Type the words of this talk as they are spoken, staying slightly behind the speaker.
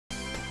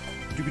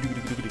I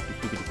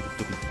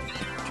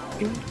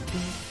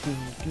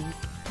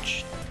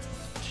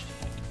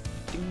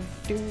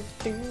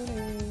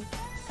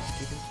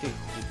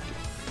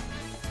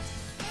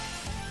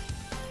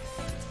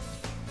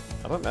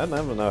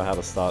never know how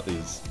to start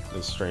these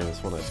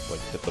streams when I like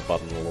hit the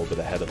button a little bit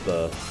ahead of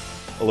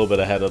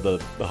the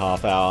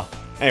half hour.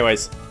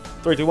 Anyways,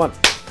 3, 2, 1.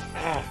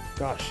 Ah,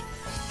 gosh.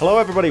 Hello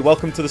everybody,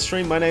 welcome to the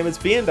stream. My name is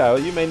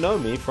Biendeo. You may know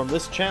me from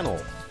this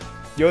channel.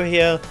 You're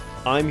here,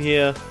 I'm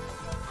here.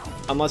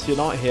 Unless you're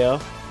not here.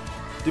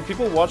 Do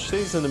people watch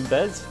these in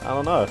beds? I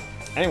don't know.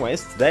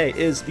 Anyways, today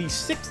is the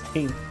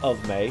 16th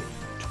of May,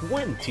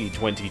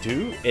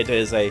 2022. It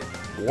is a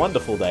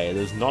wonderful day. It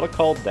is not a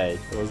cold day.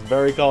 It was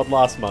very cold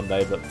last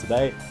Monday, but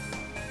today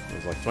it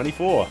was like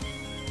 24.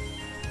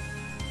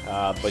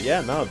 But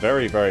yeah, no,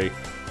 very, very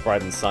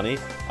bright and sunny.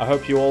 I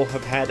hope you all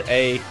have had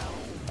a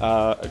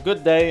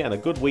good day and a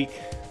good week.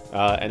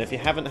 And if you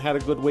haven't had a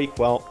good week,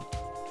 well,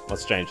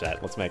 let's change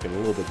that. Let's make it a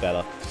little bit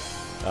better.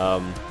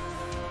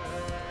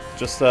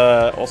 Just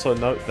also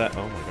note that...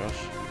 Oh my gosh.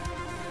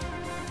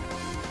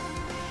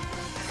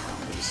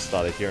 I just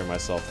started hearing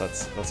myself.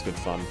 That's good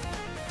fun.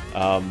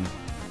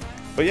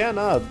 But yeah,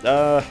 no.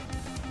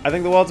 I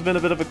think the world's been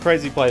a bit of a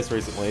crazy place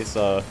recently.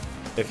 So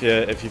if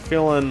you're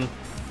feeling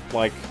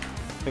like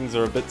things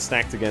are a bit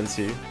stacked against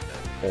you,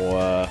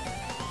 or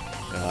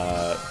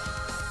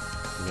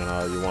you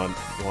know, you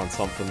want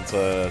something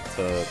to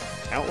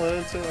outlet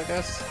into, I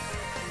guess.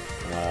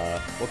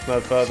 Look no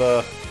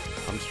further.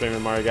 I'm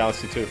streaming Mario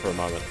Galaxy 2 for a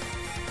moment.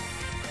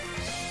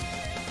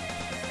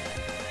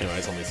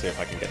 Anyways, let me see if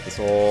I can get this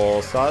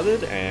all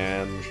started,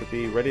 and should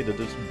be ready to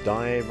just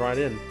dive right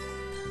in.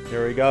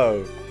 Here we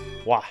go.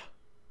 Wow.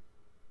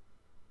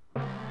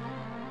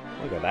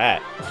 Look at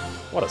that.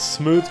 What a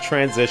smooth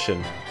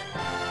transition.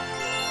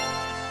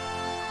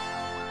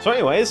 So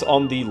anyways,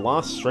 on the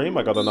last stream,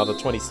 I got another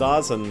 20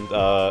 stars, and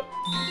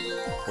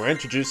we're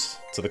introduced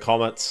to the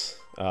comets,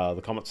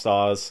 the comet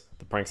stars,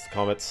 the prankster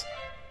comets.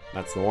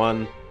 That's the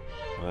one.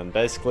 And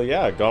basically,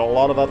 yeah, got a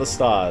lot of other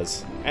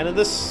stars. And in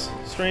this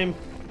stream,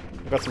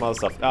 I got some other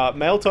stuff.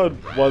 Mailtoad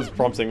was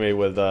prompting me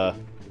with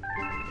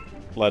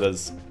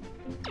letters,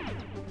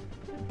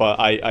 but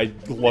I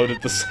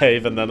loaded the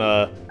save and then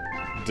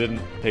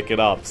didn't pick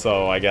it up,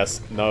 so I guess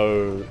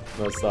no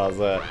stars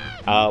there.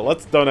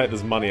 Let's donate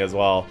this money as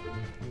well.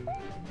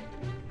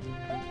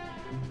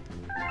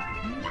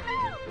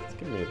 Let's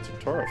give me a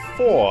tutorial.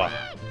 4.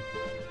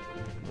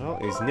 Well,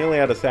 he's nearly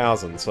at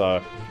 1,000,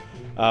 so.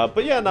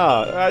 But yeah, no,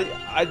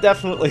 I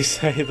definitely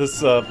say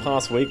this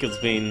past week has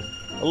been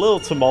a little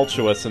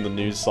tumultuous in the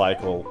news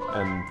cycle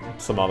and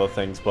some other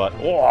things, but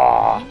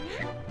whoa.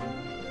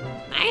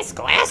 Nice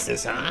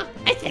glasses, huh?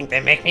 I think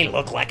they make me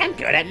look like I'm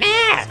good at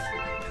math.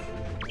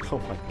 Oh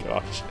my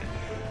gosh.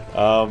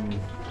 Oh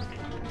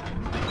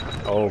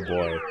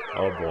boy.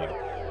 Oh boy.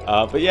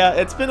 But yeah,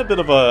 it's been a bit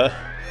of a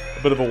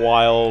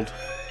wild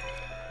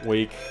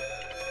week.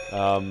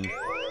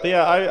 But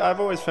yeah, I've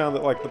always found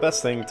that like the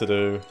best thing to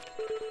do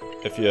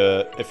if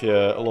you're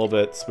a little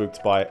bit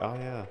spooked by, oh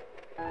yeah,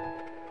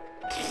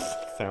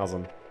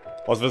 1,000. I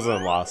was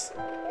visiting last.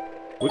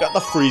 We got the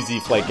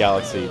Freezy Flake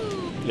Galaxy.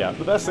 Yeah,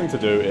 the best thing to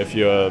do if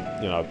you're,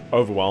 you know,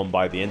 overwhelmed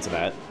by the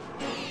internet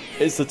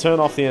is to turn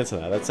off the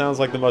internet. That sounds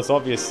like the most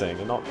obvious thing,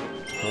 and not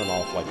turn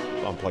off, like,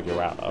 unplug your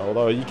router.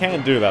 Although you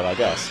can do that, I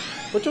guess.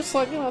 But just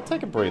like, you know,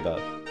 take a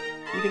breather.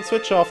 You can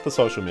switch off the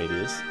social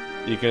medias.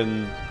 You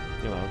can,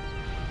 you know,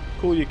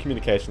 cool your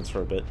communications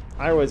for a bit.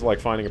 I always like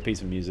finding a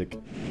piece of music.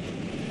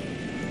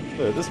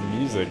 Dude, this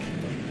music.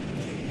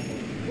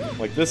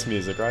 Like this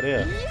music right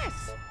here.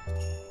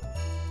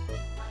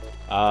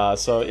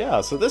 So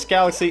yeah, so this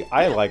galaxy,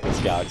 I like this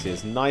galaxy.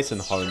 It's nice and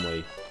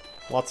homely.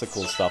 Lots of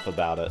cool stuff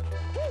about it.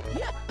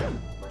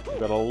 We've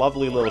got a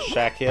lovely little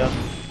shack here.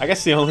 I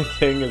guess the only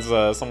thing is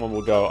someone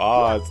will go,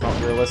 ah, it's not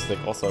realistic.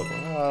 Also,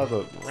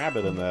 the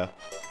rabbit in there.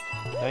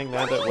 Dang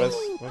nabbit, where's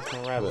my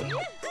rabbit?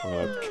 I'm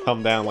gonna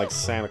come down like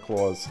Santa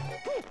Claus.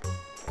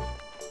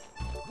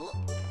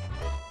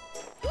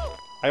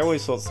 I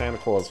always thought Santa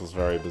Claus was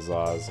very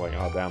bizarre. It's like,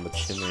 oh, down the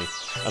chimney.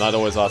 And I'd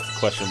always ask the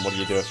question, what do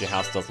you do if your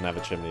house doesn't have a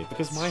chimney?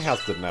 Because my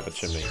house didn't have a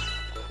chimney.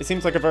 It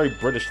seems like a very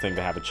British thing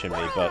to have a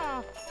chimney, but,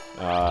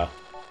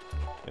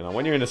 you know,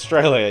 when you're in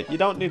Australia, you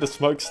don't need a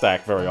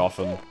smokestack very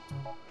often.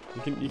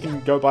 You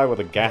can go by with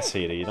a gas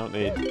heater. You don't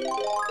need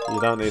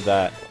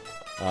that.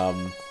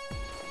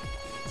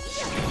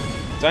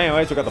 So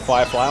anyways, we've got the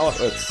fire flower.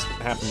 It's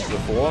happened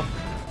before.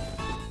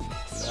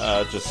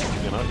 Just,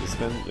 you know, you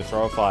spin, you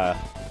throw a fire.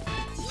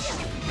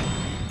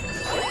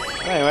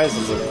 Anyways,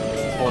 there's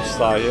a launch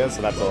star here,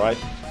 so that's alright.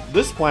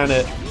 This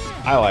planet,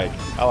 I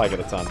like it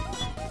a ton.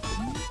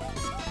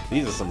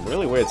 These are some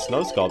really weird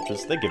snow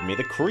sculptures. They give me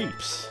the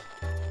creeps.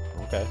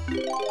 Okay.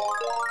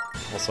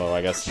 Also,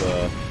 I guess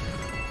the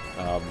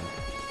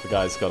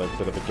guy's got a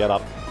bit of a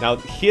get-up. Now,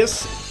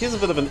 here's a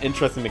bit of an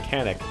interesting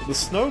mechanic. The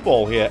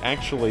snowball here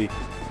actually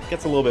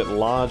gets a little bit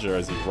larger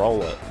as you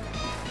roll it.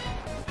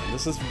 And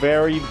this is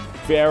very,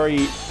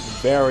 very,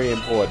 very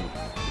important.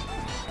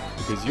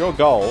 Because your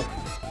goal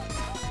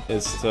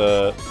is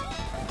to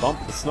bump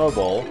the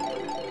snowball.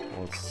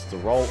 Well, it's to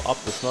roll up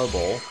the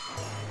snowball.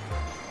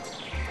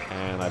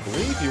 And I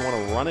believe you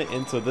want to run it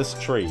into this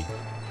tree.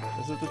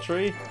 Is it the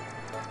tree?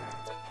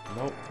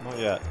 Nope, not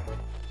yet.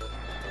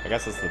 I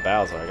guess it's the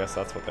Bowser. I guess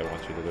that's what they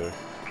want you to do.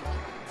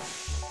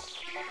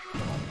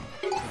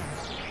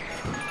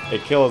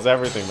 It kills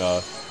everything,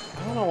 though.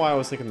 I don't know why I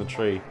was thinking the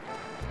tree.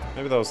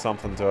 Maybe there was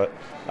something to it.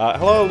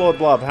 Hello, Lord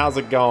Blub. How's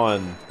it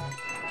going?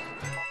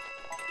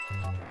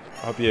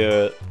 Hope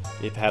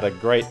you've had a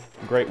great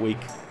week.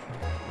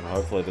 And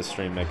hopefully this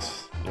stream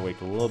makes your week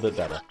a little bit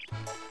better.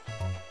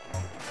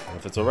 And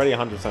if it's already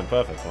 100%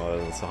 perfect, well,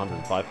 it's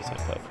 105%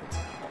 perfect.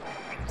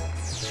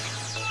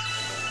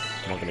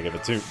 I'm not gonna give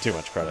it too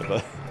much credit,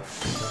 but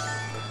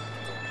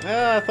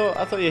yeah,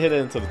 I thought you hit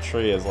it into the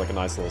tree as like a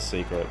nice little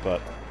secret,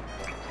 but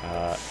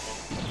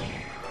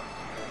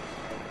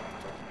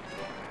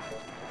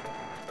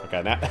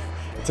okay, now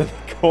it's in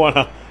the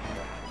corner.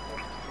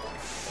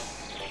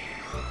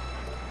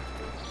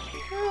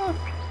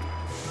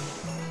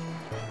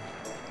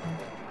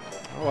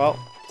 Oh well,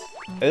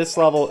 this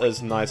level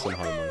is nice and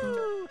homely.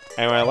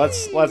 Anyway,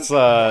 let's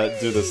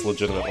do this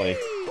legitimately.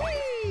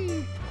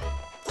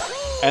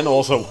 And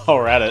also, while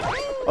we're at it,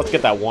 let's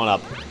get that one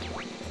up.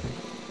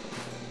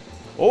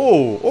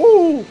 Oh,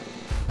 oh!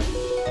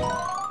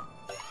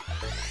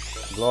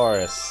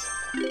 Glorious.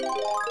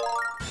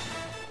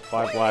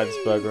 5 lives,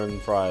 burger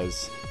and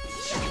fries.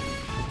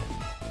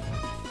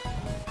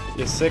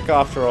 You're sick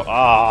after all.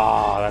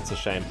 Ah, that's a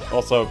shame.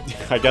 Also,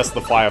 I guess the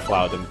fire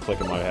flower didn't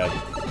click in my head.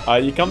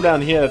 You come down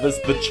here,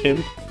 there's the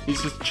chimp.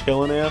 He's just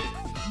chilling here.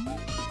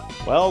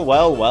 Well,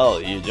 well, well,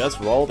 you just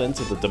rolled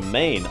into the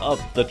domain of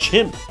the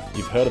chimp.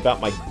 You've heard about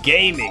my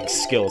gaming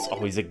skills. Oh,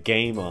 he's a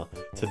gamer.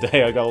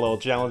 Today I got a little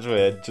challenge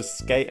where just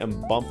skate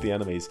and bump the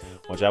enemies.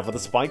 Watch out for the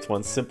spiked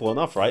ones. Simple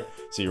enough, right?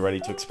 So you ready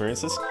to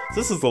experience this?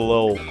 This is a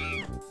little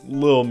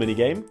mini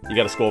game. You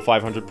gotta score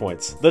 500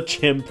 points. The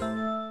chimp.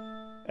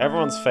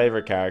 Everyone's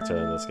favorite character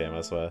in this game,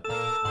 I swear.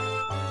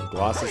 The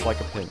glass is like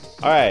a pimp.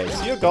 Alright,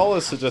 so your goal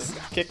is to just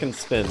kick and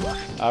spin.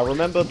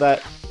 Remember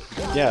that,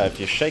 yeah, if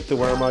you shake the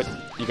remote,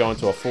 you go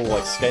into a full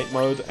like skate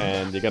mode,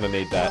 and you're gonna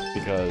need that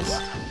because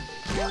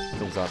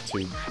things aren't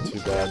too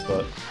bad,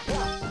 but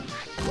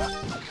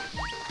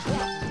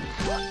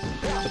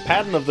the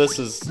pattern of this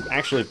is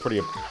actually pretty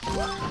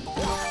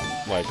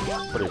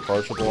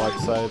approachable, I'd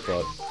say,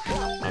 but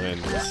I mean,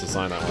 it's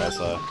designed that way,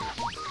 so.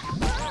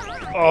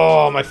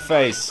 Oh, my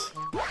face!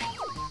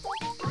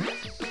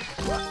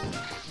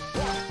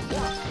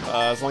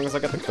 As long as I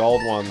get the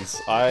gold ones,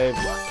 I've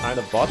kind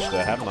of botched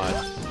it, haven't I?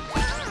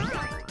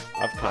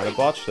 I've kind of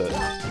botched it.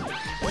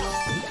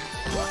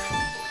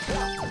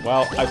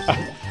 Well,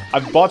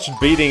 I've botched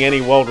beating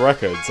any world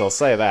records, I'll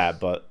say that,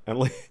 but at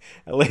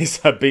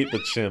least I beat the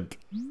chimp.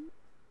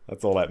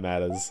 That's all that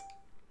matters.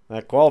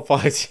 That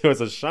qualifies you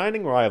as a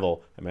shining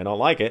rival. I may not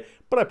like it,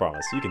 but I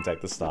promise, you can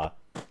take the star.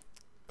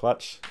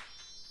 Clutch.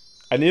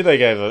 I knew they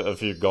gave a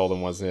few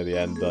golden ones near the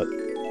end, but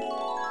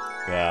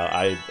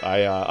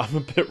yeah, I'm a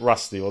bit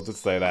rusty, we'll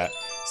just say that.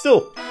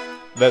 Still,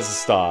 there's a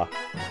star.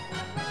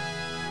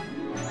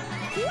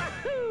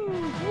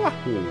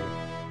 Wahoo!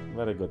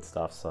 Very good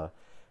stuff, so.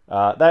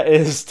 That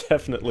is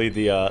definitely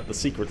the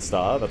secret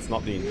star. That's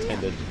not the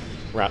intended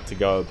route to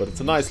go, but it's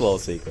a nice little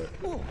secret.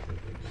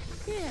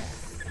 Yeah.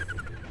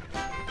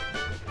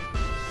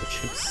 The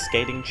Chimp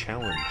Skating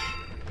Challenge.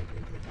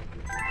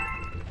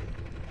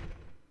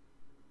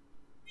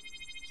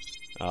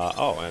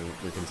 Oh, and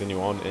we continue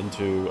on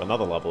into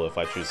another level if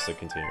I choose to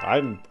continue.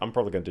 I'm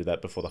probably gonna do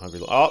that before the hungry.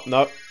 Oh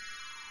no!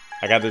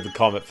 I gotta do the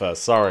comment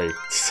first. Sorry,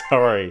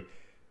 sorry.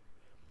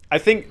 I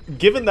think,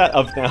 given that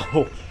I've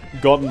now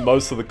gotten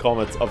most of the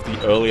comments of the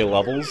earlier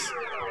levels,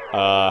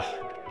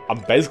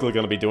 I'm basically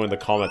going to be doing the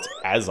comments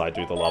as I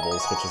do the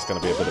levels, which is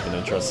going to be a bit of an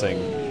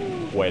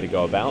interesting way to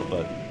go about,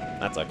 but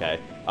that's okay.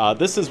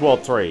 This is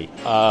World 3,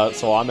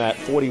 so I'm at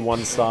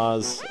 41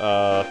 stars.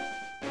 I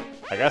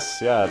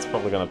guess, yeah, it's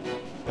probably going to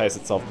pace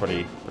itself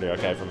pretty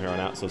okay from here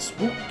on out. So,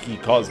 Spooky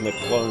Cosmic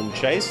Clone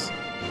Chase.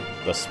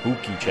 The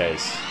Spooky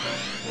Chase.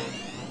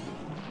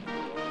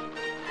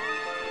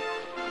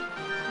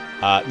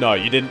 No,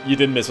 you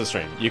didn't miss a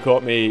stream. You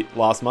caught me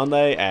last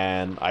Monday,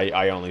 and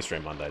I only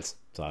stream Mondays,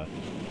 so.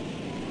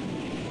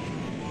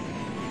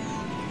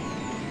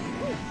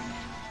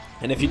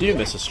 And if you do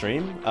miss a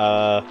stream,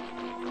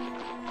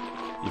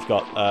 you've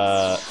got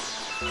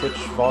Twitch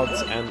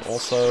VODs and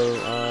also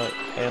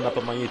end up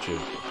on my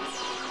YouTube.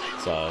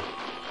 So,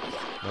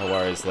 no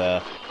worries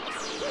there.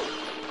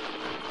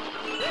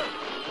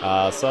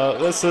 So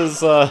this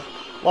is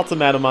lots of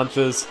Matter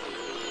Munchers.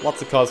 Lots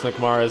of Cosmic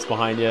Marios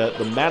behind you.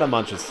 The Matter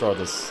Munchers throw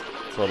this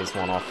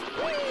one off.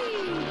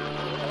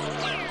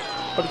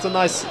 But it's a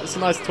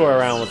nice toy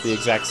around with the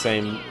exact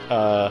same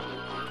kind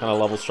of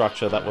level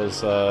structure that was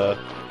sorry.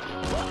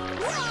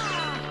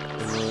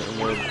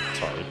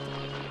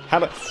 How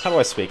do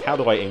I speak? How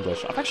do I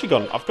English? I've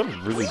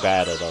gotten really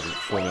bad at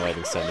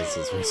formulating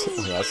sentences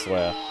recently, I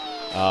swear.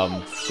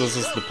 So this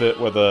is the bit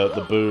where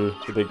the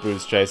big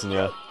boo's chasing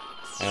you,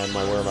 and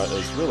my Wiremote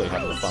is really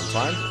having a fun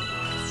time.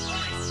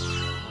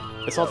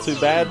 it's not too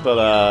bad,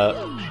 but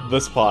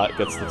this part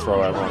gets to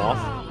throw everyone off.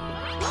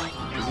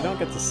 Because you don't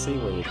get to see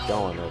where you're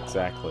going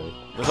exactly.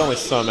 There's only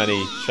so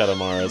many Shadow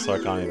Marios, so I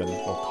can't even,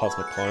 or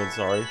Cosmic Clones,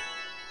 sorry.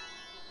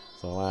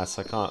 So alas,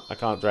 I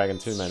can't drag in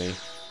too many.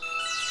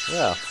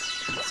 Yeah,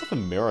 there's like a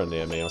mirror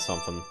near me or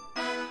something.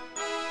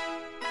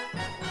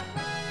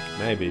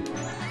 Maybe.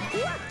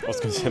 I was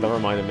gonna say, that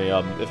reminded me,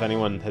 if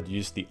anyone had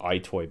used the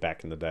iToy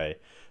back in the day,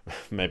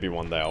 maybe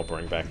one day I'll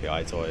bring back the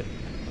iToy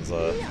as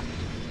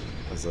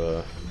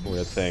a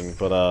weird thing.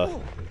 But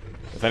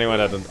if anyone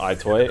had an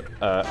iToy,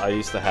 I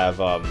used to have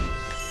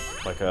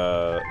like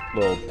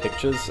little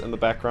pictures in the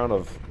background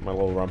of my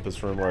little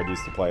rumpus room where I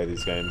used to play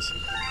these games,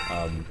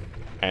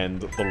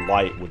 and the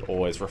light would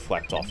always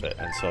reflect off it,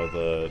 and so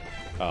the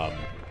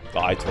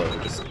iToy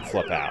would just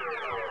flip out.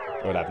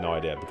 I would have no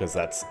idea, because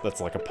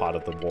that's like a part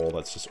of the wall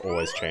that's just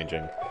always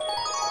changing.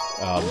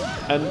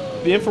 And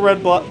the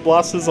infrared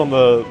blasters on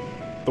the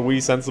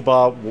Wii sensor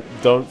bar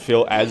don't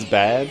feel as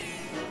bad.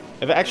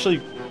 If it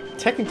actually,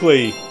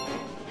 technically,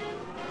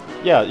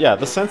 yeah,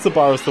 the sensor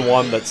bar is the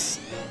one that's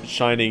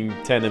shining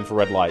 10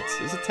 infrared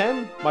lights. Is it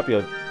 10? Might be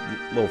a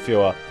little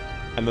fewer.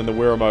 And then the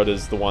Wii remote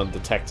is the one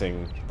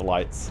detecting the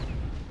lights.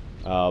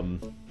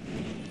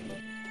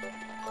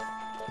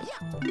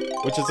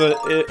 Which is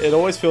it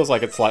always feels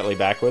like it's slightly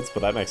backwards,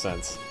 but that makes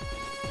sense.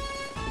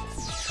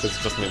 Because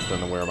it just means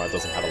then the Wii remote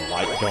doesn't have a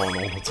light going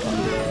all the time.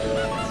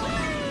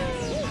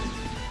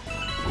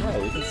 Yeah,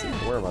 you can see the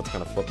Wii remote's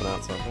kind of flipping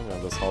out, so I think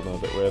I'm just holding it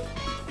a bit weird.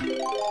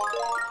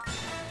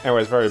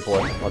 Anyways, very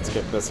important. Let's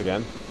skip this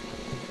again.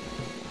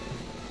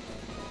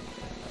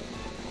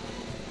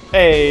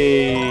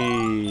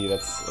 Hey,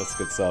 that's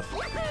good stuff.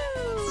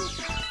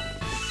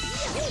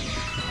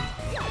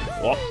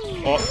 Oh.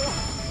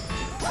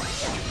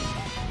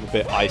 A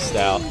bit iced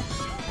out. Can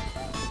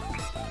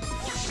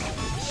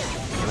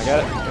I get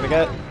it? Can I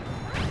get it?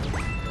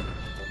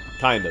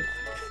 Kind of.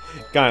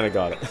 Kinda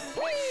got it.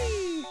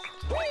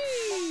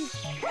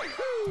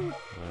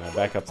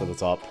 Back up to the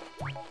top.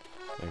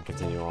 And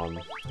continue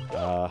on.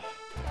 But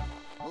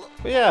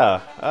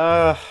yeah.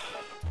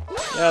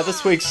 Yeah,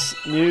 this week's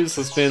news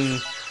has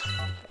been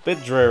a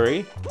bit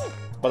dreary.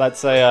 But I'd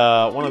say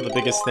one of the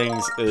biggest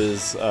things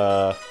is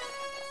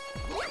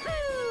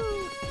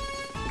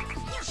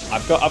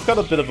I've got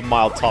a bit of a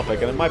mild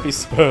topic, and it might be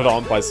spurred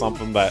on by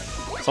something that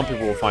some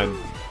people will find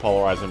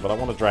polarizing, but I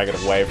want to drag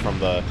it away from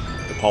the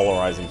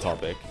polarizing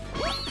topic.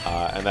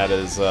 And that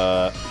is,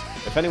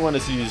 if anyone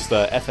has used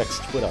FX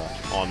Twitter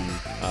on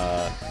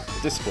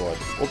Discord,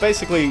 well,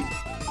 basically,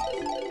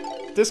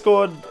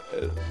 Discord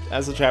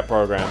as a chat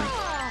program,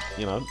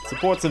 you know,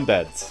 supports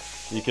embeds.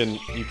 You can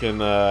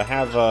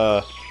have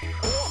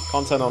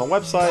content on a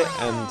website,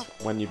 and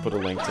when you put a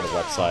link to the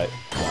website,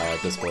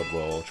 Discord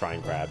will try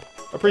and grab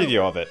a preview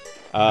of it.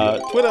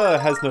 Twitter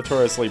has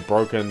notoriously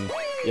broken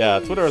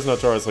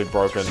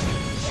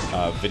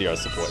video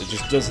support. It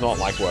just does not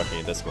like working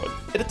in Discord.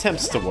 It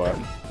attempts to work,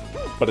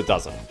 but it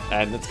doesn't,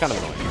 and it's kind of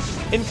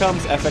annoying. In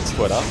comes FX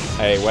Twitter,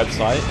 a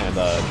website, and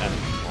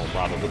well,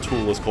 rather the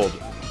tool is called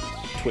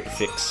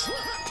TwitFix.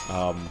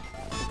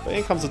 But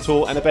in comes a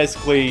tool, and it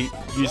basically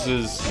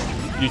uses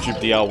YouTube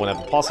DL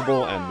whenever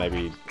possible, and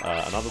maybe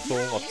another tool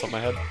off the top of my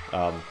head,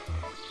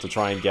 to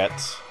try and get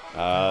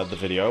the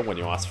video when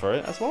you ask for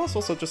it, as well as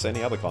also just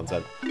any other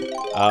content.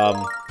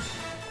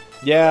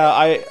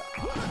 Yeah,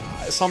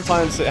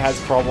 sometimes it has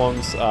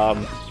problems.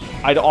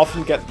 I'd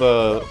often get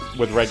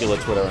with regular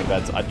Twitter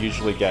embeds, I'd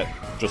usually get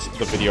just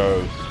the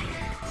video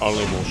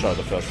only will show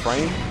the first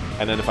frame,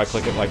 and then if I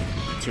click it like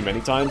too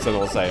many times, then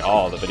it'll say,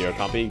 oh, the video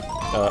can't be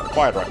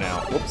acquired right now.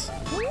 Whoops.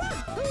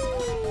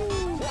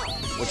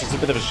 Which is a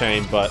bit of a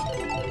shame, but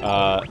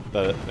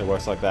that it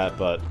works like that,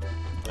 but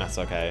that's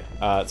okay.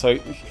 So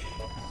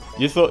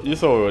you thought we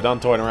were done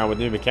toying around with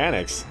new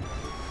mechanics?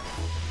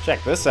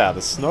 Check this out.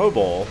 The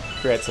snowball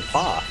creates a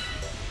path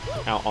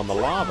out on the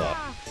lava.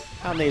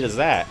 How neat is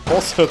that?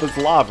 Also, there's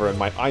lava in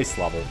my ice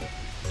level.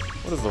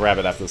 What does the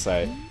rabbit have to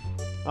say?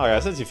 Okay,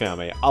 since you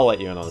found me, I'll let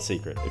you in on a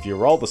secret. If you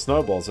roll the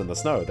snowballs in the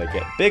snow, they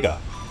get bigger.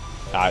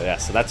 Ah, yeah,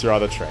 so that's your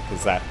other trick,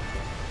 is that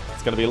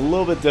it's going to be a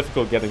little bit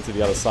difficult getting to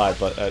the other side,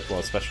 but, well,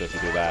 especially if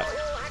you do that.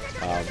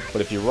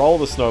 But if you roll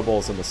the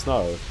snowballs in the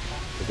snow,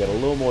 you get a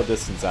little more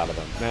distance out of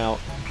them. Now,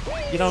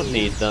 you don't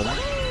need them.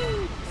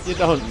 You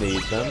don't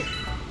need them.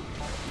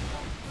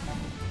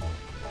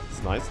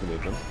 It's nice to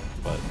need them,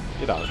 but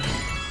you don't.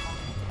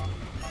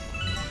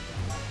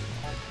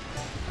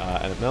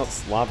 And it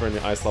melts lava in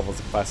the ice levels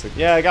of classic.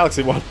 Yeah,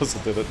 Galaxy 1 also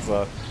did it,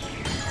 so.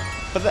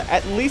 But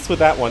at least with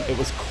that one, it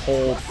was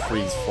cold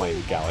freeze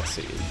flame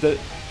Galaxy.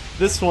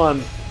 This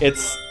one,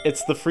 it's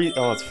the free.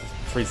 Oh, it's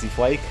Freezy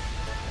Flake.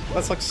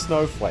 That's like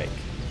Snowflake.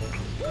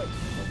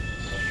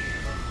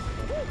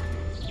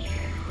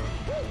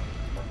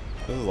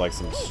 This is like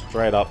some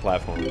straight up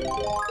platforming.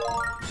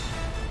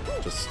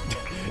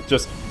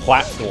 Just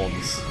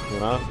platforms, you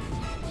know.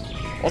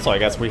 Also, I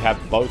guess we have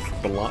both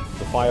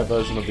the fire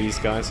version of these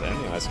guys and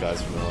the ice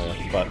guys from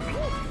earlier. But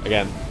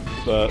again,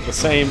 the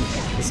same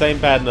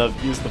pattern of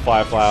use the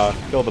fire flower,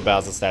 kill the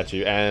Bowser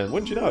statue, and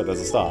wouldn't you know it, there's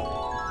a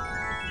star.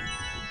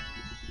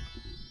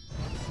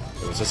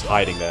 was just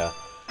hiding there.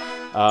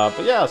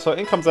 But yeah, so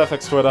in comes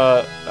FX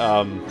Twitter,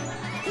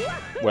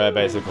 where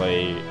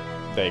basically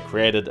they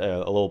created a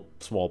little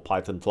small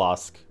Python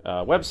Flask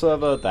web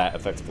server that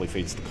effectively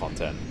feeds the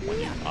content when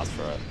you ask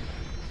for a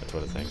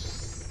Twitter thing.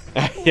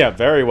 Yeah,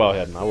 very well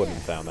hidden. I wouldn't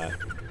have found that.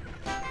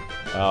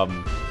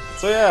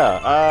 So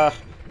yeah,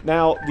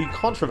 now the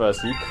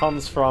controversy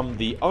comes from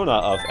the owner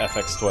of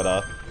FX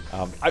Twitter.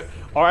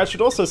 Or I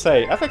should also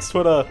say, FX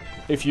Twitter,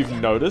 if you've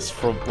noticed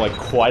for like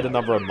quite a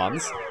number of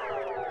months,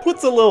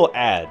 puts a little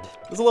ad.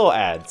 There's a little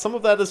ad. Some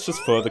of that is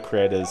just for the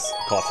creator's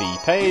coffee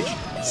page.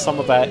 Some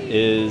of that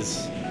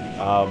is,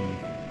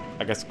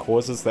 I guess,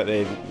 causes that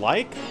they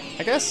like,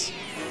 I guess.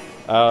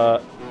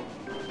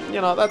 You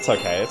know, that's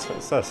okay.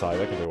 It's their side.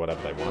 They can do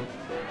whatever they want.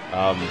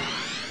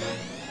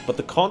 But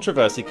the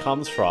controversy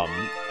comes from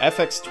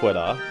FX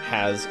Twitter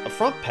has a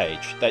front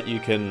page that you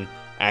can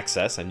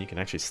access, and you can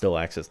actually still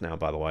access now,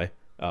 by the way.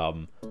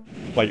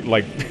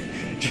 Like,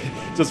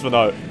 just for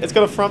note, it's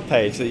got a front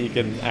page that you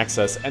can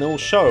access, and it will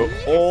show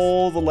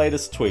all the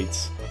latest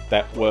tweets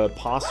that were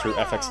passed through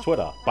FX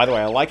Twitter. By the way,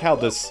 I like how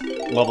this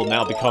level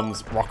now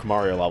becomes Rock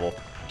Mario level.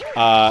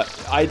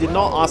 I did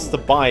not ask to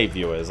buy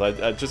viewers.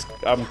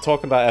 I'm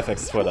talking about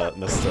FX Twitter,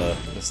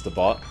 Mr.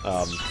 Bot.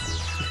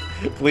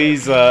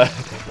 Please,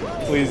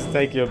 please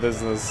take your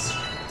business.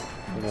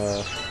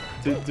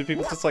 Do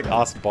people just like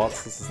ask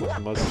bots? This is like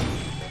the most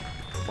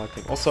my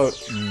thing. Also,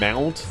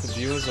 mount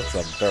viewers. That's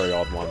a very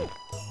odd one.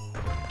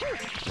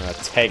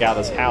 Take out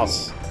his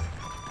house.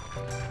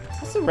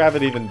 What's the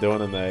rabbit even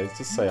doing in there?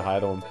 Just say hi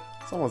to him.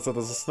 Someone said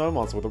there's a snow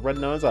monster with a red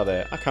nose out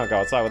there. I can't go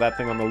outside with that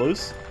thing on the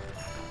loose.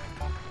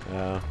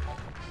 Yeah.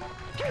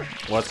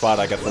 Well, that's bad.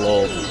 I get the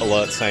little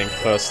alert saying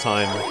first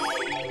time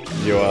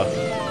viewer.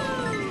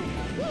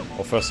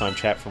 Or first time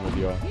chat from a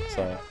viewer.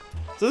 So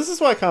this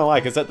is what I kind of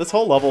like, is that this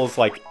whole level is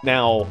like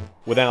now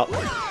without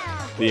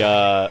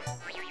the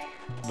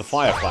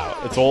fire flower.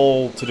 It's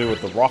all to do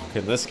with the rock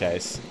in this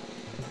case.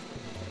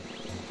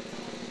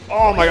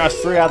 Oh my gosh,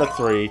 3 out of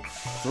 3.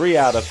 3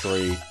 out of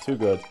 3. Too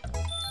good.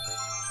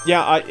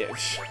 Yeah,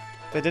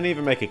 they didn't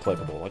even make it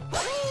clippable. Like,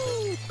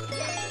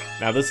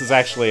 now this is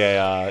actually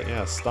a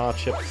yeah, star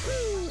chip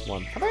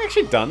one. Have I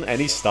actually done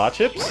any star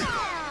chips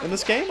in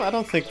this game? I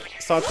don't think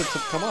star chips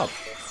have come up.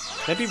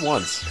 Maybe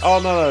once. Oh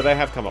no, they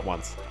have come up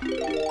once.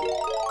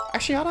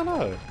 Actually, I don't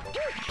know.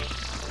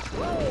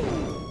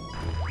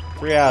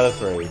 3 out of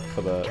 3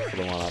 for the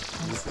one up.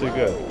 It's too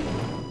good.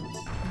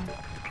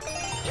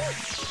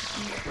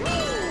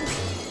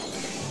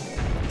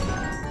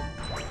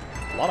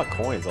 A lot of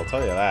coins, I'll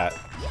tell you that.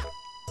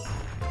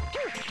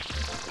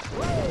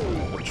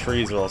 The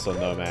trees are also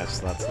no match,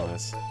 so that's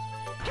nice.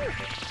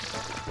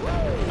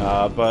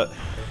 But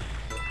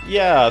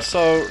yeah,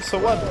 so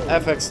what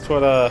FX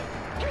Twitter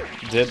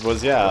did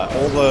was, yeah,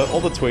 all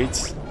the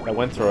tweets that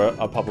went through it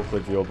are publicly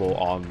viewable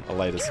on a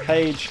latest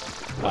page.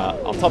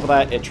 On top of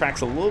that, it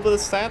tracks a little bit of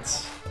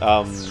stats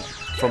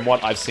from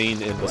what I've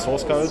seen in the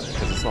source code,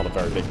 because it's not a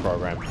very big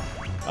program.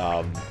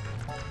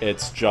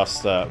 It's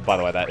just, by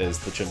the way, that is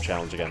the chimp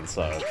challenge again,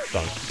 so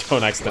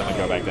don't accidentally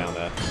go back down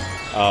there.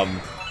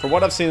 From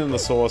what I've seen in the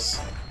source,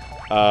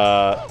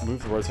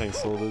 move the rotating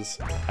cylinders.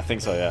 I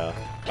think so, yeah.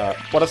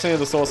 What I've seen in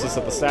the source is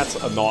that the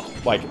stats are not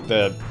like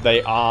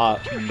they are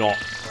not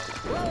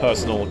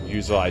personal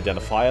user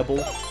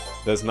identifiable.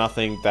 There's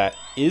nothing that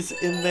is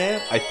in there.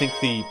 I think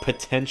the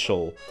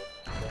potential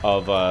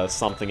of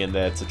something in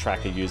there to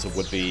track a user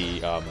would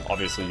be,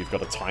 obviously you've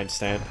got a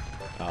timestamp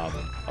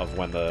of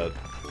when the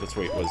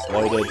tweet was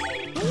loaded.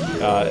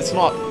 It's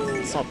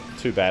not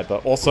too bad,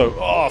 but also,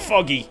 oh,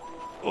 foggy.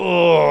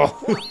 Oh.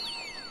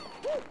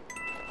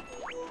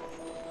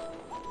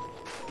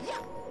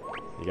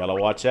 You gotta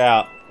watch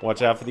out.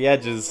 Watch out for the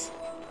edges.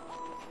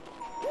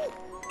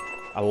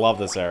 I love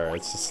this area.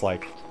 It's just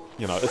like,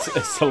 you know,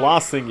 it's the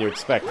last thing you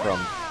expect from...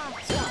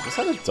 Was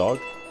that a dog?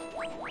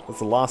 It's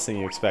the last thing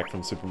you expect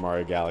from Super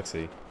Mario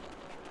Galaxy.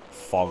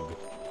 Fog.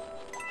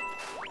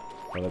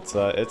 But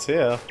it's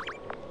here.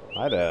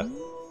 Hi there.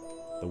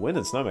 The wind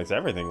and snow makes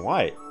everything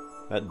white.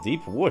 That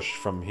deep whoosh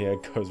from here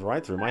goes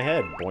right through my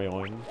head.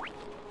 Boing.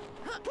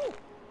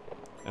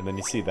 And then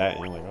you see that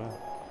and you're like, oh.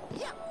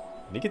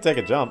 And you can take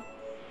a jump.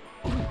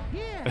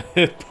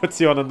 It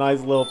puts you on a nice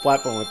little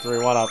platform with 3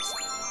 1-ups.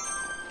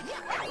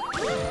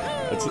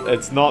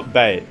 It's not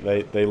bait.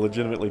 They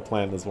legitimately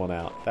planned this one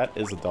out. That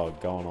is a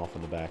dog going off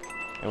in the back.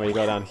 And when you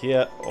go down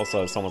here,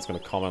 also someone's going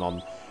to comment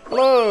on...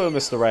 Hello,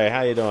 Mr. Ray,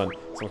 how you doing?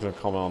 Someone's going to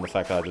comment on the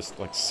fact that I just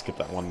like skipped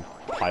that one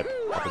pipe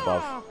up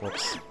above.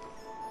 Whoops.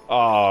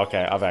 Oh,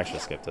 okay, I've actually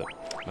skipped it.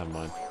 Never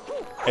mind.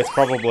 It's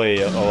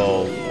probably a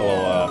little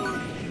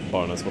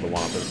bonus for the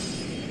 1-upper.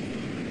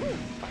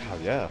 Oh,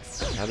 yeah.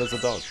 Now there's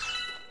a dog.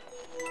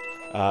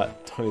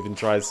 Don't even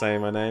try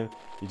saying my name.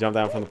 You jump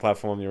down from the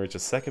platform, you reach a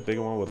second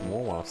bigger one with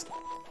more wasps.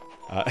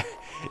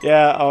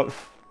 Yeah,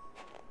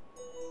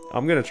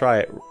 I'm gonna try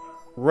it.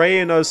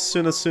 Rei no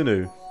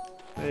Sunasunu.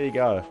 There you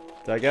go.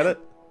 Did I get it?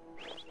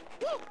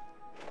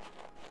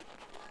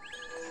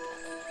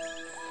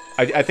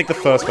 I think the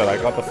first bit, I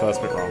got the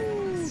first bit wrong.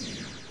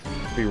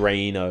 It'd be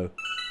Reino.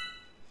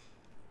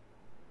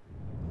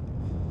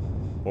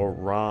 Or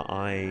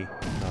Ra-I...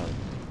 No.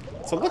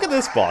 So look at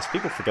this boss.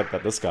 People forget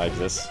that this guy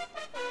exists.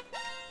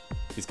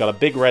 He's got a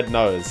big red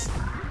nose.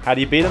 How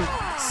do you beat him?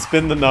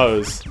 Spin the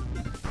nose.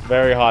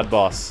 Very hard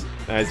boss.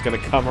 Now he's gonna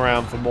come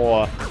around for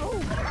more.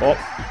 Oh.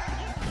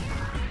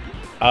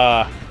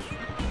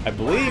 I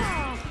believe...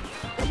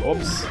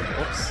 Oops.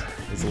 Oops.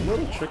 It's a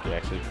little tricky,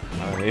 actually.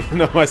 I don't even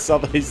know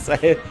myself how you say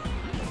it.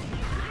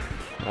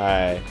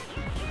 Alright.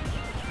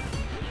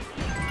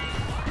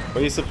 What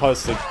are you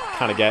supposed to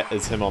kind of get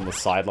is him on the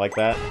side like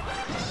that?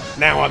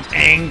 Now I'm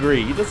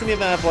angry! He doesn't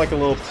even have like a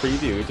little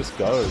preview, he just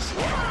goes.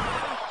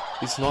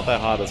 He's not that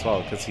hard as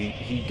well, because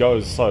he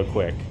goes so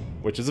quick.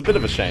 Which is a bit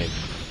of a shame.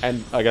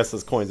 And I guess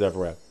there's coins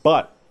everywhere.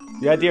 But,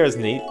 the idea is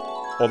neat.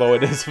 Although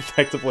it is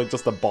effectively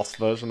just a boss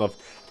version of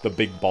the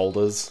big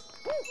boulders.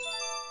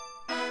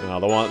 You know,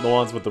 the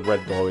ones with the red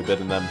glowy bit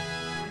in them.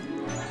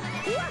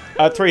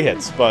 3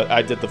 hits, but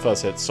I did the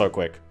first hit so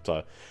quick.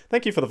 So,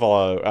 thank you for the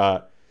follow.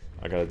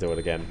 I gotta do it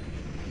again.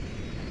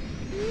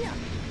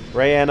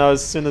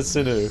 Rayano's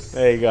Sunasunu.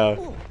 There you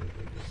go.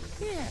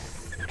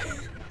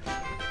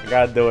 I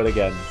gotta do it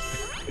again.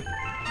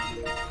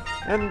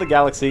 And the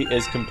galaxy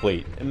is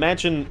complete.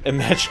 Imagine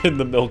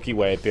the Milky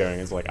Way appearing.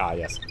 It's like, ah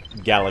yes,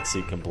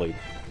 galaxy complete.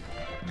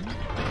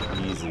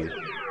 Easy.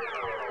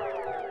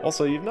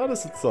 Also, you've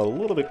noticed it's a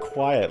little bit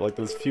quiet, like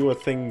there's fewer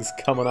things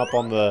coming up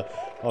on the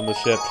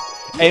ship.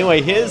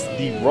 Anyway, here's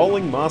the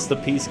Rolling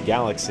Masterpiece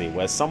Galaxy,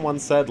 where someone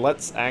said,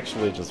 let's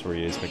actually just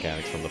reuse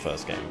mechanics from the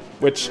first game.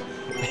 Which,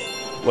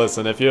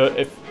 listen, if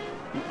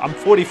I'm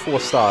 44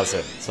 stars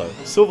in, so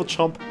Silver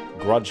Chomp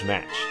Grudge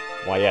Match.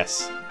 Why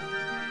yes.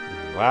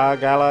 La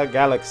Gala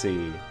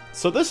Galaxy.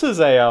 So this is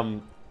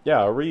a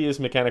reused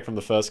mechanic from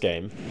the first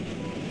game.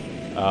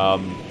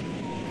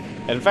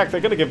 And in fact, they're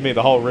gonna give me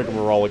the whole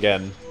rigmarole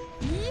again.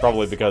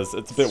 Probably because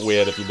it's a bit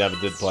weird if you never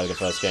did play the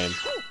first game.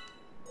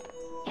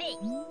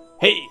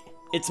 Hey,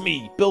 it's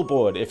me,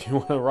 Billboard. If you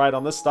want to ride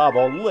on the Star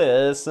Ball,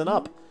 listen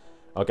up.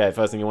 Okay,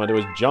 first thing you want to do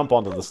is jump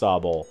onto the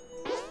Star Ball.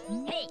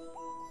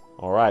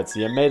 Alright, so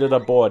you made it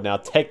aboard. Now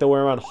take the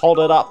Wii around, hold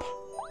it up.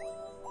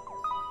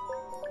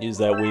 Use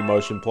that Wii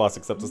Motion Plus,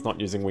 except it's not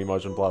using Wii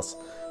Motion Plus.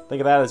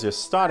 Think of that as your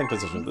starting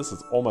position. This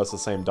is almost the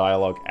same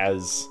dialogue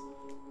as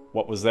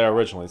what was there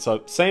originally.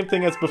 So, same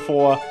thing as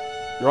before.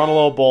 You're on a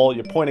little ball,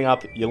 you're pointing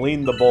up, you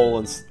lean the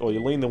ball, or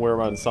you lean the Wii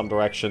around in some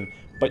direction,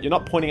 but you're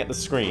not pointing at the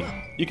screen.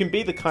 You can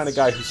be the kind of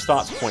guy who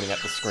starts pointing at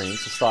the screen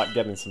to start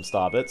getting some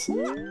star bits.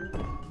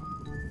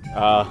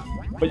 But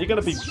you're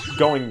going to be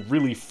going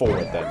really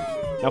forward then.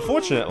 Now,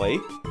 fortunately,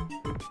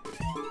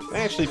 they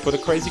actually put a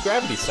crazy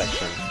gravity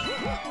section.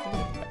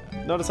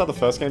 Notice how the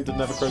first game didn't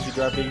have a crazy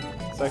gravity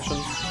section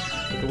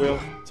with the wheel?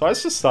 So I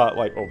just start,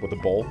 like, with the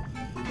ball.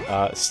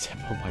 Step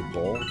on my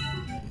ball.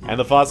 And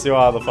the faster you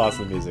are, the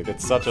faster the music.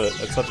 It's such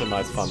a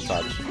nice, fun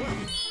touch.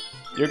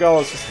 Your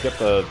goal is just to get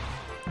the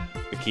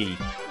key.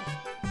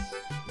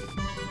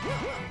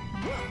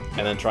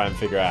 And then try and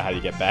figure out how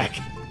you get back.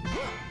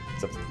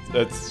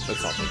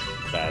 It's not too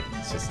bad.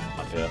 It's just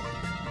up here.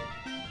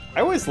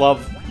 I always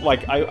love,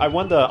 like, I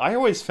wonder, I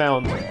always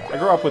found, I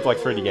grew up with, like,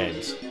 3D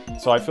games.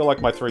 So I feel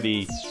like my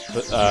 3D,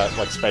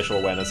 like, spatial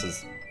awareness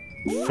is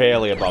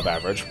fairly above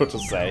average, we'll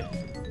just say.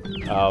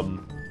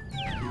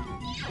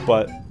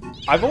 But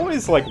I've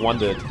always, like,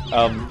 wondered,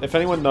 if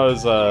anyone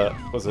knows,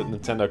 was it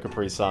Nintendo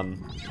Capri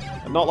Sun?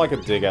 Not like a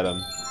dig at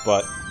him,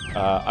 but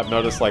I've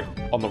noticed, like,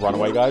 on the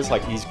Runaway guys,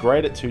 like, he's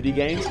great at 2D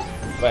games,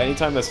 but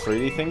anytime there's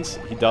 3D things,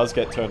 he does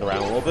get turned around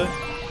a little bit.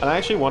 And I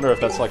actually wonder if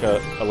that's, like,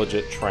 a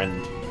legit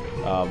trend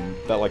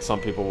that, like, some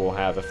people will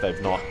have if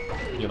they've not,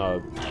 you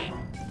know,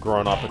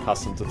 grown up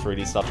accustomed to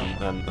 3D stuff,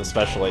 and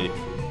especially,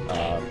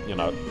 you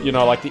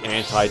know, like the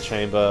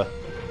anti-chamber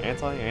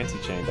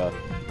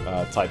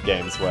type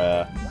games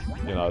where,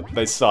 you know,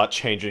 they start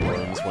changing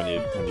rooms when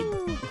you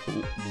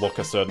look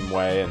a certain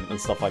way and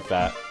stuff like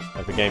that.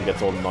 Like the game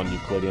gets all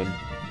non-Euclidean.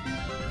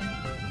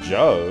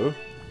 Joe?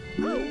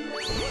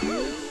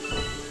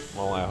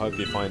 Well, I hope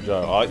you find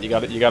Joe. Oh, you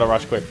gotta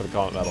rush quick for the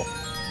Comet Medal.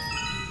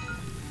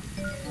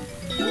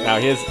 Now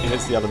here's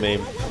the other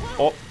meme.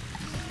 Oh.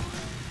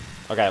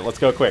 Okay, let's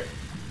go quick.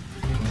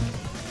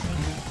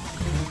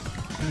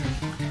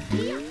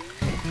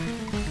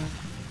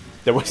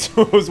 There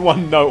was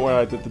one note where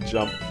I did the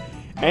jump.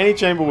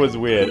 Anti-chamber was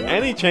weird.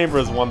 Anti-chamber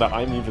is one that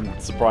I'm even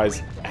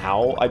surprised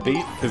how I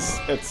beat, because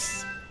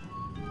it's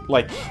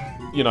like,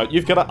 you know,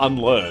 you've got to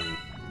unlearn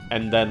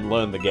and then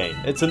learn the game.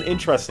 It's an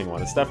interesting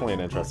one. It's definitely an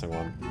interesting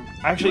one.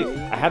 Actually,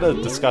 I had a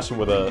discussion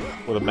with a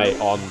mate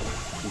on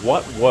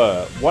what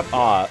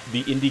are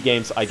the indie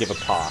games I give a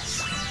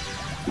pass.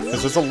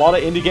 Because there's a lot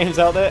of indie games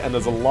out there, and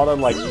there's a lot of,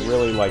 like,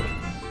 really, like,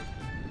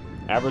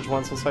 average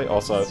ones, we'll say.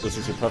 Also, this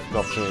is your perfect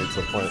opportunity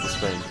to point at the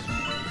screen.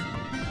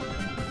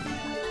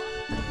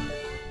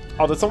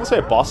 Oh, did someone say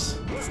a boss?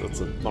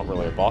 It's not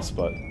really a boss,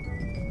 but...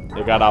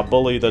 You got our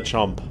bully the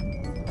chomp.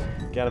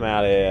 Get him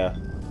out of here.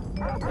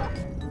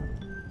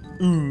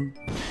 Ooh.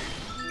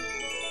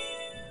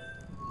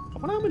 I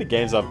wonder how many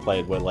games I've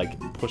played where, like,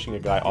 pushing a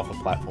guy off a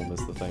platform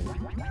is the thing.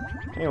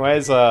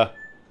 Anyways,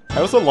 I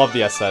also love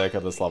the aesthetic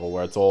of this level,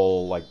 where it's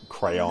all, like,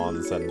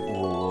 crayons and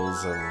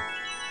rulers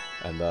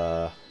and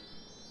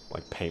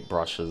like,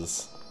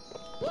 paintbrushes.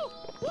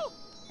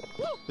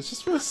 It's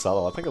just really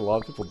subtle. I think a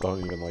lot of people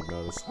don't even, like,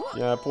 notice.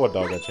 Yeah, poor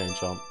dog at Chain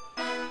Chomp.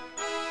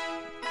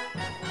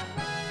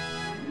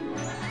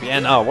 Yeah,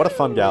 no, what a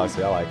fun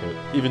galaxy. I like it.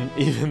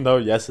 Even though,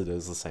 yes, it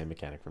is the same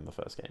mechanic from the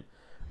first game.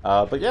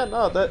 But yeah,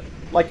 no, that,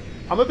 like,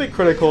 I'm a bit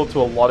critical to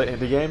a lot of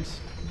indie games.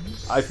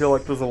 I feel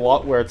like there's a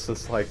lot where it's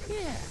just, like,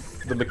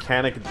 the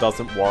mechanic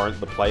doesn't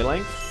warrant the play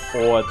length,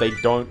 or they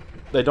don't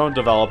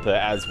develop it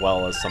as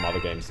well as some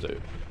other games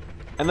do.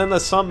 And then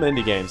there's some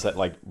indie games that,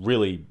 like,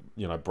 really,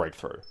 you know, break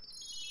through.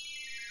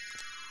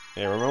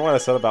 Yeah, remember what I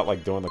said about,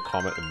 like, doing the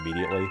comet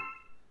immediately?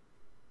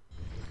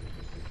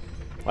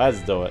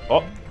 Let's do it.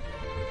 Oh!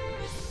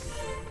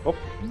 Oh,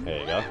 there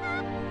you go.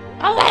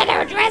 A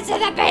letter addressed to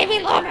the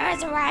baby loomer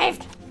has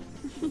arrived.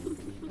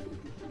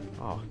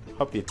 Oh,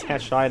 hope the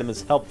attached item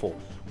is helpful.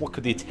 What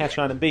could the attached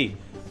item be?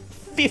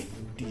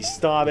 50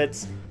 star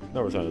bits.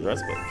 No return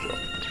address, but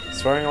sure.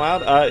 Swearing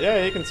aloud?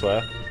 Yeah, you can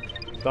swear.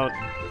 Don't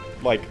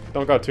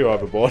go too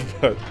overboard,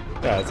 but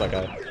yeah, it's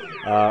okay.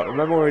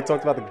 Remember when we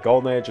talked about the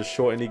golden age of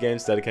short indie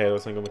games dedicated to a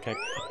single mechanic?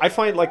 I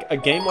find, like, a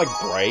game like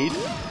Braid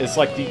is,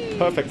 like, the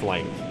perfect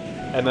length.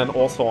 And then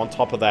also on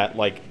top of that,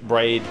 like,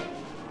 Braid,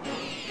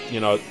 you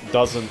know,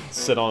 doesn't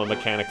sit on a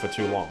mechanic for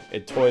too long.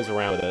 It toys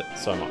around with it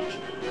so much.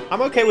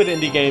 I'm okay with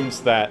indie games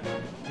that,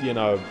 you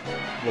know,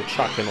 will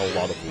chuck in a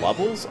lot of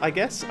levels, I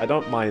guess. I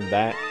don't mind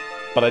that.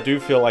 But I do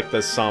feel like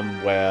there's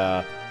some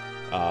where,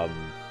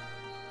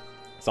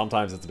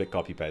 sometimes it's a bit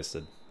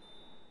copy-pasted.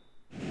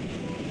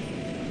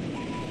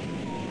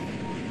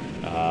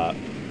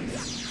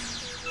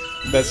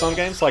 There's some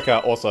games, like,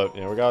 also,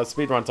 here we go,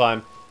 speedrun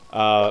time.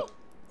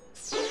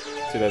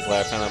 2 days later,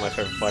 I found out my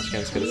favorite Flash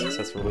games get a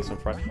successful release on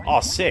Friday. Oh,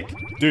 sick!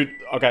 Dude,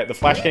 okay, the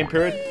Flash game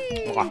period.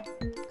 Mwah.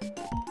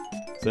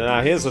 So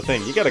now, here's the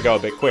thing. You gotta go a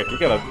bit quick. You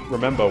gotta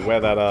remember where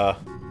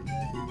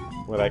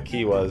that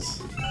key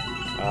was.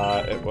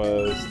 It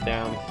was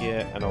down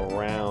here and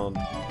around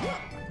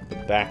the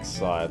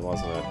backside,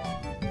 wasn't it?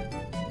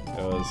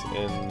 It was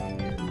in...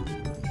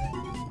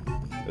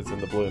 It's in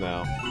the blue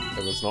now.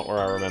 It was not where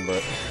I remember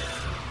it.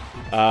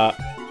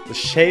 The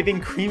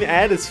shaving cream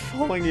ad is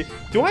following you.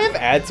 Do I have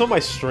ads on my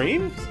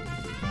streams?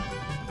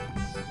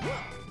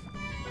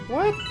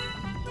 What?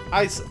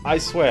 I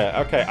swear.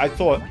 Okay, I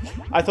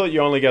thought you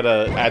only get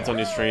ads on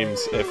your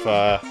streams if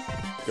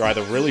you're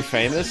either really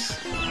famous,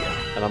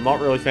 and I'm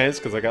not really famous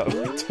because I got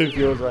like 2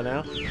 viewers right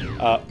now,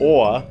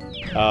 or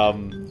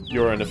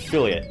you're an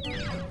affiliate.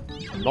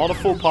 Not a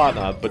full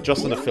partner, but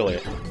just an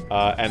affiliate.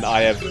 And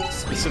I have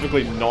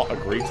specifically not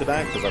agreed to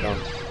that because I don't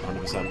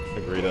 100%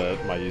 agree to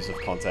my use of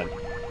content.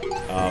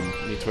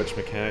 New Twitch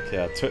mechanic,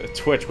 yeah.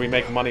 Twitch, we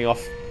make money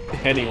off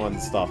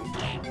anyone's stuff.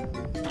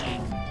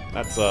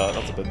 That's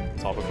a bit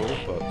topical,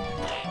 but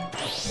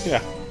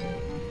yeah.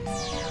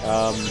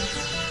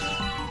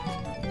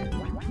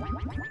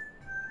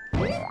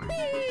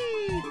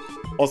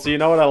 Also, you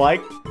know what I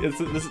like? It's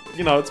this,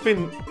 you know, it's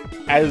been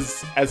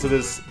as it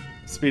is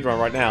speedrun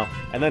right now,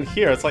 and then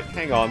here it's like,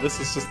 hang on, this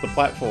is just the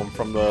platform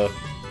from the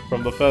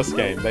first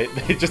game. They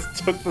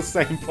just took the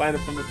same planet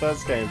from the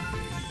first game.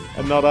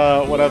 And not,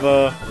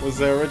 whatever was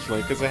there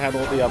originally, because they had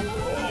all the,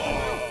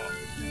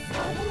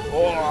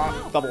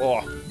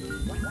 double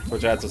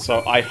Twitch ads.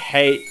 So I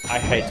hate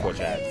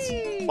Twitch ads.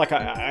 Like,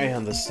 I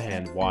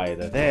understand why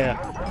they're there,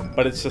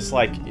 but it's just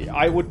like,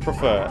 I would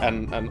prefer,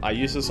 and I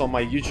use this on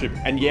my YouTube,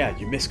 and yeah,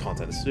 you miss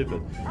content, it's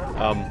stupid.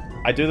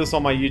 I do this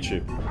on my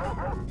YouTube.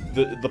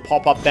 The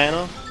pop-up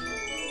banner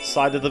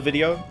side of the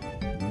video,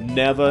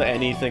 never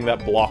anything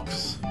that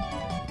blocks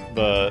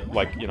the,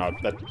 like, you know,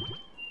 that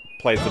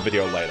plays the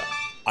video later.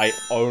 I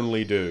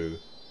only do,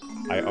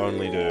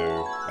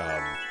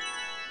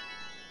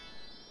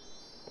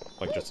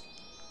 like, just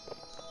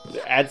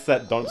ads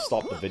that don't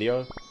stop the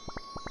video.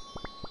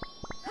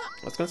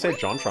 I was gonna say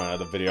JonTron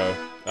had a video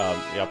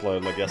he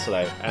uploaded, like,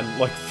 yesterday, and,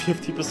 like,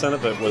 50%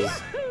 of it was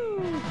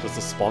just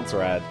a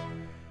sponsor ad.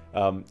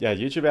 Yeah,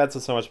 YouTube ads are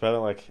so much better,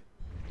 like,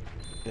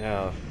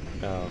 yeah.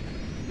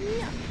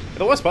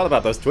 The worst part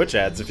about those Twitch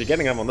ads, if you're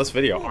getting them on this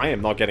video, I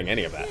am not getting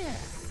any of that.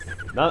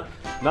 None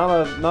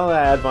of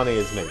that ad money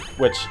is me,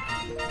 which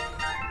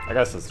I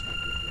guess is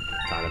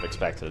kind of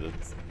expected,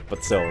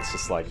 but still, it's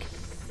just like,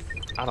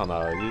 I don't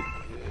know.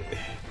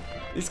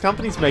 These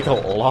companies make a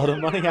lot of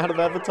money out of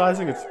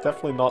advertising. It's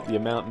definitely not the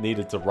amount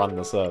needed to run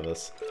the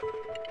service.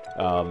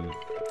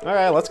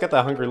 Alright, let's get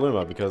that Hungry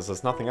Luma, because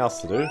there's nothing else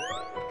to do.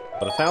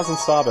 But 1,000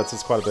 starbits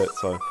is quite a bit,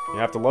 so you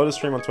have to load a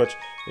stream on Twitch.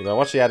 You gotta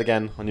watch the ad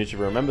again on YouTube.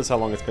 It remembers how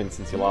long it's been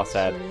since your last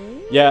ad.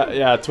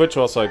 Yeah, Twitch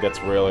also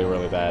gets really,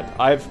 really bad.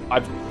 I've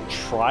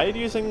tried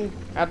using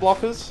ad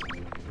blockers,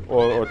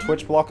 or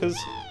Twitch blockers.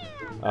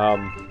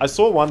 I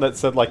saw one that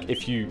said, like,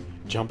 if you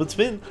jump and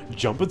spin,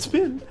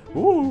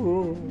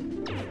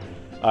 ooh.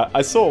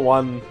 I saw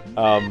one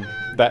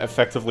that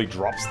effectively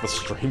drops the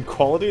stream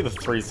quality, the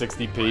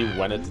 360p,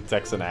 when it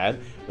detects an ad.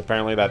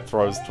 Apparently that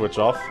throws Twitch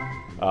off.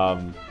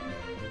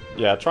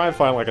 Yeah, try and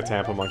find, like, a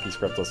Tampa Monkey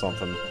script or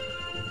something.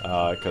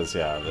 because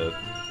yeah,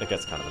 it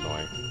gets kind of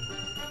annoying.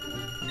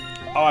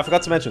 Oh, I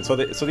forgot to mention. So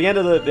the end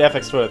of the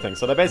FX Twitter thing.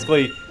 So they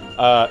basically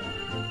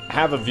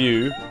have a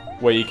view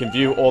where you can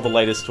view all the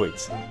latest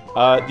tweets.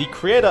 The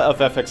creator of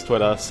FX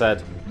Twitter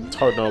said,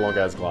 Toad no longer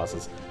has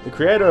glasses. The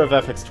creator of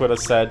FX Twitter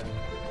said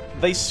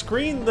they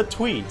screen the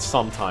tweets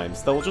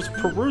sometimes. They'll just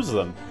peruse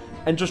them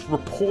and just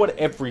report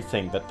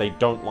everything that they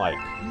don't like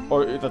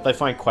or that they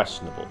find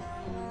questionable.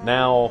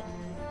 Now,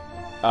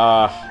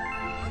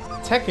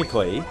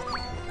 technically,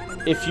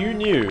 if you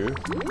knew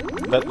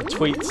that the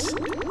tweets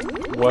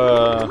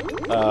were,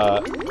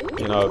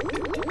 you know,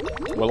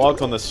 were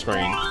logged on the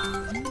screen,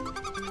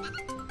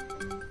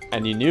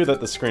 and you knew that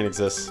the screen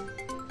exists,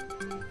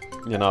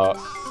 you know,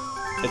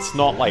 it's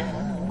not, like,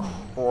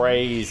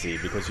 crazy,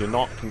 because you're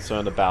not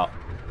concerned about...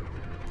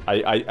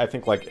 I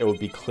think, like, it would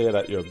be clear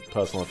that your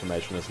personal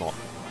information is not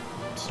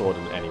stored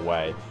in any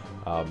way.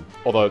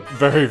 Although,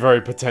 very,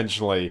 very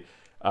potentially,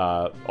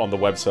 on the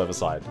web server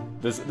side.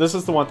 This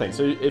is the one thing.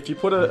 So, if you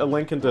put a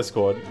link in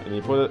Discord, and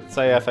you put it,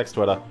 say, FX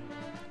Twitter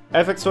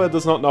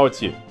does not know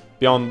it's you,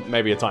 beyond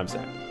maybe a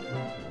timestamp.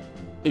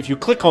 If you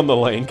click on the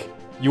link,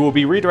 you will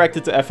be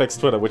redirected to FX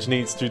Twitter, which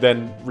needs to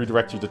then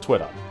redirect you to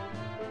Twitter.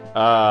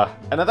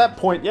 And at that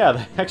point, yeah,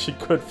 they actually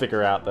could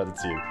figure out that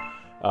it's you.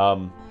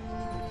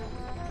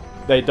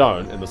 They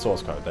don't in the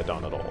source code. They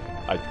don't at all.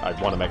 I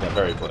want to make that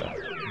very clear.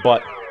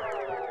 But,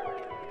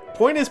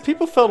 point is,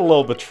 people felt a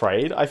little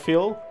betrayed, I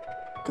feel.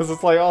 Because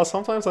it's like, oh,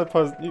 sometimes I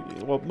post...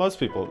 Well, most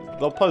people,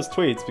 they'll post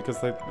tweets because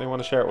they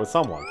want to share it with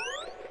someone.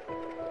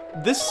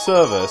 This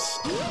service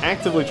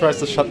actively tries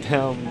to shut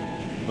down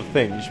the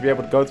thing. You should be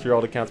able to go through your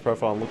old account's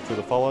profile and look through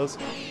the follows.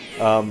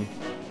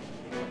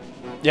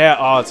 Yeah,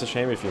 oh, it's a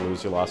shame if you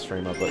lose your last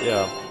streamer, but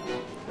yeah.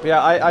 But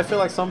yeah, I feel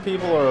like some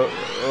people are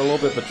a little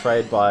bit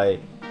betrayed by,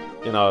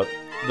 you know,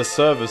 the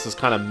service is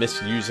kind of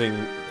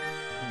misusing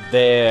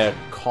their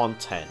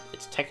content.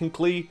 It's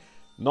technically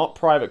not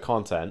private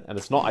content, and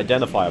it's not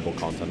identifiable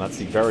content. That's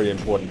the very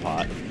important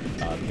part,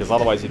 because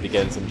otherwise you'd be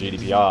getting some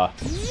GDPR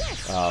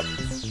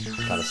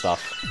kind of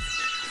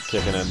stuff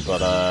kicking in.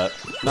 But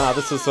nah,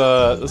 this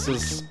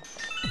is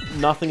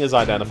nothing is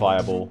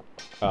identifiable,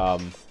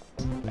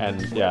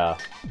 and yeah,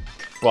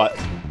 but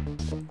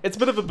it's a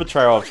bit of a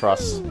betrayal of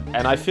trust,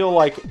 and I feel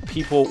like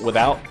people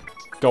without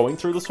going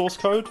through the source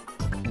code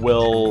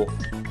will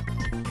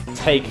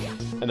take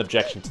an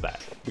objection to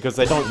that, because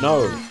they don't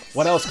know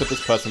what else could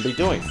this person be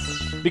doing,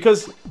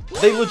 because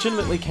they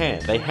legitimately can.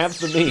 They have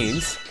the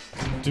means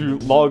to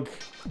log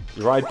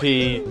your IP,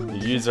 your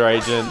user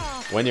agent,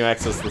 when you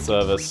access the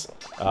service,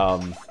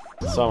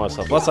 so much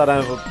stuff. Less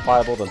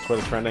identifiable than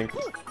Twitter trending.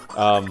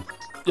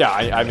 Yeah,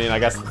 I mean, I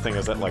guess the thing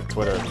is that, like,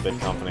 Twitter is a big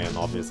company, and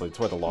obviously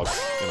Twitter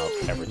logs, you know,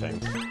 everything.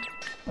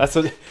 That's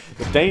the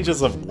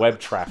dangers of web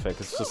traffic.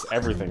 It's just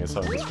everything is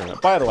so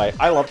indiscriminate. By the way,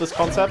 I love this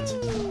concept.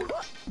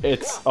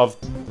 It's of,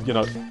 you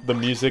know, the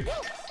music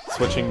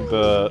switching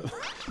the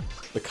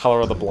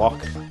color of the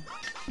block.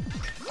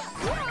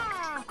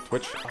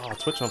 Twitch, oh,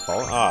 Twitch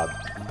unfollow. Ah,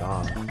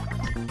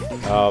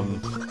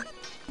 darn.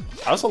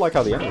 I also like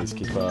how the enemies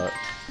keep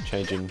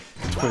changing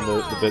between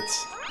the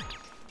bits.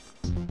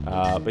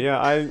 But yeah,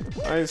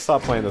 I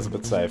start playing this a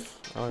bit safe.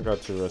 I don't go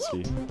too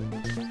risky.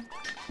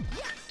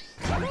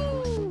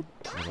 I'm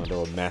gonna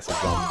do a massive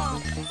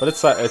jump, but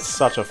it's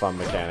such a fun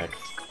mechanic.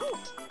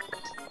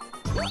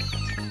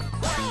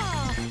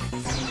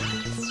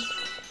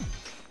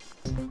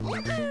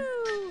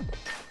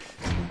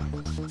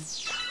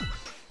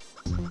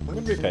 We're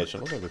gonna be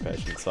patient. We're gonna be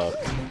patient. So,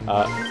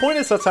 point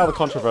is, that's how the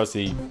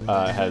controversy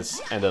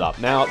has ended up.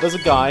 Now, there's a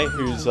guy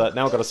who's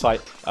now got a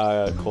site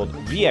called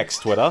VX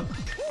Twitter,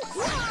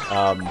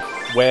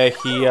 where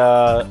he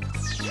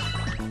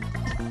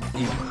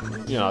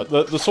you know,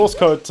 the source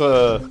code to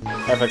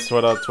FX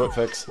Twitter,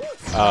 TwitFix,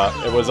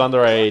 it was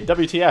under a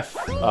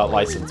WTF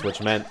license,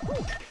 which meant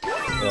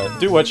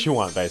do what you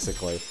want,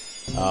 basically.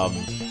 I'm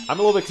a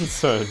little bit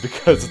concerned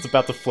because it's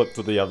about to flip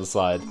to the other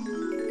side.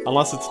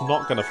 Unless it's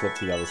not going to flip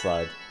to the other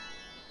side.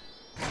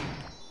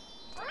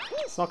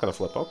 It's not going to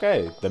flip.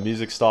 Okay, the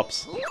music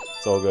stops.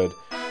 It's all good.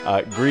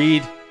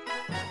 Greed.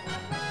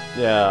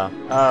 Yeah.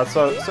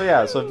 So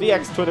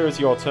VX Twitter is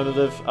your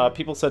alternative.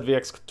 People said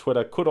VX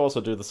Twitter could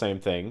also do the same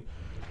thing.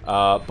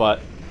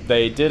 But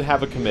they did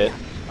have a commit,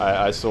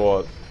 I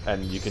saw,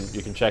 and you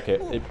can check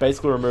it. It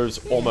basically removes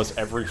almost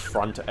every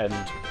front-end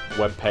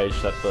web page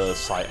that the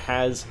site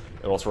has.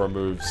 It also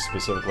removes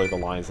specifically the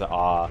lines that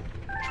are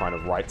trying to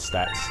write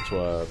stats to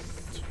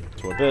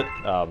a bit.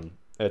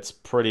 It's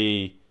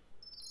pretty...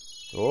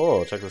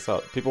 Oh, check this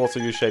out. People also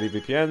use shady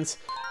VPNs.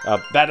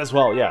 That as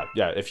well, yeah.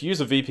 If you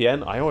use a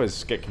VPN, I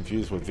always get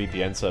confused with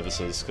VPN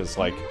services, because,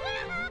 like,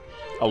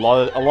 a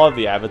lot of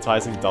the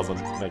advertising doesn't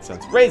make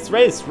sense.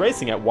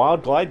 Racing at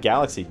Wild Glide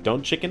Galaxy.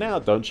 Don't chicken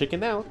out, don't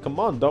chicken out. Come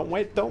on, don't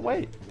wait.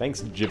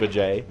 Thanks, Jibba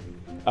J.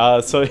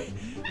 So,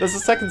 there's a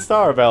second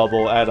star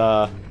available at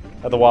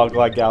the Wild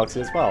Glide Galaxy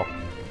as well.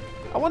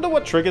 I wonder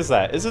what triggers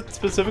that. Is it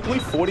specifically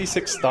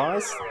 46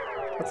 stars?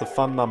 That's a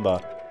fun number.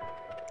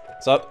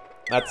 So,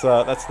 that's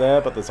there,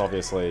 but there's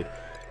obviously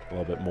a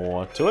little bit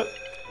more to it.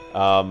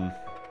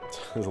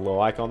 There's a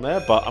little icon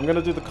there, but I'm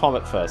gonna do the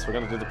comet first. We're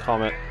gonna do the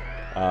comet.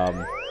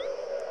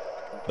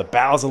 The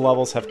Bowser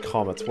levels have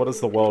comets. What is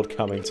the world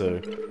coming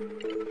to?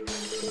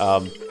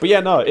 But yeah,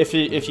 no, if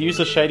you use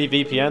a shady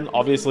VPN,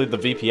 obviously the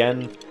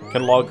VPN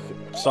can log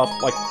stuff.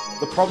 Like,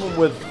 the problem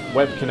with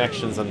web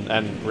connections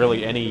and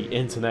really any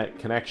internet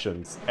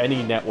connections,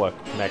 any network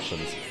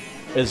connections,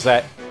 is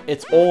that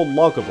it's all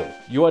loggable.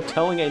 You are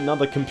telling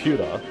another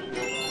computer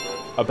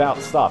about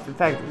stuff. In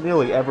fact,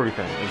 nearly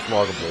everything is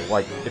loggable.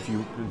 Like, if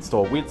you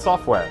install weird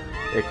software,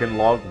 it can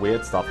log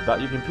weird stuff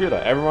about your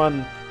computer.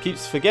 Everyone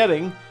keeps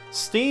forgetting,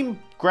 Steam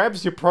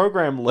grabs your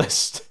program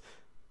list.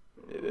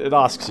 It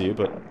asks you,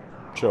 but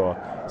sure.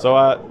 So,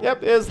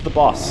 yep, here's the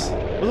boss.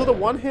 Was it a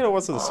one-hit or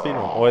was it a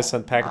speedrun? Always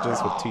send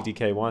packages with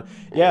TTK1.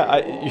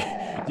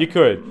 Yeah, you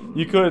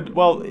could,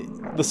 well,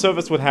 the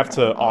service would have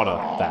to honor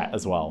that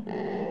as well.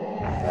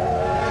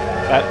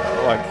 That,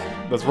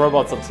 like, there's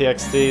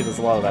robots.txt, there's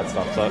a lot of that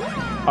stuff, so...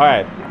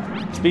 Alright,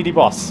 speedy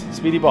boss.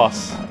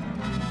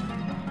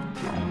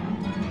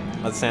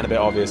 Let's stand a bit,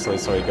 obviously,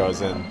 so he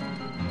goes in.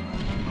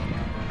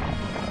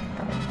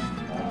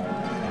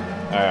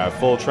 Alright,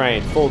 full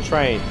train.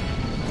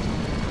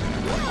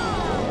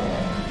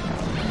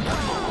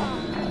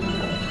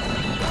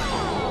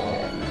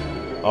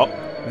 Oh,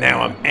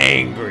 now I'm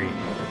angry.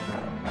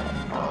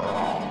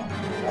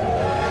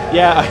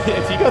 Yeah,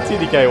 if you got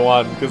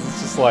TDK1, because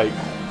it's just like,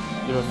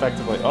 you've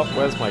effectively... Oh,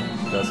 where's my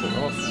cursor?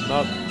 Oh, it's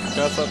not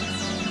cursor.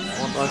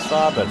 I want my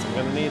star bits, I'm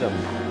gonna need them.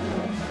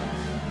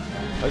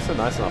 At least they're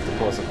nice enough to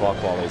pull us a clock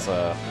while he's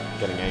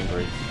getting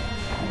angry.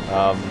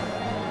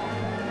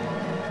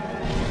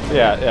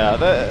 Yeah,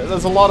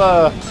 there's a lot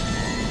of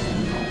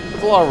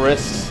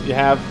risks you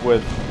have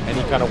with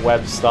any kind of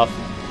web stuff.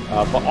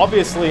 But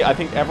obviously, I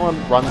think everyone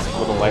runs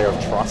with a layer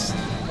of trust.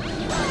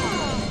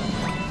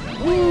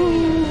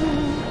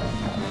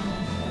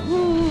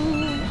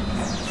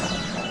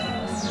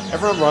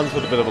 Everyone runs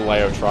with a bit of a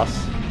layer of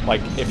trust.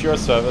 Like, if you're a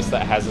service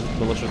that hasn't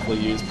maliciously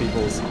used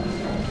people's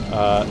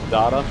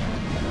data.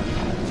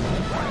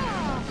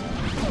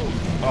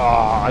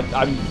 Oh,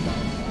 I'm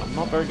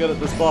not very good at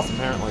this boss,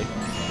 apparently.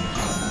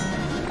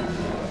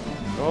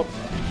 Oh,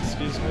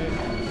 excuse me.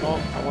 Oh,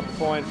 I want the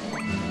coin. I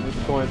need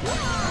the coin.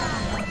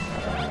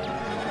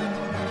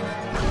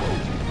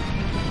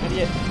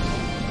 Idiot.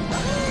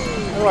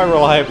 How do I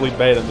reliably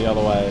bait him the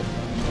other way?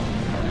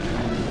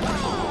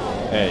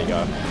 There you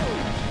go.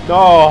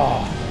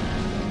 No!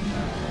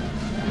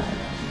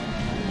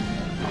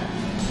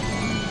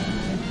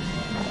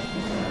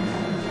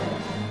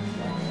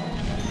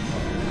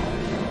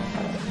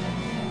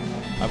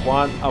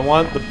 I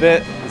want the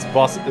bit.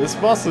 This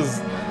boss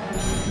is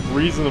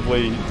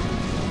reasonably,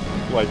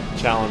 like,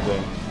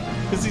 challenging.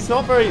 Because he's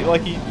not very,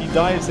 like, he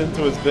dives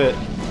into his bit.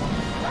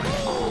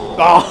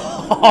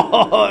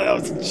 Oh, that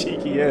was a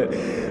cheeky hit.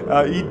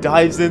 He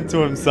dives into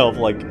himself,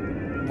 like,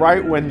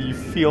 right when you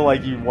feel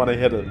like you want to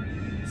hit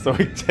him. So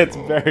it gets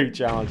very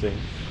challenging.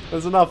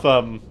 There's enough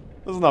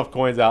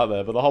coins out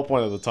there, but the whole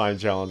point of the time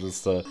challenge is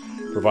to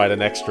provide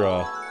an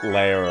extra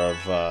layer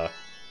of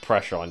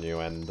pressure on you,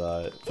 and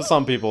for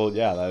some people,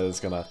 yeah, that is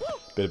gonna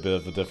be a bit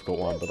of a difficult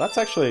one. But that's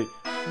actually,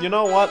 you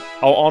know what?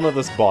 I'll honor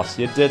this boss.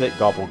 You did it,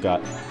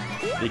 Gobblegut.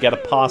 You get a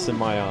pass in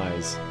my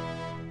eyes.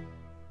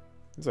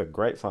 He's a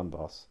great fun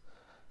boss.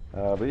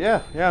 But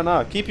yeah,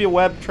 no. Keep your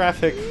web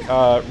traffic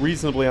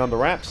reasonably under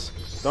wraps.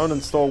 Don't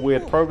install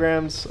weird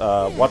programs.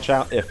 Watch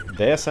out if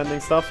they're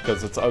sending stuff,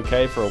 because it's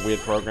okay for a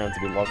weird program to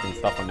be logging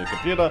stuff on your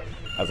computer,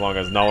 as long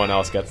as no one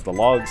else gets the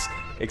logs.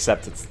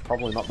 Except it's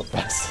probably not the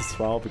best as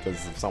well, because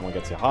if someone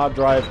gets your hard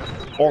drive,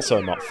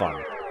 also not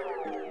fun.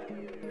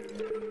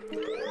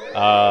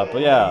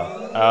 But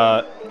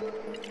yeah,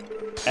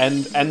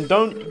 and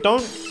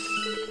don't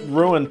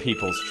ruin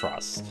people's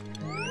trust.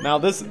 Now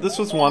this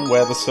was one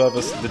where the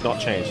service did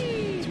not change.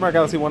 Super Mario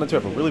Galaxy 1 and 2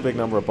 have a really big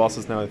number of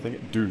bosses now. I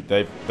think, dude,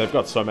 they've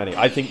got so many.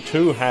 I think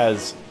 2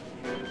 has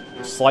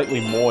slightly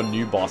more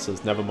new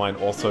bosses. Never mind.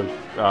 Also, you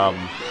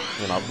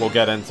know, we'll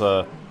get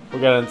into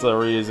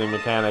reusing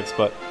mechanics,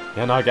 but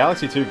yeah, no,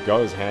 Galaxy 2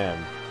 goes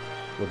ham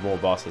with more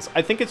bosses.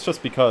 I think it's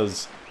just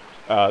because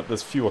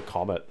there's fewer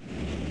comet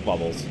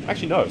levels.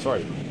 Actually, no,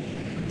 sorry.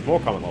 There's more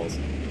comet levels.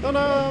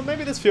 No,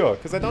 maybe there's fewer,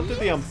 because I don't do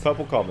the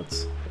purple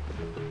comets.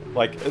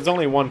 Like, there's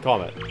only one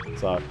comet,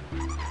 so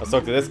let's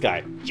talk to this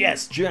guy.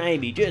 Just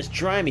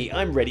try me,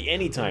 I'm ready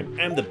anytime.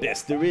 I'm the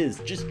best there is,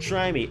 just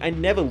try me, I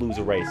never lose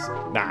a race.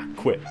 Nah,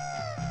 quit.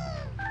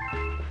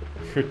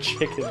 You're a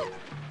chicken.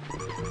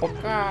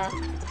 Okay.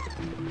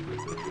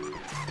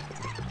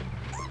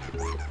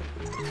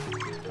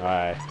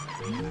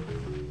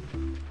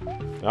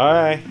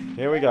 Alright,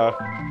 here we go.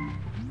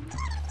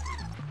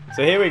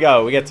 So here we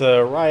go, we get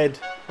to ride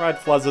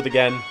Fluzzard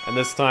again, and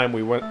this time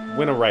we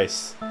win a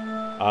race.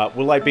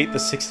 Will I beat the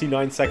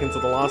 69 seconds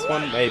of the last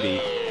one?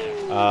 Maybe.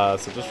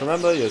 So just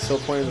remember, you're still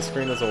pointing the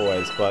screen as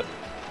always, but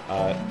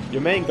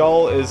your main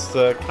goal is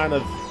to kind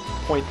of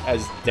point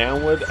as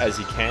downward as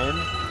you can.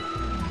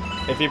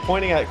 If you're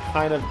pointing at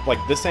kind of like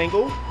this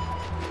angle,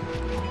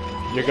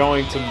 you're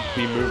going to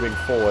be moving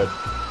forward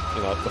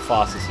you know, the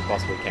fastest you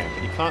possibly can.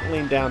 But you can't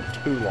lean down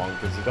too long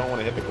because you don't want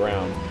to hit the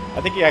ground.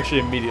 I think you actually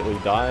immediately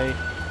die.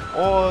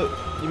 Or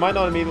you might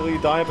not immediately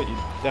die, but you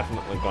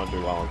definitely don't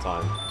do well in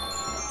time.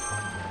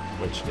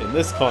 Which, in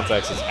this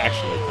context, is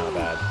actually kind of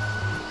bad.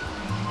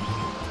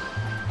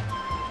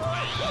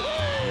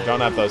 You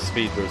don't have those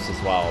speed boosts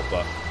as well,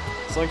 but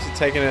as long as you're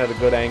taking it at a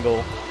good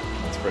angle,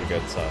 it's pretty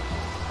good, so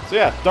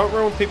yeah, don't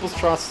ruin people's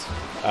trust.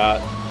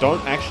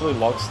 Don't actually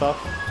log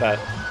stuff that,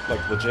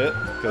 like, legit,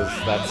 because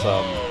that's,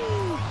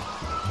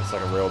 it's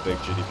like a real big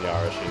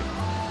GDPR issue.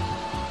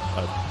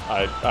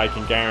 I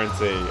can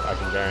guarantee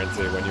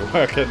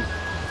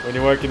when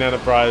you work in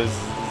enterprise,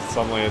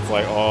 suddenly it's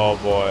like, oh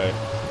boy,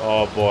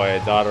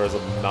 data is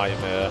a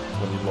nightmare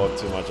when you log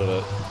too much of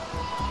it.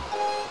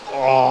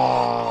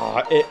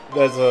 Oh,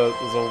 there's a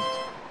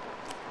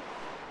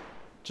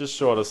just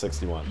short of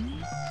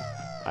 61.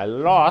 I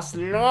lost.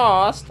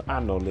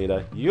 I'm no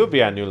leader. You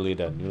be our new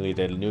leader.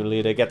 New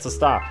leader gets a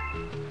star.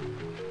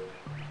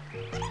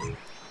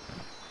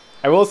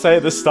 I will say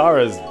this star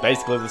is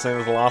basically the same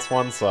as the last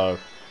one, so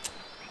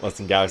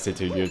listen, Galaxy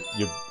 2,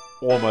 you're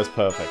almost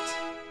perfect.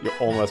 You're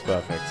almost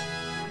perfect.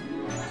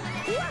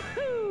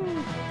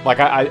 Like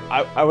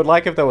I would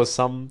like if there was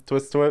some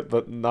twist to it,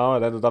 but no,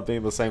 it ended up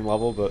being the same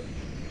level, but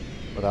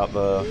without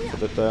the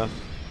bit there.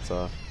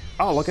 So,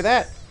 oh, look at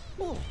that!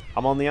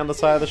 I'm on the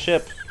underside of the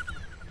ship.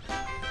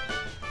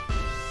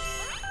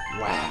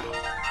 Wow,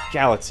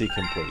 Galaxy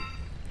complete.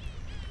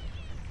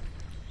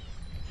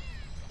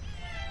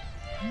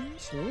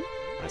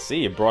 I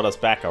see you brought us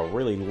back a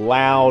really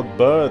loud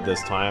bird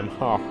this time.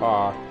 Ha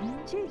ha.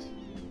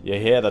 You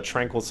hear the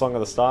tranquil song of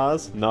the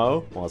stars?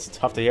 No? Well, it's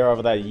tough to hear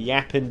over that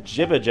yapping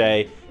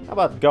jibberjay. How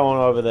about going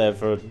over there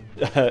for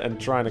and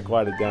trying to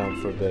quiet it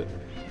down for a bit?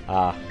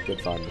 Ah, good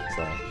fun.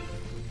 So,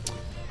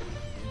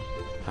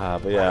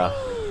 but yeah.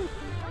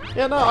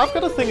 Yeah, no, I've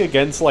got a thing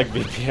against, like,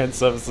 VPN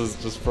services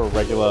just for a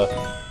regular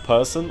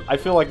person. I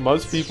feel like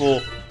most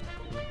people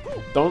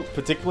don't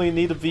particularly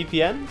need a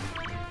VPN.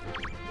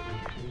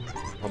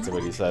 Let's see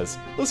what he says.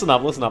 Listen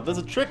up, listen up. There's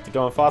a trick to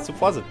going fast with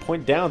Fluzzard.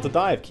 Point down to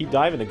dive. Keep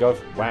diving and go...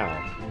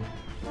 Wow.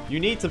 You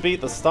need to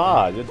beat the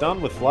star. You're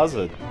done with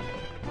Fluzzard.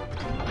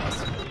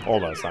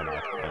 Almost, I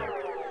know.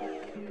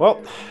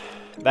 Well,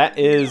 that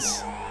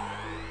is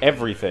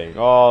everything.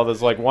 Oh,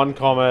 there's like one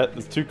comment.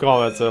 There's two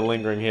comments that are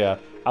lingering here.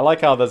 I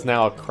like how there's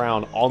now a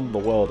crown on the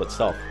world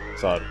itself.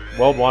 So,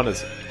 World 1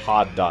 is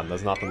hard done.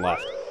 There's nothing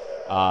left.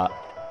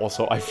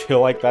 Also, I feel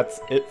like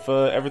that's it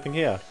for everything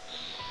here.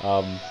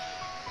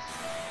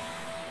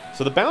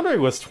 So the boundary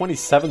was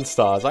 27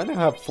 stars. I now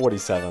have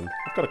 47.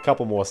 I've got a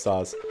couple more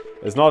stars.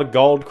 There's not a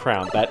gold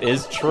crown. That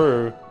is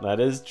true. That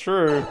is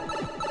true.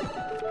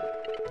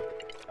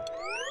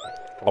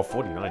 Oh,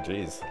 49,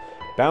 jeez.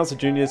 Bowser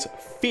Jr.'s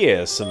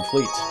fearsome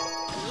fleet.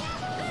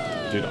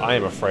 Dude, I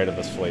am afraid of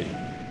this fleet.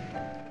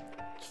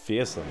 It's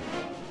fearsome.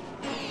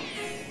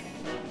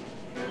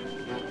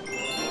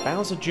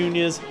 Bowser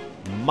Jr.'s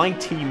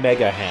mighty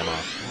Mega Hammer.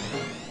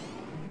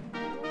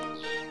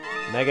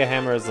 Mega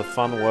Hammer is a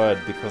fun word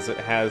because it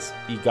has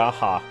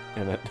Igaha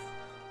in it.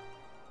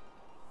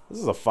 This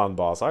is a fun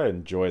boss. I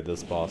enjoyed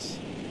this boss.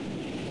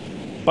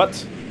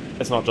 But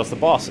it's not just a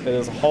boss, it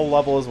is a whole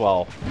level as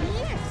well.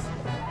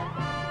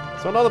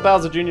 So another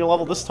Bowser Jr.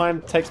 level. This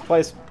time takes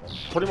place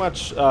pretty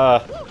much,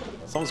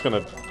 someone's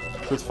gonna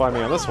crucify me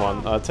on this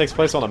one. It takes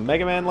place on a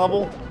Mega Man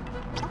level.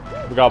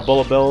 We got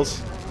bullet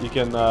bills. You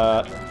can,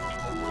 the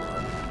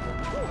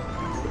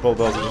bullet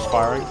bills are just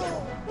firing.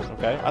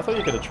 Okay, I thought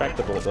you could attract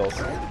the bullet bills.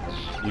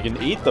 You can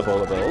eat the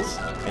bullet bills,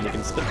 and you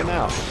can spit them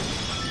out.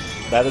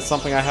 That is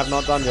something I have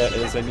not done yet.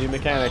 It is a new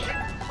mechanic.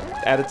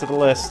 Add it to the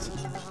list.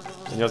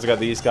 And you also got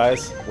these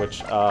guys,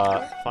 which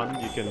are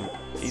fun. You can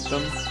eat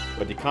them,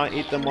 but you can't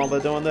eat them while they're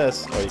doing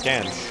this. Or you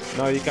can.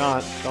 No, you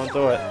can't. Don't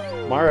do it.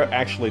 Mario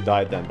actually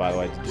died then, by the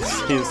way. Did you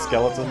see his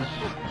skeleton?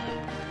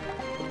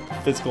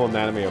 Physical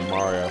anatomy of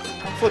Mario.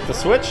 Flip the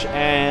switch,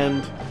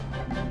 and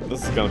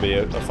this is gonna be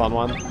a fun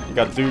one. You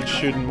got dudes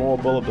shooting more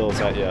bullet bills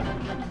at you.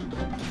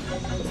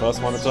 The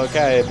first one it's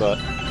okay, but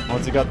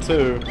once you got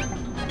two,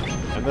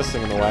 and this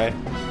thing in the way,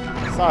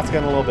 it starts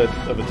getting a little bit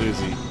of a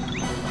doozy.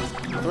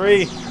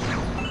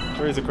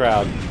 Three's a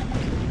crowd.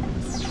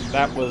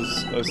 That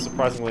was a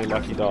surprisingly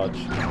lucky dodge.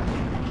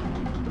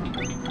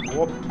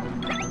 Whoop.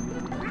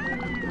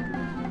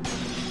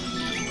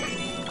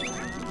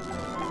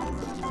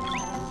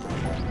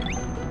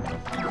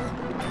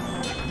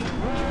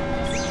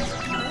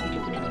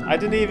 I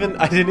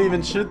didn't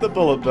even shoot the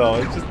bullet bill.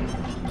 It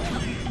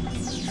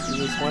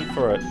just went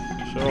for it.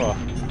 Sure.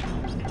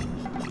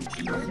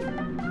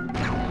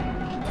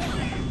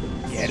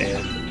 Get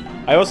it.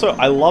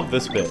 I love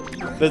this bit.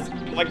 There's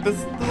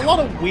a lot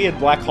of weird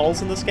black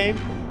holes in this game.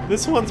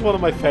 This one's one of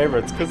my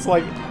favorites because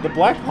like the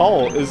black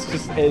hole is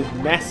just a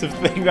massive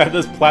thing that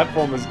this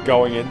platform is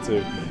going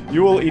into.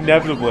 You will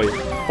inevitably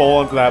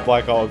fall into that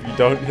black hole if you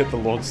don't hit the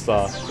launch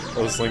star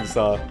or the sling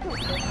star.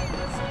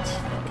 It's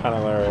kind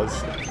of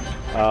hilarious.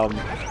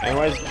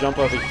 Anyways, jump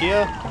over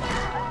here,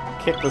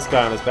 kick this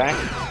guy on his back.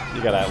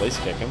 You gotta at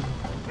least kick him.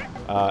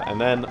 And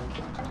then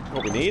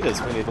What we need is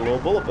we need a little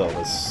bullet bill.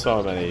 There's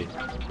so many.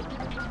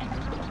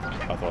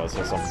 I thought I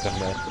saw something down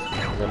there.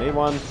 We're gonna need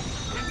one.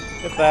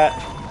 Hit that.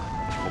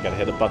 We gotta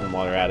hit a button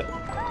while you're at it.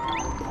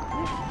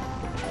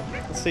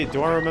 Let's see,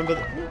 do I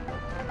remember?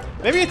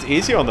 Maybe it's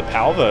easier on the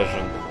PAL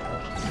version.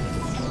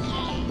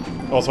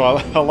 Also,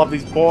 I love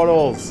these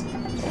portals.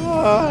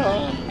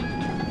 Ah.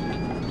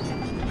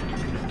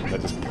 They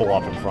just pull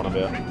up in front of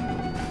you.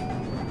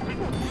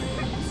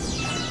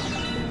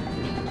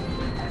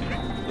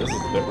 This is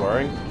a bit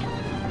worrying.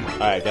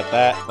 Alright, get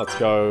that. Let's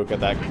go get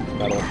that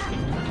medal.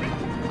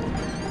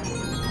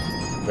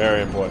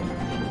 Very important.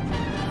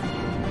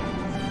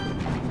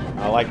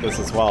 I like this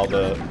as well,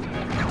 the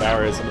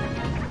barriers.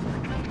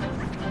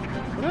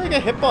 What did I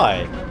get hit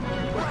by?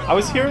 I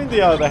was hearing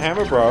the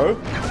hammer bro.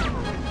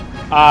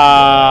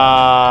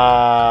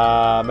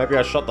 Maybe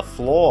I shot the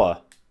floor.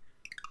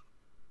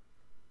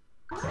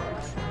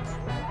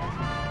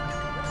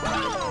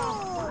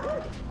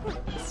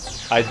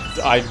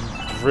 I'm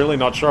really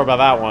not sure about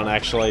that one,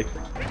 actually.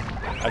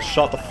 I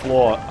shot the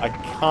floor. I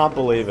can't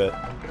believe it.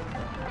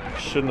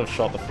 Shouldn't have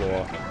shot the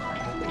floor.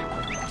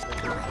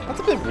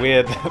 That's a bit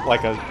weird,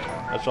 like I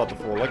shot the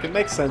floor. Like, it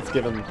makes sense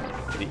given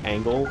the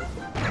angle.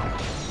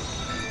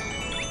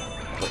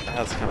 But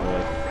that's kind of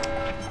weird.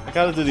 I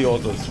gotta do the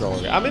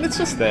auto-scroll. I mean, it's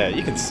just there.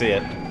 You can see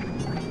it.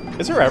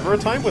 Is there ever a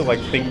time where, like,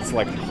 things,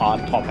 like,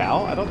 hard pop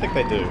out? I don't think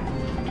they do.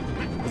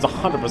 There's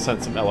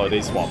 100% some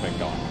LOD swapping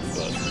going on,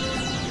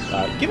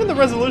 but... given the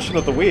resolution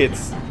of the Wii,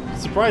 it's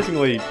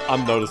surprisingly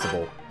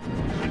unnoticeable.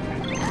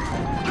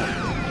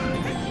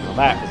 Now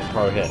that was a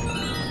pro hit.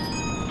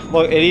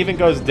 Look, it even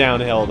goes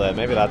downhill there.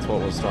 Maybe that's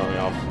what was throwing me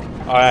off.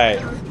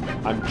 Alright,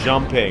 I'm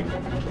jumping.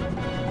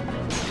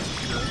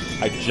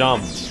 I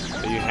jumped.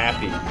 Are you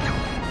happy?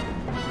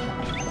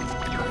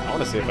 I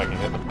want to see if I can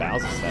hit the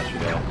Bowser statue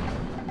there.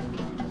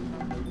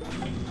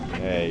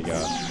 There you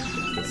go.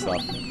 Good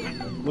stuff.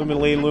 Luma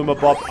Lee, Luma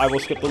Bop, I will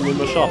skip the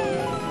Luma shop.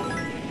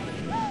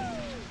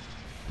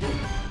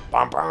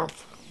 Bump, bump.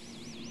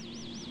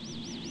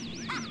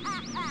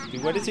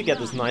 Dude, where did you get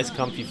this nice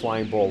comfy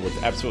flying ball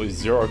with absolutely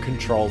zero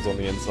controls on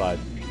the inside?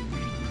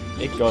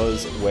 It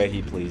goes where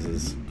he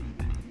pleases.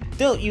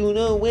 Don't you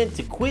know when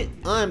to quit?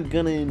 I'm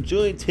gonna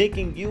enjoy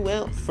taking you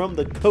out from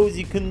the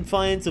cozy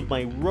confines of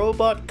my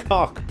robot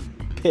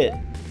cockpit.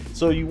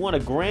 So you want a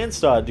Grand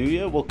Star, do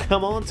you? Well,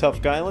 come on,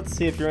 tough guy. Let's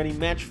see if you're any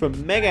match for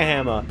Mega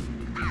Hammer.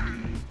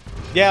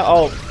 Yeah,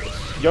 oh,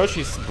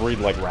 Yoshis breed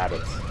like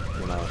rabbits.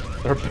 You know,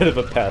 they're a bit of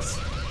a pest.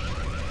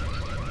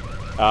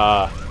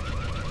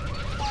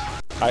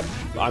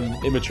 I'm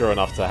immature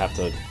enough to have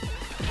to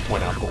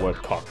point out the word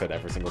cockpit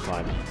every single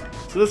time.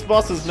 So this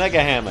boss is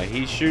Mega Hammer.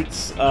 He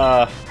shoots,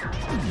 bullet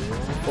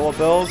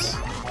bills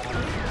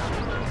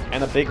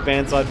and a big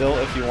banzai bill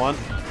if you want.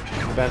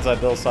 The banzai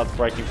bill starts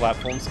breaking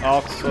platforms.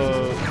 Oh,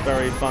 so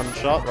very fun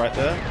shot right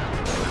there.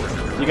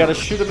 You gotta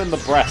shoot him in the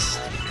breast.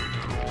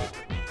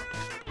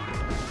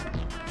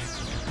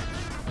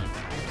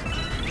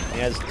 He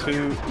has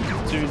two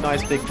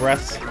nice big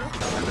breaths.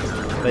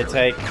 They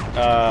take 2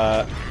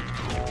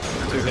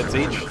 hits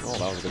each. Oh,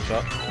 that was a good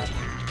shot.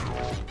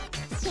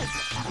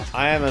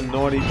 I am a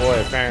naughty boy,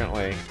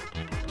 apparently.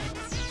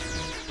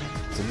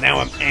 So now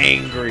I'm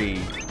angry.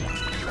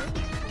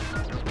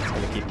 I'm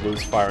gonna keep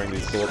loose firing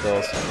these bullet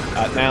bills.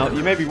 Now,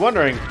 you may be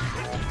wondering,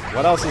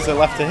 what else is there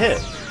left to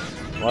hit?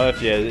 Well,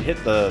 if you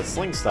hit the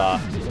Sling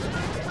Star,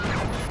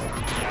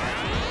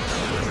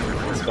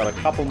 it's got a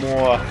couple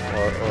more,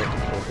 or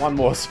one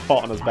more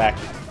spot on his back.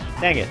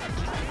 Dang it.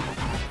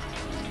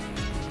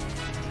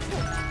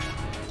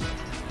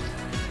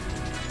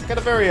 Got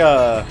a very,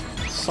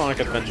 Sonic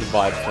Adventure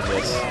vibe from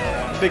this.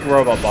 Big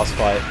robot boss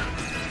fight.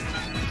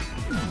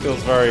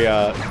 Feels very,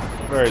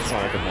 very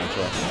Sonic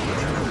Adventure.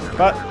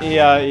 But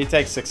he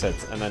takes 6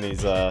 hits, and then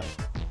he's, now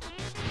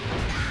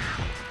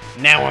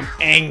I'm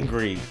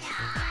angry!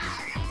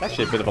 It's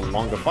actually a bit of a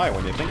longer fight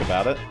when you think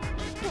about it.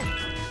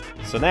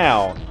 So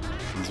now,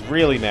 he's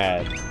really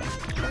mad.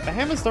 The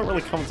hammers don't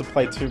really come into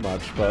play too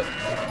much, but...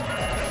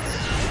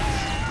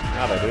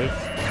 now they do.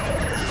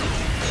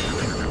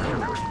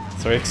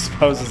 So he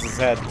exposes his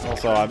head.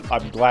 Also,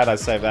 I'm glad I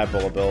saved that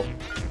bullet bill.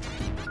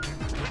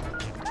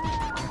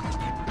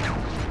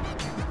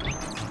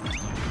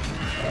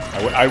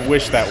 I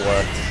wish that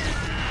worked.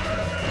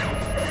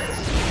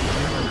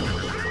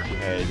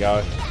 There you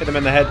go. Hit him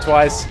in the head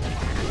twice.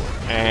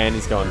 And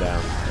he's going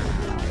down.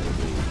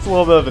 It's a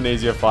little bit of an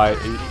easier fight.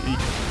 He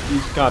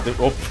can't do...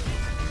 oh,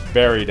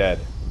 very dead.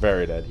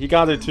 Very dead. He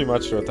can't do too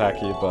much to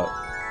attack you, but...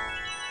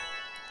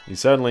 he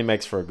certainly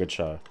makes for a good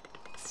show.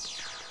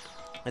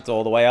 It's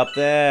all the way up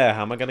there.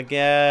 How am I gonna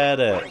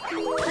get it?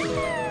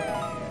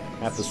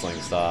 At the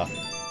Sling Star.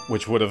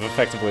 Which would have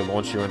effectively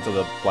launched you into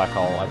the black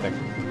hole, I think.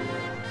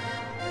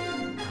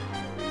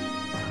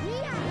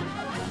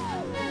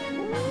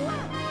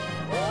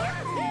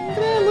 Look at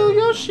that little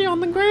Yoshi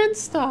on the Grand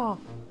Star.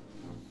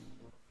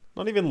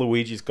 Not even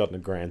Luigi's gotten a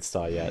Grand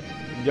Star yet.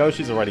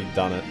 Yoshi's already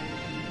done it.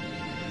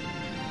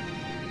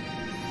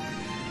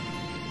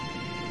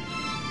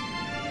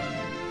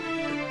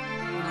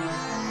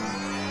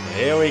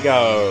 Here we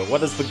go.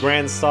 What does the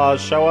Grand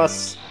Stars show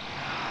us?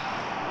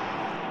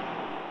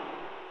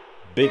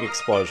 Big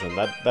explosion.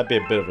 That'd be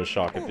a bit of a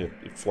shock if you're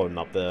floating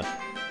up there.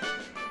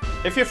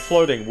 If you're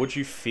floating, would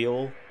you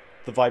feel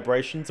the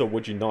vibrations or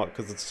would you not?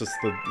 Because it's just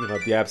the, you know,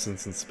 the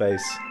absence in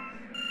space.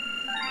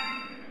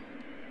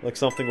 Like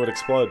something would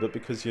explode, but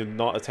because you're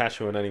not attached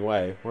to it in any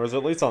way. Whereas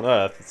at least on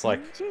Earth, it's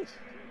like, who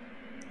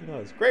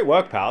knows? Great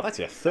work, pal. That's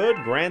your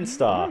 3rd Grand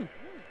Star.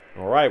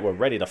 Alright, we're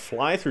ready to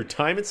fly through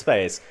time and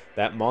space.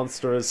 That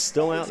monster is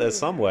still out there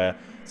somewhere.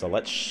 So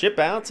let's ship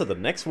out to the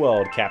next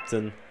world,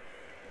 Captain.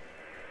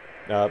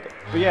 But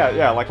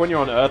yeah, like when you're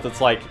on Earth,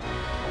 it's like,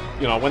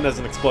 you know, when there's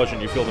an explosion,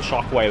 you feel the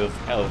shockwave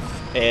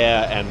of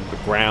air and the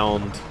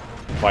ground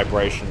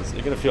vibrations.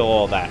 You're going to feel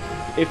all that.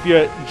 If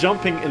you're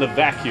jumping in a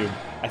vacuum,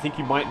 I think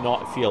you might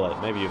not feel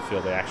it. Maybe you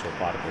feel the actual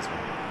particles when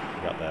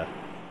you got there.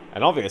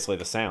 And obviously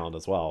the sound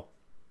as well.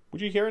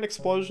 Would you hear an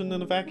explosion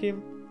in a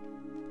vacuum?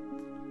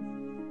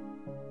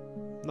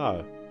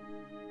 No.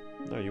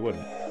 No, you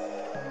wouldn't.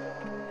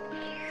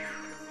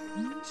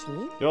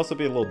 You'd also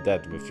be a little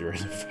dead if you're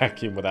in a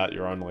vacuum without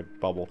your own, like,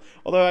 bubble.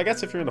 Although, I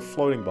guess if you're in a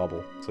floating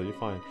bubble, so you're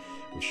fine.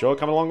 We've sure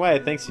come a long way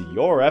thanks to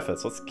your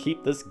efforts. Let's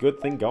keep this good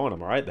thing going,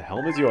 alright? The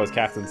helm is yours,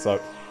 Captain. So,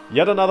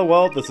 yet another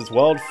world. This is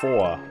World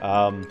 4.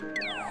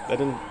 They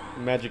didn't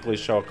magically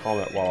show a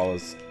comet while I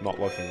was not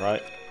looking,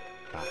 right?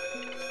 Nah.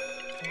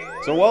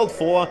 So, World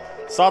 4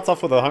 starts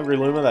off with a hungry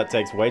Luma that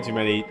takes way too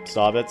many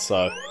star bits,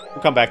 so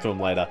we'll come back to him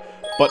later.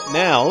 But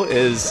now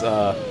is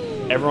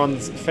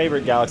everyone's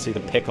favorite galaxy to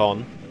pick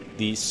on.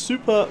 The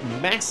super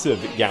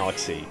massive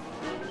galaxy.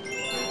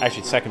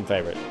 Actually, second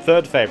favorite.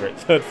 Third favorite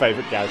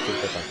galaxy to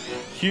pick on.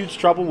 Huge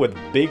trouble with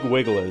big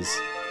wigglers.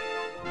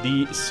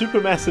 The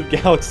supermassive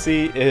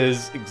galaxy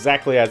is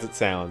exactly as it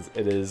sounds.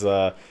 It is,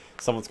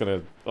 someone's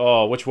gonna...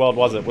 Oh, which world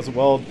was it? Was it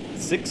World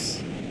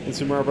 6 in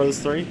Super Mario Bros.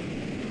 3?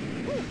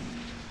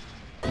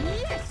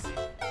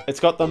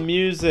 It's got the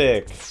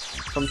music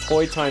from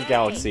Toy Time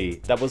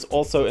Galaxy. That was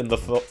also in the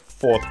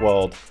 4th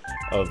world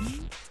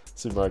of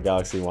Super Mario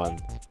Galaxy 1.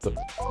 It's a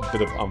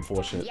bit of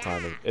unfortunate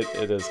timing.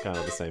 It is kind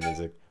of the same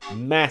music.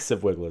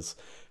 Massive wigglers.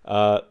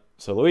 So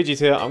Luigi's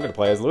here. I'm going to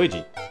play as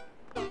Luigi.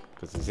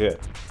 Because he's here.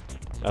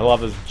 I love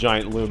his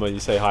giant Luma. You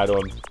say hi to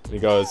him. And he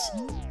goes,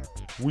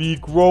 "We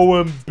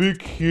growing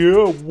big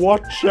here.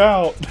 Watch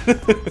out." This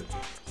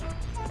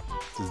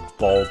is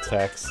bold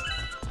text.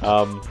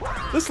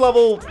 This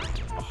level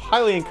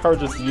highly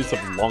encourages the use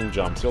of long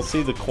jumps. You'll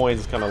see the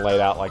coins kind of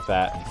laid out like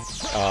that.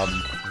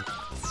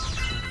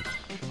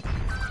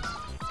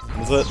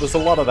 There's a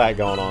lot of that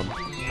going on.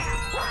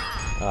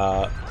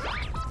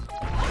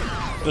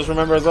 Just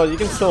remember as well, you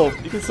can still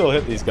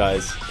hit these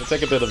guys. They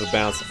take a bit of a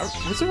bounce.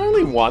 Was there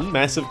only one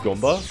massive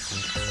Goomba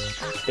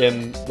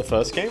in the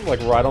first game? Like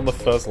right on the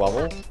first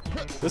level?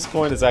 This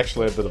coin is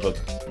actually a bit of a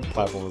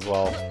platform as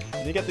well.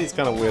 And you get these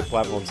kind of weird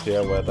platforms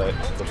here where the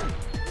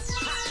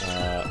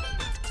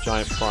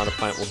giant piranha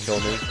plant will kill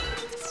me.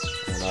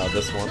 And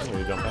this one, where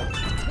you jump out.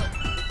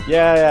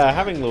 Yeah,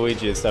 having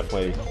Luigi is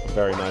definitely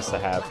very nice to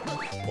have.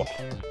 Whoa.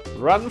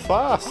 Run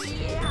fast!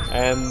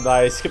 And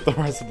I skipped the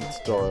rest of the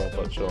tutorial,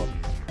 but sure.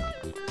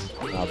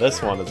 Now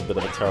this one is a bit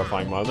of a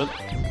terrifying moment.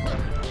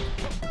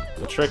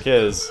 The trick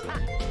is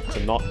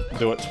to not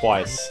do it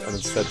twice, and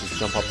instead just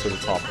jump up to the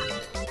top.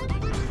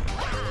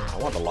 I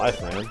want the life,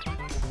 man.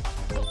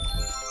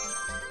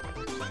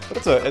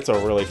 But it's a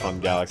really fun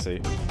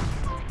galaxy.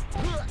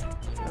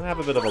 And have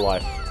a bit of a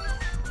life.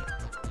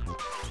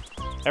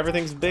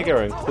 Everything's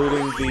bigger,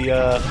 including the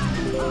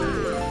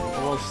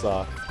World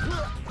Star.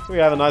 We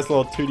have a nice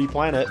little 2D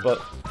planet,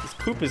 but there's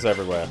poopers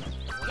everywhere.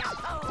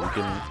 You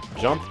can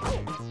jump.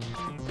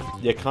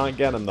 You can't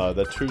get them though,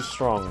 they're too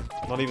strong.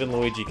 Not even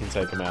Luigi can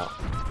take them out.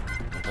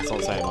 That's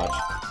not saying much.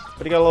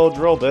 But you got a little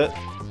drill bit,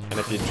 and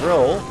if you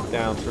drill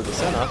down through the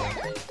center,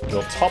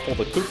 you'll topple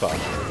the Koopa.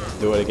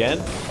 Do it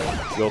again,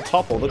 you'll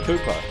topple the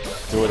Koopa.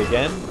 Do it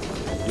again,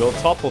 you'll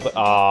topple the...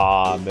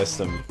 Ah, I missed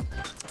him.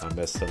 I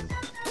missed him.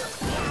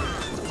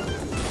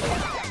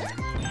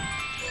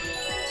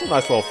 It's a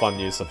nice little fun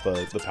use of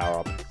the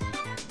power-up.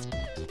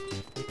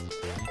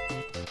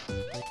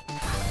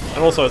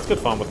 And also, it's good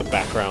fun with the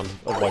background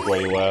of like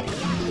where you were.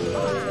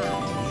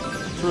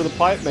 Through the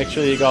pipe, make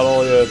sure you got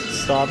all your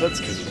star bits,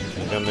 because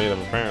you're gonna need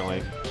them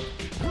apparently.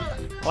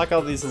 I like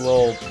all these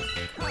little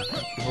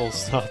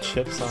star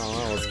chips. I don't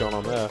know what's going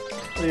on there.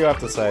 What do you have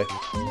to say?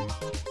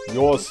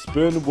 Your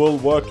spin will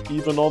work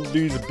even on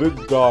these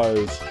big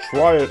guys.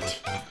 Try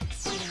it.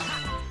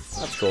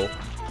 That's cool.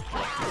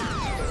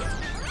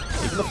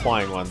 Even the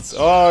flying ones.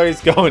 Oh,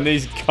 he's going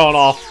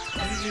off.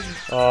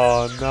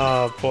 Oh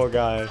no, poor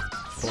guy.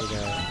 Poor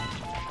guy.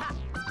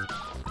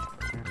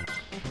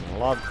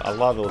 I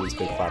love all these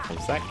big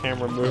platforms. That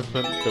camera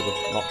movement could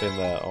have not been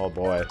there. Oh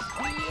boy.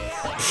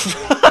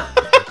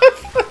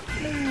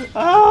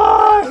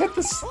 Ah, I hit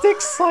the stick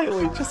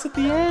slightly, just at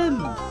the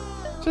end.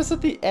 Just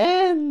at the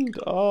end.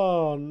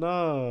 Oh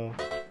no.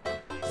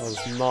 That was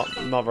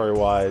not very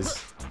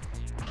wise.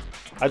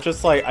 I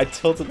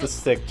tilted the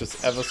stick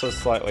just ever so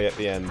slightly at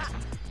the end.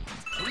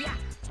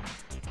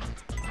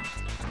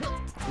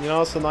 You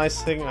know, it's a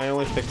nice thing. I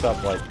only picked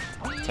up like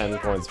 10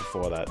 coins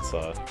before that,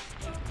 so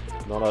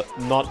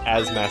not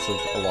as massive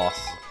a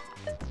loss.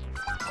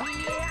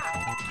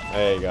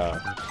 There you go.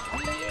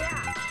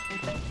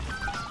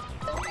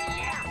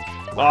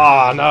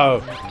 Ah,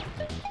 no!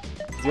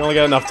 You only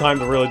get enough time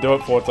to really do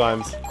it 4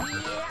 times.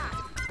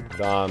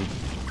 Done.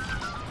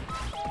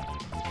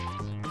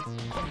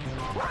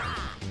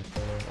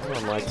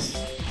 Everyone likes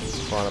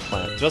Piranha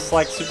Plant. Just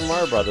like Super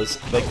Mario Brothers,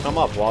 they come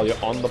up while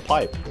you're on the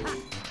pipe.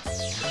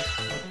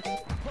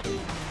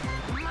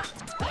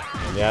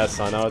 And yes,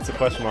 I know it's a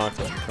question mark.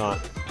 It's not.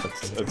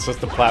 It's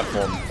just a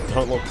platform.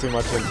 Don't look too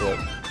much into it.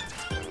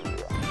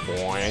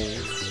 Boing.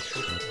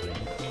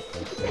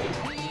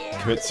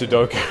 Commit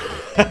Sudoku.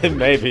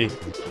 Maybe.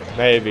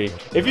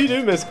 If you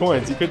do miss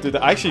coins, you could do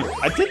that. Actually,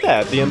 I did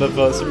that at the end of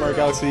Super Mario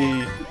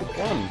Galaxy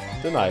 1,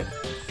 didn't I?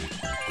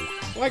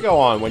 Why go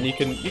on when you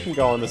can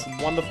go on this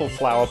wonderful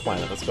flower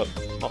planet that's got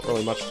not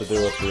really much to do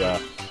with the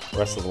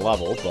rest of the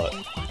level, but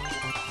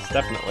it's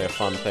definitely a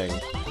fun thing.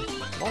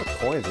 A lot of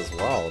coins as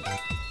well.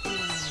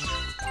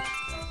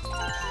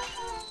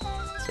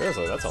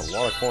 Seriously, that's a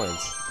lot of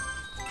coins.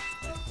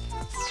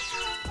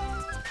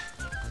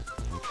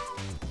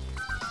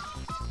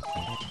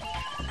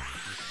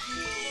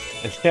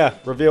 And yeah,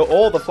 reveal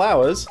all the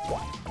flowers.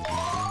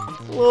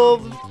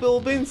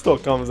 Little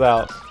beanstalk comes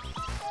out.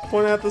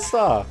 Point out the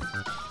star.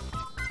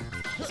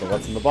 So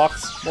what's in the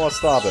box? More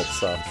star bits,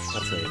 so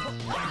that's neat.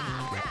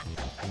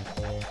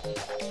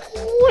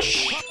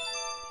 Whoosh!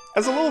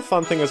 As a little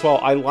fun thing as well,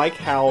 I like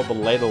how the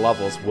later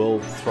levels will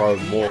throw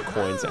more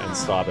coins and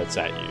star bits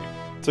at you.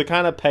 To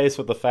kind of pace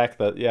with the fact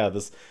that, yeah,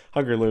 this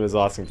Hungry Loom is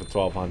asking for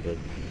 1200.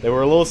 They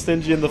were a little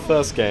stingy in the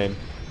first game.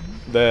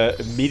 They're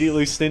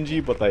immediately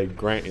stingy, but they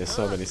grant you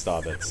so many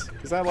star bits.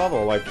 Because that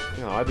level, like,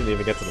 you know, I didn't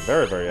even get to the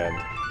very, very end.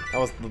 That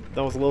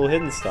was a little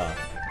hidden star.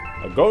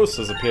 A ghost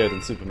has appeared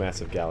in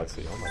Supermassive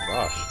Galaxy. Oh my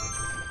gosh.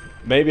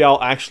 Maybe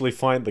I'll actually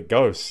find the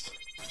ghost.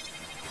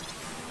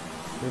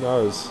 Who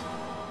knows?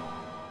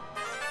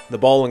 The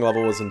bowling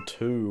level was in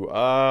 2.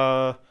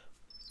 I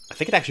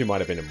think it actually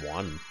might have been in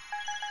 1.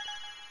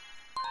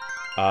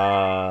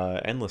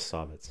 Endless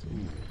star bits.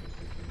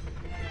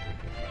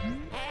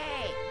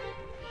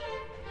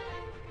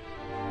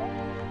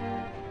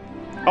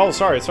 Oh,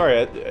 sorry.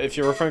 If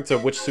you're referring to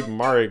which Super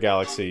Mario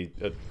Galaxy,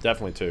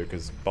 definitely 2,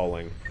 because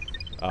bowling.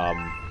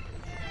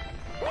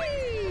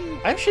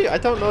 Actually, I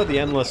don't know the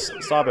endless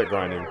starbit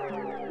grinding.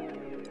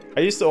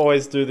 I used to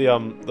always do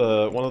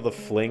the one of the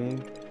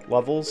fling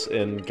levels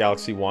in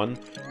Galaxy 1.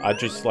 I'd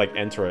just like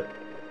enter it,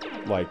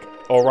 like,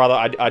 or rather,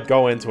 I'd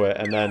go into it,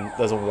 and then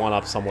there's a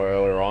 1-up somewhere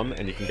earlier on,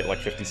 and you can get like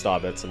 50 star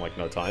bits in like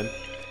no time.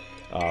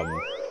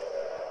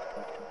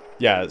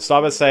 Yeah,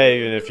 star bits say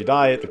even if you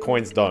die, the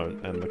coins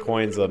don't, and the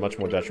coins are much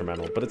more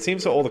detrimental. But it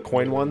seems that all the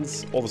coin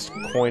ones, all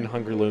the coin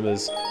Hungry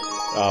Loomers,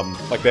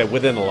 like they're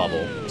within a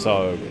level,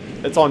 so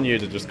it's on you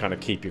to just kind of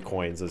keep your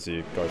coins as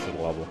you go through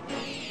the level.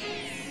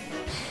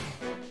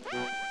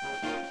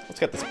 Let's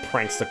get this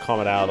prankster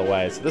comet out of the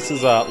way. So this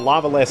is a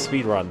Lava Lair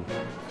speedrun.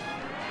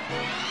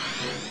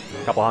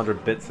 A couple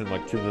hundred bits in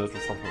like 2 minutes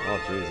or something. Oh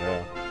jeez,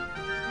 yeah.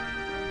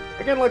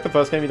 Again, like the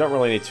first game, you don't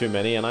really need too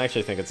many, and I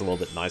actually think it's a little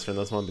bit nicer in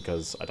this one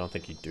because I don't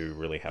think you do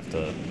really have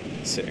to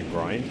sit and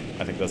grind.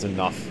 I think there's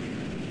enough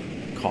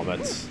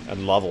comets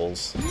and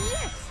levels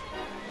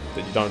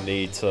that you don't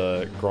need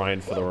to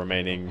grind for the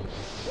remaining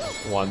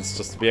ones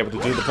just to be able to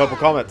do the purple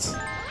comets.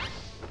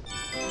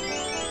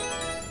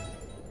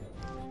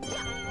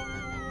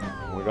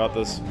 We got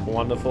this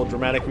wonderful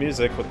dramatic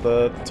music with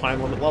the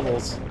time limit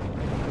levels.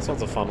 This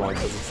one's a fun one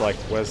because it's like,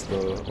 where's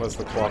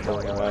the clock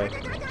going away?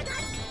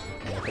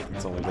 I think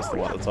it's only just the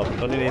one at the top.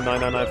 Don't you need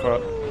 999 for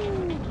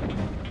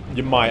it?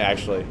 You might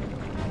actually.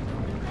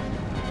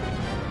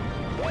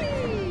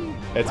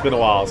 It's been a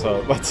while, so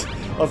let's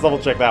double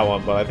check that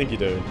one, but I think you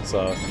do,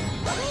 so.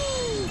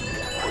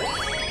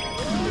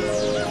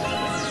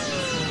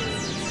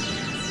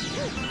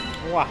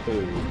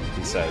 Wahoo,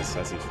 he says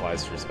as he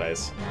flies through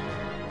space.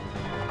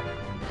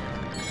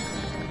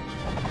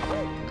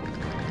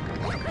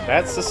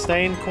 That's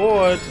sustained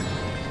chord.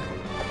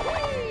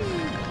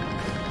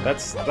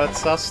 That's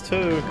us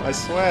too, I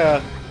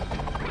swear.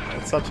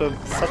 It's such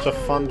a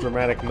fun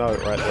dramatic note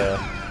right there.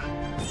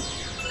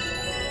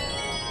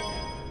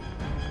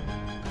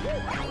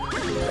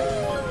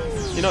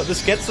 You know,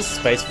 this gets the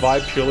space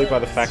vibe purely by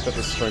the fact that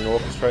the string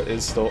orchestra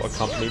is still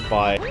accompanied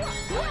by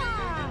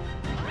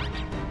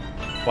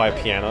a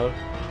piano.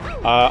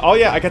 Oh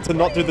yeah, I get to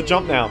not do the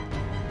jump now.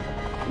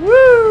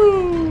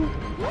 Woo!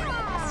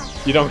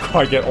 You don't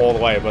quite get all the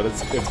way, but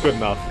it's good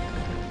enough.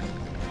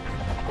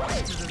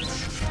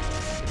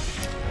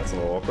 That's a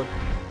little awkward.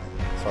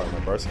 Sorry, my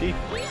broski.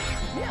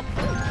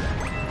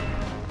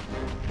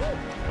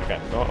 Okay,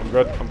 no, I'm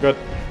good.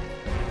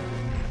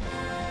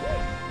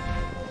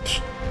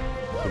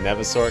 You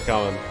never saw it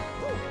coming.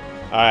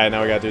 Alright,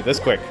 now we gotta do this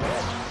quick.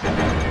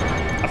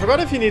 I forgot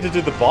if you need to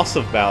do the boss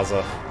of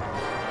Bowser.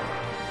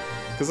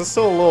 Because there's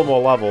still a little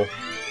more level.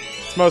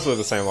 It's mostly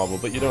the same level,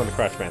 but you're doing the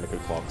Crash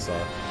Bandicoot clock, so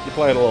you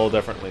play it a little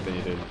differently than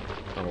you do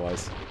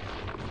otherwise.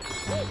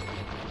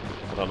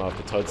 don't know if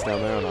the toad's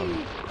down there, and I'm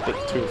a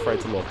bit too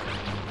afraid to look.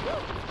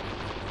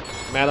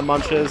 Mana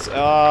Munchers.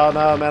 Oh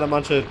no, Mana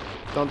Muncher.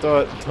 Don't do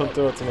it. Don't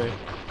do it to me.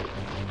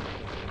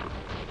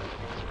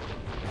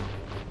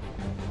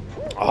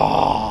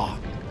 Oh,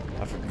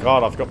 I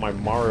forgot I've got my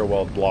Mario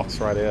World blocks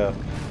right here.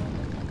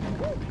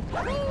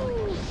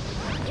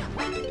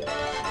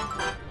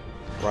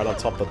 Right on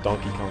top of the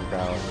Donkey Kong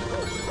barrel.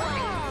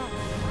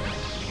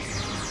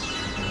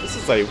 This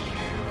is a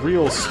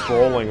real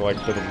sprawling like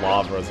bit of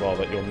lava as well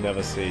that you'll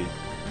never see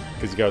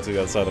because you go to the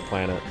other side of the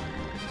planet.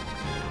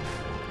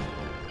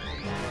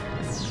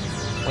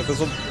 Like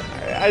there's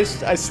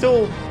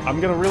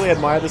I'm gonna really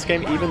admire this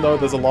game, even though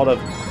there's a lot of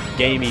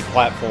gamey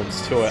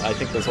platforms to it. I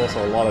think there's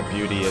also a lot of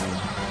beauty in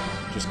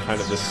just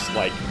kind of this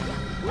like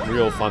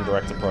real fun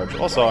direct approach.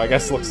 Also, I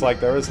guess looks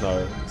like there is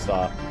no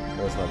Star,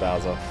 there is no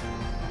Bowser.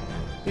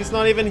 He's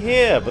not even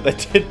here, but they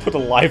did put a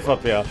life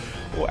up here.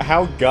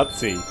 How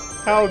gutsy!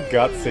 How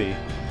gutsy!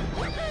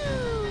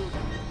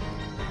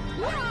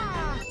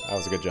 That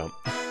was a good jump.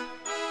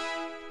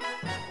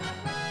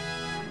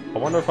 I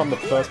wonder if I'm the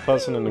first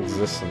person in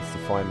existence to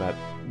find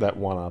that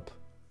one-up.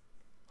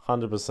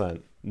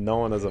 100%. No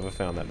one has ever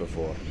found that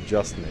before.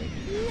 Just me.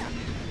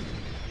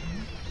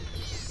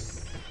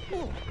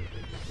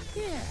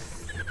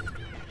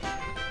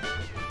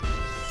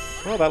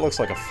 Well, that looks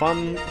like a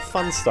fun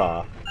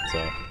star.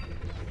 So,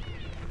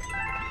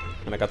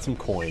 and I got some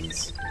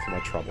coins for my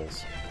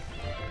troubles.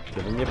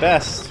 Give them your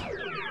best.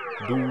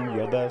 Do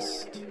your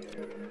best.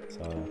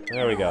 So,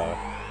 there we go.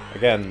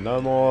 Again,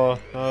 no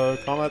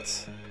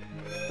comets.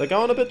 They're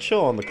going a bit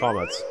chill on the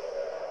comets.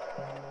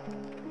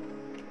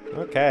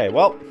 Okay,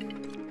 well,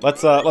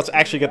 let's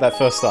actually get that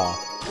first star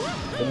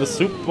in the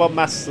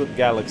supermassive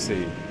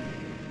galaxy.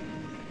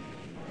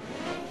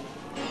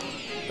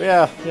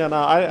 But yeah, no,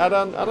 I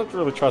don't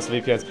really trust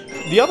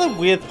VPNs. The other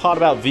weird part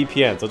about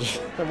VPNs,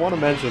 I want to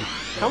mention,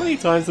 how many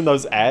times in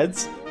those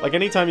ads, like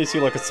anytime you see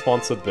like a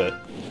sponsored bit,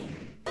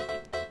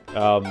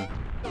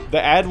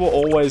 the ad will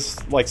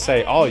always like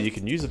say, oh, you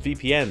can use a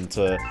VPN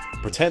to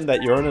pretend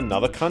that you're in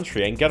another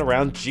country and get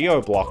around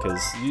geo-blockers,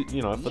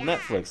 you know, for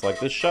Netflix. Like,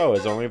 this show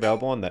is only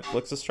available on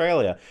Netflix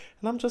Australia.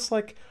 And I'm just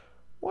like,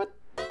 what?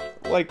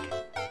 Like,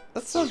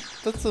 that's a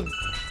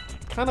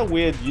kind of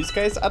weird use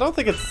case. I don't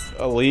think it's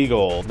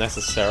illegal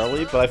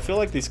necessarily, but I feel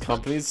like these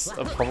companies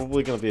are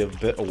probably going to be a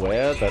bit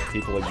aware that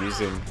people are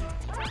using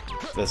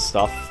this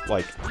stuff,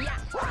 like,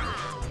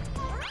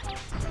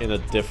 in a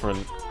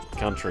different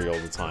country all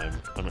the time.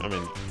 I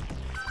mean,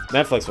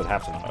 Netflix would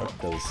have to know,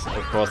 because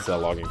of course they're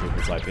logging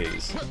people's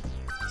IPs.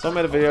 Someone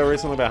made a video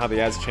recently about how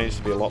the ads changed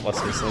to be a lot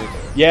less misleading.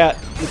 Yeah,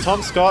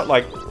 Tom Scott,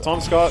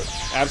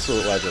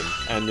 absolute legend.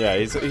 And yeah,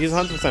 he's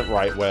 100%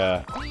 right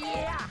where,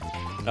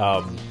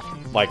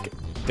 like,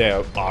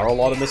 there are a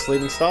lot of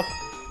misleading stuff.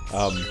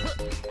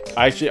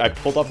 I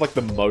pulled up, like,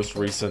 the most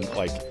recent,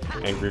 like,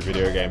 Angry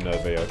Video Game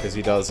Nerd video, because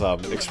he does,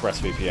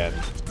 ExpressVPN.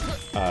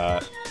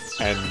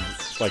 And,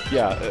 like,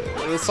 yeah,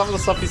 some of the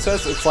stuff he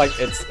says, it's like,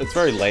 it's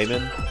very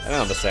layman. I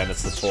don't understand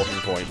it's the talking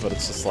point, but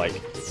it's just like,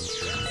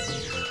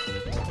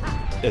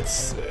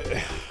 it's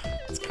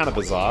kind of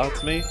bizarre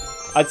to me.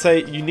 I'd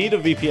say you need a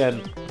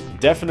VPN,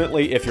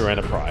 definitely if you're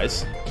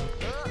enterprise,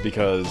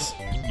 because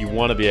you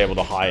want to be able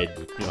to hide,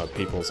 you know,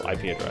 people's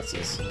IP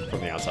addresses from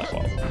the outside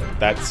world.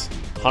 That's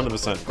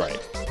 100% great.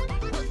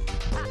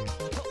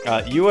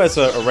 You as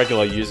a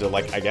regular user,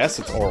 like, I guess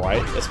it's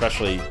alright,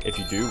 especially if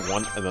you do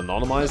want an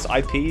anonymized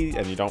IP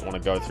and you don't want to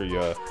go through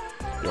your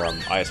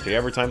ISP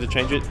every time to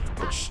change it,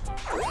 which,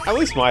 at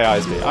least my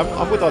ISP,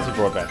 I'm with Aussie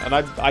Broadband, and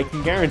I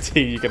can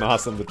guarantee you can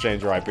ask them to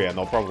change your IP and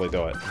they'll probably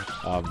do it.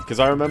 Because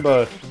I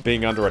remember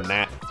being under a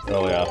NAT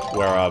earlier,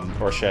 where,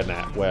 or a shared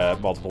NAT, where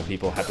multiple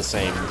people had the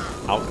same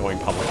outgoing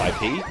public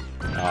IP.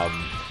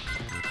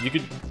 You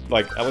could,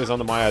 like, at least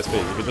under my ISP,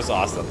 you could just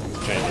ask them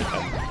to change it,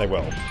 and they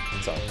will.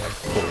 So,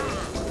 cool.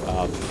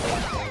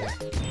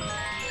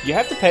 You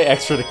have to pay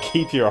extra to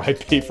keep your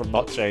IP from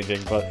not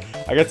changing, but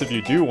I guess if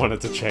you do want it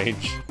to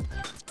change,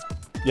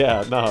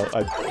 yeah, no,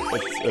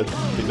 it'd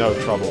be no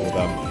trouble with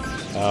them.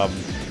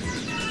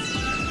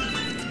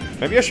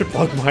 Maybe I should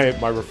plug my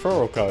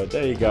referral code.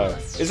 There you go.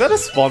 Is that a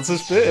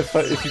sponsorship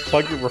if you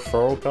plug your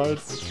referral code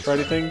for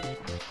anything?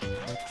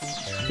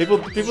 People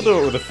do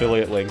it with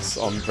affiliate links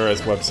on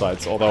various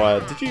websites, although,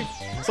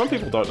 some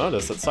people don't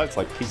notice that sites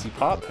like PC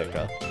Part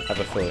Picker have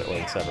affiliate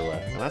links everywhere,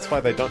 and that's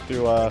why they don't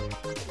do, at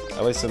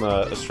least in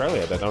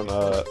Australia, they don't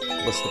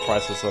list the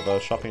prices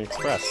of Shopping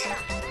Express.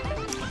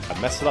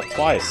 I've messed it up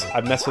twice.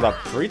 I've messed it up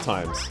 3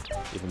 times.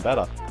 Even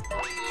better.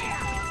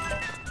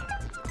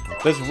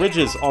 There's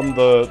ridges on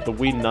the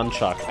Wii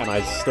Nunchuck, and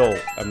I still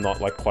am not,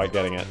 like, quite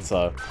getting it,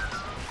 so...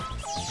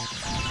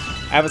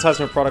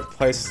 Advertisement product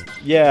place...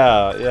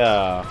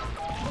 Yeah.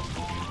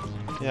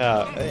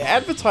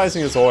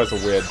 Advertising is always a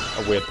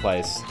weird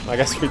place. I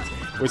guess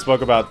we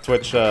spoke about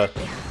Twitch.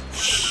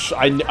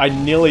 I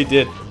nearly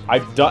did.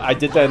 I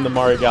did that in the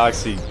Mario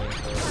Galaxy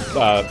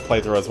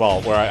playthrough as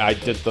well, where I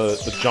did the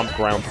jump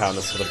ground pound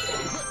and sort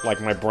of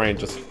like my brain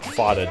just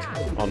farted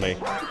on me.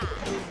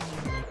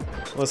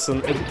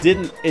 Listen, it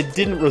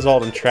didn't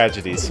result in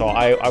tragedy, so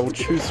I would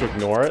choose to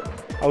ignore it.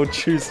 I would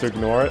choose to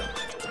ignore it.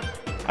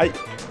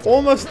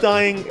 Almost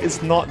dying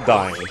is not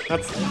dying.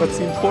 That's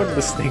the important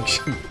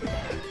distinction.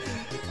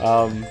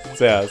 So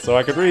yeah, so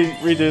I could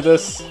redo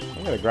this.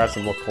 I'm gonna grab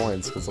some more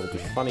coins because it'll be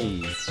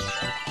funny.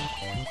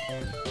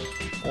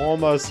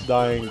 Almost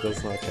dying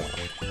does not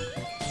count.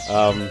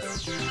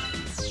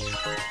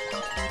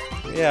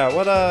 Yeah,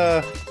 what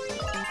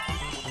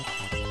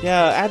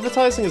yeah,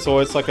 advertising is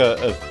always like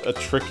a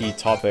tricky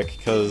topic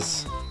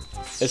because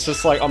it's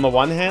just like on the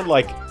one hand,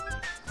 like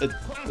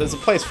there's a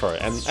place for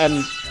it,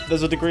 and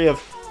there's a degree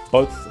of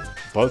both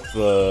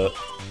the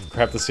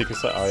grab the secret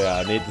star. Oh yeah,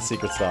 I need the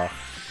secret star.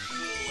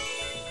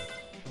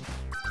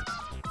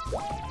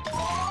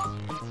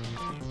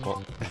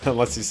 Well,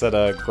 unless you said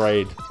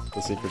grade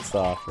the secret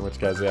star, in which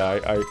case yeah,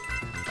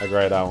 I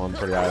grade that one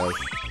pretty highly.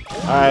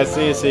 Alright,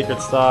 see you,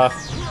 secret star.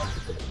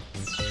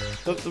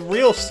 The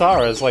real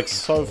star is like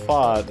so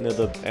far near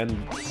the end.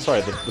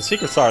 Sorry, the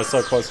secret star is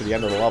so close to the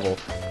end of the level.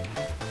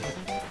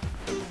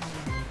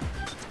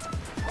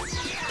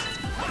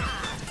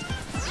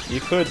 You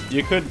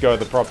could go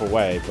the proper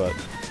way, but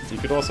you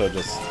could also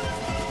just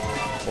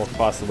walk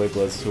past the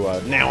wigglers who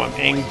are now I'm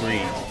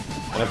angry,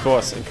 and of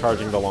course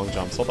encouraging the long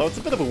jumps. Although it's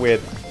a bit of a weird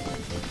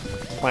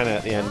planet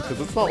at the end because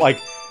it's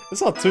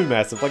not too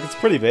massive. Like it's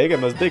pretty big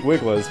and there's big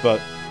wigglers,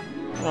 but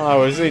I don't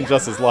know, we've seen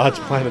just as large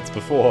planets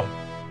before.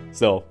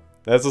 Still.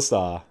 There's a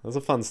star. There's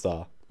a fun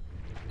star.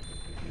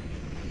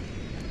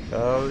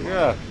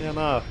 Yeah,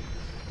 no.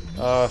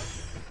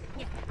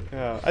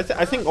 Yeah,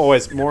 I think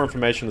always more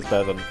information is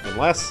better than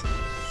less.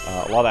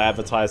 A lot of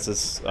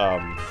advertisers,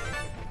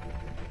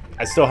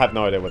 I still have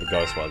no idea what the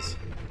ghost was.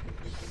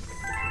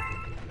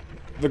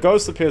 The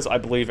ghost appears, I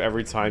believe,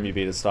 every time you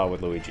beat a star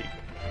with Luigi.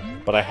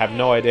 But I have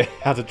no idea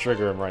how to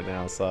trigger him right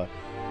now, so...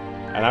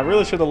 And I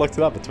really should have looked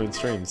it up between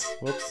streams.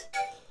 Whoops.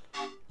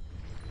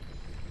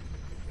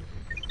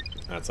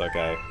 That's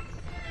okay.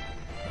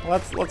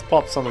 Let's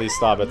pop some of these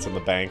star bits in the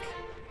bank.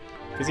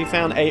 Because he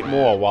found 8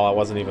 more while I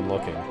wasn't even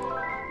looking.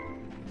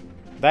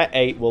 That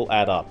 8 will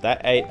add up.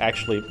 That 8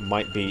 actually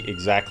might be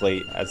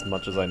exactly as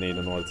much as I need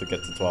in order to get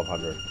to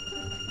 1200.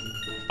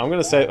 I'm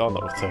gonna save... Oh no,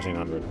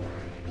 1300.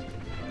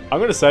 I'm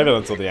gonna save it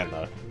until the end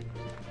though.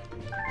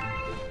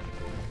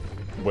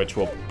 Which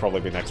will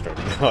probably be next stream.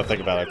 I'll think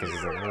about it because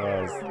it's like,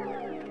 I'm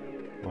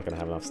not gonna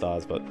have enough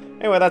stars, but...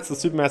 Anyway, that's the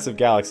Supermassive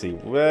Galaxy.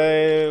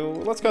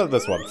 Let's go to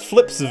this one.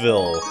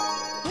 Flipsville.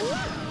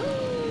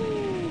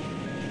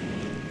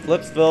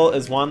 Flipsville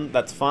is one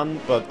that's fun,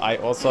 but I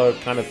also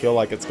kind of feel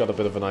like it's got a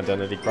bit of an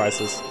identity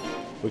crisis.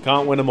 We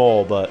can't win them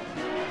all, but...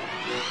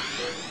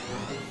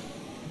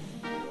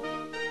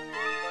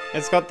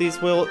 It's got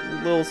these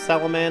little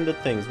salamander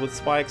things with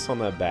spikes on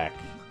their back.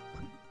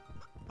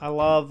 I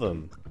love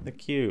them. They're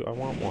cute. I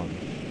want one.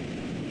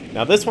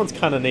 Now this one's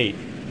kind of neat.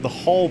 The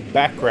whole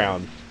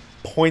background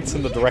points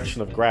in the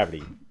direction of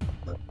gravity.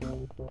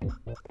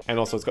 And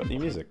also it's got new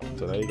music,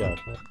 so there you go.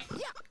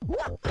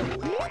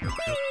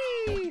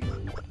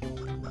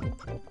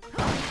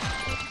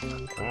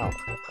 Wow,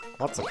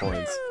 lots of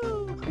coins.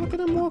 Look at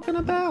him walking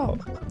about.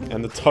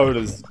 And the toad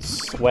is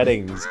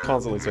sweating, he's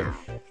constantly sweating.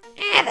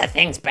 Ah, the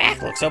thing's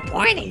back looks so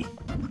pointy.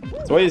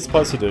 So what you're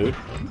supposed to do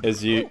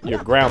is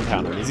you're ground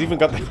pounding. He's even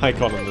got the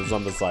icon on his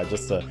underside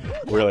just to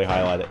really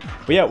highlight it.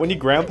 But yeah, when you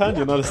ground pound,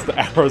 you'll notice the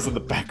arrows in the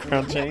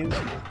background change.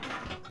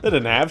 They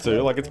didn't have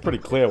to, like it's pretty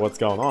clear what's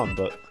going on,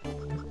 but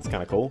it's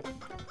kind of cool.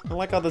 I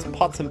like how there's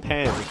pots and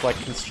pans. It's like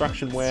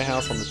construction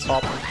warehouse on the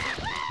top,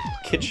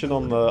 kitchen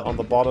on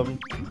the bottom.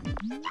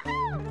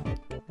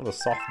 Oh, the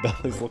soft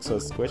bellies look so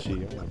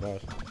squishy. Oh my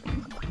gosh.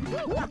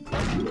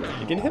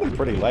 You can hit them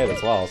pretty late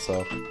as well,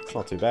 so it's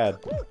not too bad.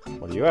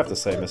 What do you have to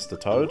say, Mr.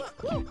 Toad?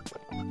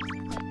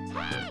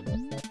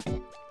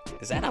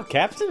 Is that our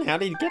captain? How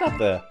did he get up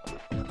there?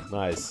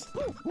 Nice.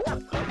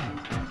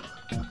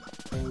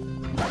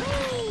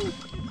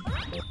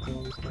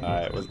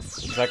 Alright,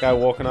 was that guy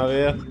walking over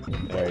here?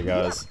 There he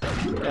goes.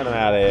 Get him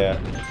out of here.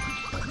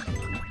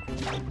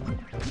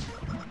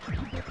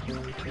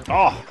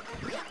 Oh!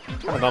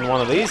 Haven't done one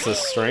of these this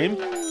stream.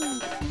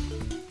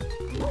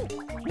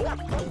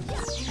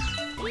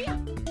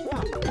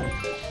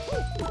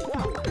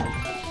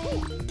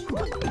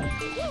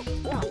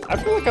 I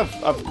feel like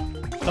I've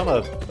done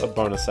a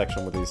bonus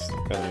section with these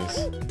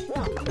enemies.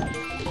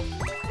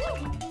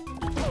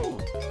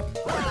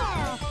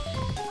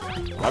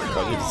 I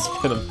forgot you to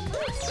spin them.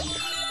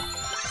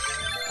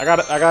 I got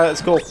it,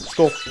 it's cool,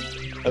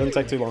 It didn't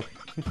take too long.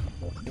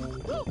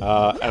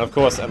 And of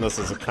course, and this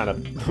is kind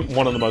of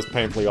one of the most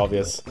painfully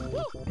obvious.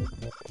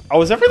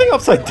 Oh, is everything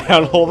upside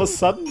down all of a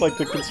sudden? Like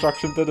the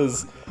construction bit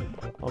is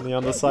on the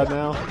underside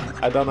now?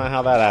 I don't know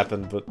how that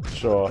happened, but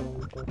sure.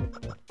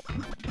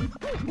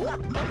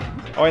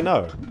 Oh, wait,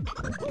 no.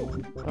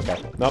 Okay,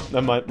 nope,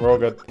 never mind, we're all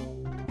good.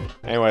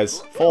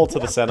 Anyways, fall to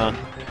the center.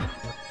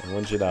 And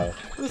wouldn't you know?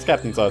 What does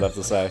Captain Toad have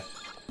to say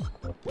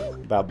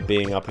about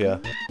being up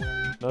here?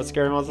 No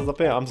scary monsters up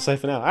here, I'm safe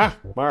for now. Ah,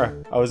 Mara,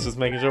 I was just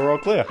making sure we're all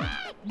clear.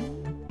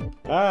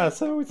 Ah,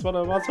 so we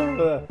spotted a monster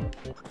over there.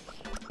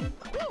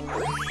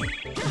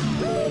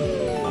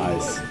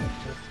 Nice.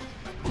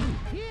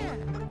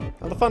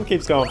 And the fun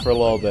keeps going for a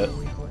little bit.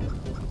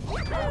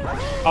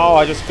 Oh,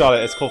 I just got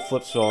it. It's called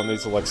Flipsville, and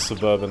these are like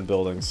suburban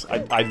buildings.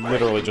 I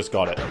literally just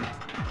got it.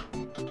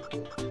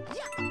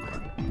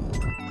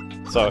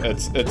 So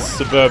it's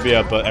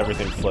suburbia, but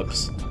everything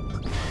flips.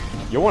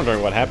 You're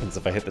wondering what happens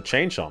if I hit the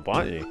chain chomp,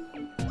 aren't you?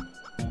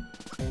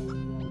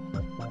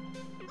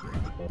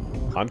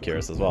 I'm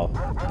curious as well.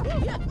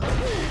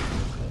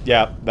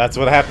 Yeah, that's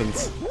what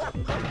happens.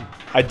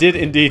 I did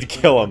indeed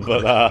kill him,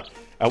 but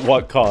at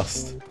what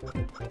cost?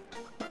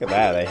 Look at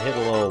that, I hit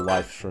a little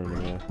life shroom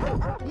in there.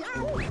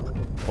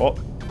 Oh.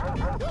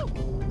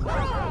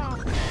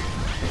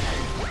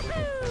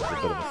 A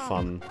bit of a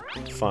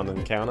fun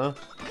encounter.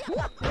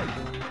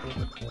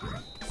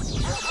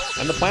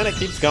 And the planet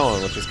keeps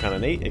going, which is kind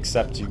of neat,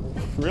 except you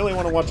really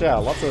want to watch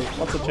out. Lots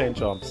of chain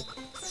chomps.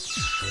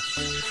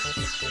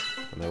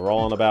 And they're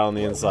rolling about on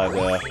the inside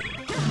there.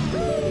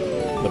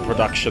 The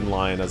production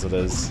line, as it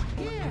is.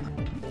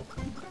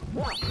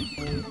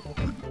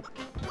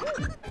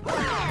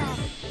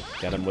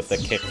 Get him with the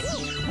kick.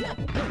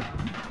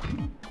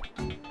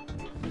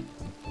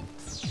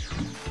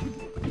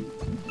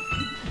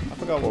 I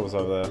forgot what was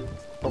over there.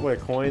 Probably a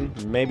coin,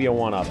 maybe a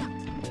 1-up.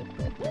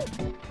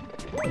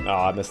 Oh,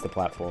 I missed the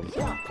platform.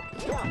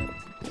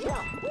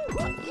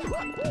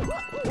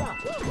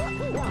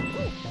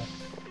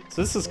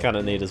 So this is kind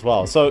of neat as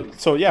well. So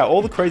yeah,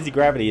 all the crazy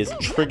gravity is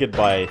triggered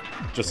by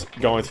just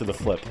going through the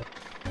flip.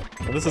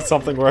 And this is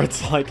something where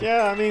it's like,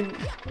 yeah, I mean,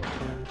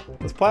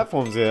 there's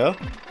platforms here,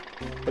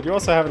 but you're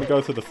also having to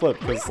go through the flip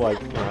because,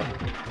 like, you know,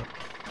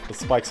 the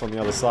spike's on the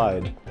other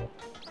side.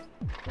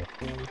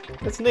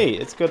 It's neat.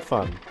 It's good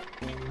fun.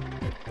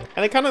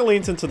 And it kind of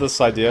leans into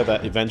this idea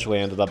that eventually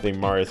ended up being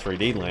Mario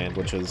 3D Land,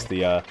 which is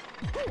the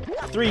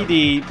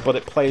 3D, but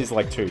it plays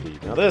like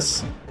 2D. Now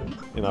this,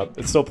 you know,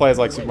 it still plays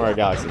like Super Mario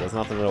Galaxy. There's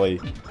nothing really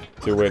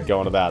too weird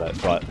going about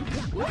it, but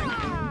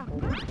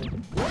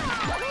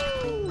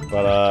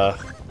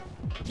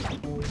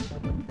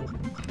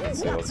let's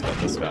see, let's get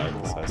this guy,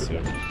 because I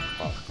assume.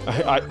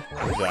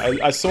 Oh,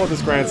 I saw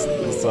this launch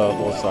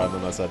side, and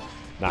then I said,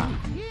 nah,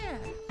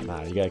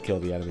 you gotta kill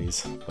the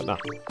enemies. But nah.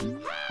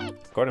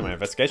 According to my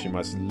investigation, you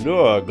must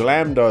lure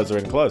Glamdos are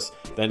in close,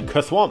 then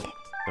Kerthwomp.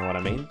 Know what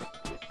I mean?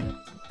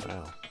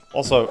 Wow.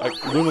 Also,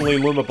 Lumily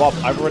Luma Bop,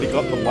 I've already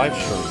got the live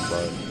stream,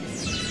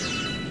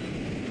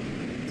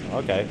 so.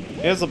 Okay.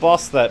 Here's a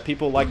boss that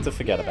people like to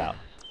forget about.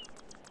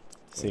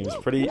 Seems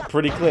pretty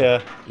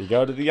clear. You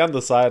go to the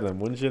underside, and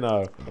wouldn't you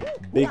know,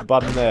 big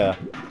button there.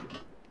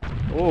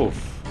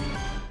 Oof.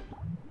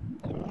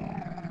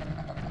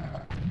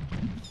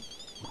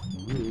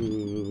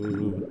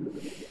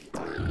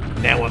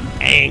 Now I'm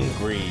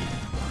angry.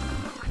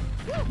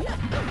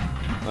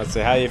 Let's see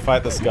how you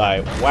fight this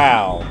guy.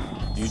 Wow.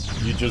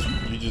 You just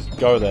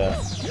go there.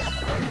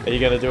 Are you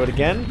gonna do it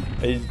again?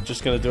 Are you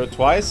just gonna do it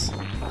twice?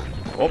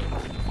 Oh.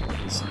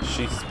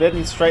 She's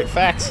spitting straight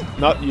facts.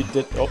 No, you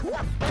did. Oh.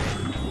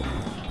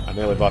 I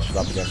nearly busted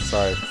up again,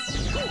 sorry.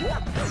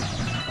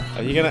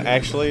 Are you gonna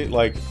actually,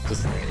 like,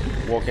 just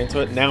walk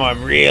into it? Now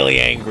I'm really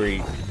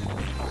angry.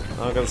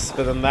 I'm gonna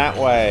spit him that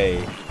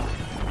way.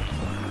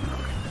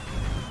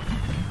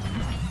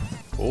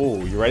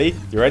 Ooh, you ready?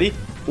 You ready?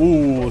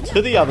 Ooh,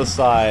 to the other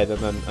side, and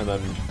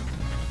then...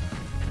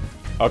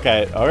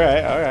 Okay,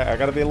 alright, I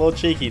gotta be a little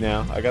cheeky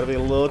now. I gotta be a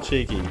little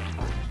cheeky.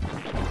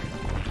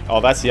 Oh,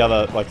 that's the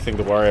other, like, thing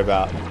to worry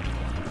about.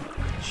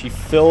 She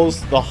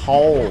fills the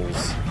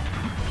holes.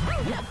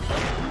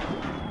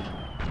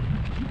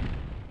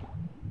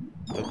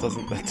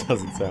 That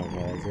doesn't sound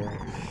wise, yeah.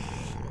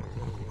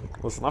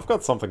 Listen, I've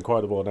got something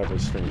quotable in every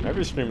stream.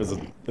 Every stream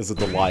is a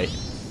delight.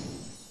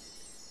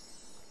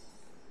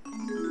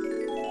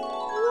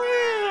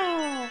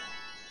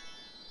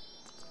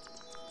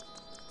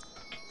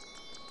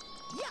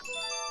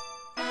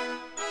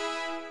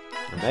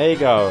 And there you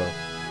go.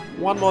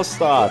 One more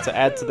star to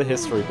add to the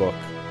history book.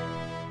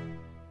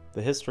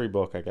 The history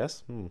book, I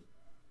guess.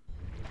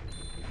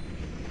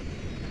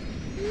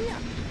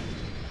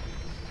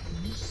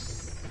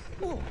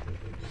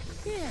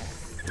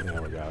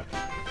 There we go.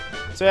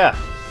 So yeah,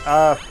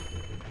 I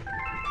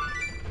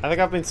think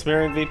I've been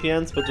smearing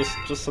VPNs, but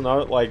just to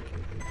note, like,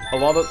 a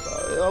lot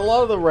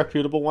of the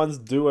reputable ones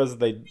do as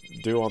they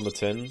do on the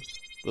tin.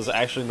 There's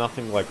actually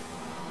nothing, like,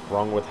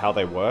 wrong with how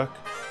they work.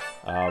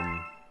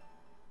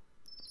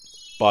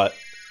 But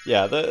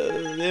yeah,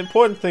 the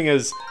important thing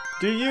is,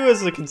 do you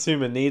as a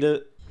consumer need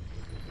it?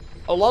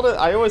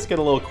 I always get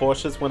a little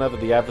cautious whenever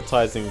the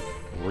advertising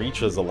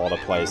reaches a lot of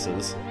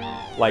places.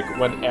 Like,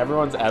 when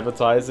everyone's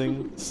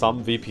advertising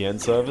some VPN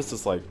service,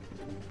 it's like,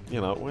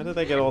 you know, where do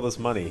they get all this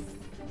money?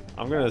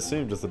 I'm going to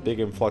assume just a big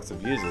influx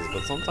of users,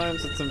 but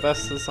sometimes it's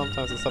investors,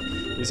 sometimes it's stuff.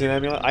 Using an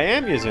emulator? I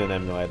am using an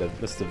emulator,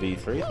 Mr.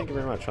 V3, thank you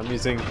very much. I'm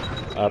using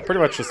pretty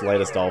much just the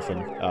latest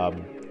Dolphin.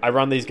 I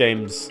run these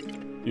games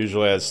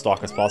usually as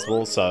stock as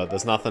possible, so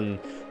there's nothing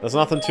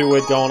too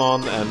weird going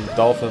on, and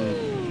Dolphin,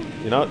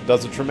 you know,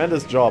 does a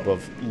tremendous job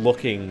of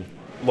looking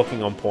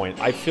on point.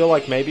 I feel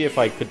like maybe if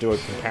I could do a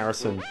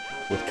comparison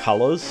with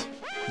colors,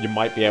 you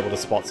might be able to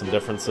spot some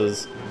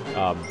differences,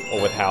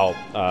 or with how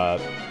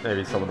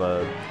maybe some of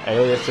the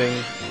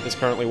aliasing is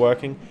currently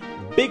working.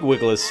 Big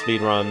Wiggler's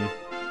speedrun.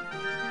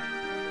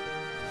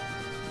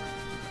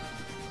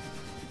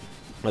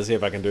 Let's see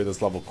if I can do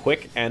this level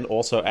quick and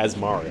also as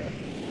Mario.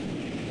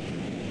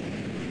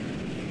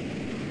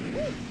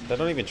 They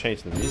don't even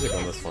change the music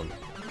on this one.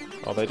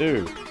 Oh, they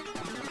do.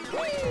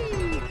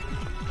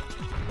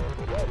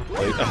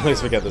 At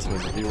least we get this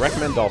music. You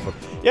recommend Dolphin?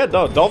 Yeah,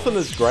 no, Dolphin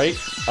is great.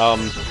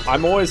 I'm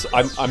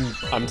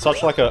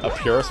such like a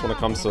purist when it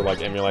comes to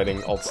like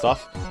emulating old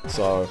stuff.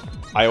 So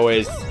I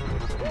always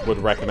would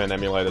recommend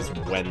emulators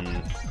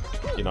when,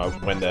 you know,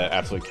 when they're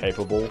absolutely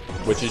capable,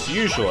 which is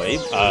usually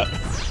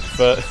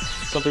for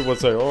some people would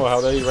say, oh, how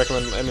dare you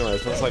recommend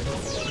emulators? But it's like,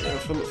 you know,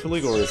 for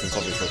legal reasons,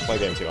 obviously, play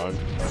games you own.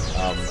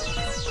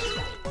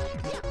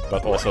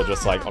 But also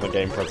just like on a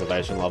game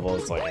preservation level,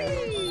 it's like,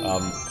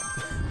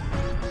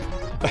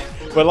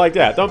 but like,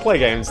 yeah, don't play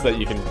games that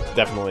you can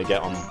definitely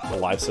get on the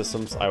live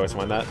systems. I always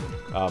find that.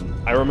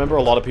 I remember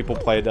a lot of people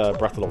played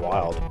Breath of the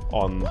Wild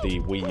on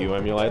the Wii U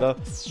emulator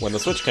when the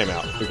Switch came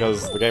out,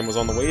 because the game was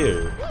on the Wii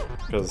U,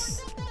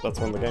 because that's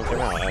when the game came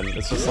out, and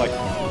it's just like,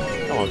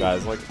 come on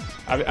guys, like,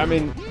 I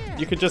mean,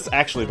 you could just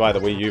actually buy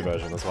the Wii U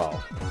version as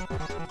well,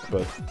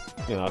 but,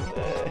 you know,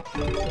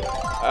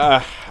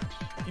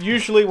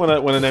 usually when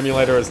an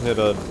emulator is near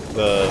the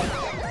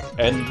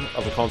end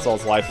of the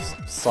console's life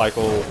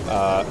cycle,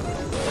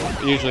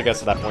 it usually gets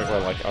to that point where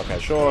like, okay,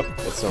 sure,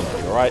 it's still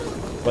doing alright.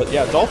 But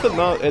yeah, Dolphin,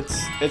 no, it's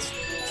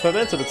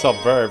fermented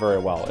itself very, very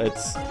well. It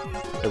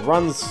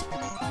runs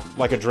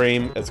like a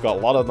dream. It's got a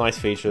lot of nice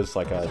features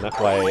like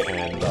netplay,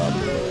 and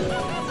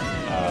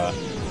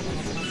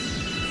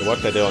the work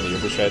they do on the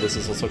Uber shaders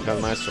is also kind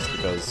of nice, just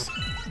because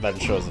that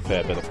ensures a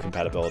fair bit of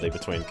compatibility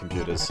between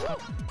computers.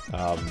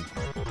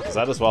 Because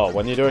that as well,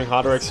 when you're doing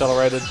hardware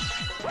accelerated,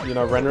 you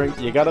know, rendering,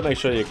 you gotta make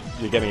sure you're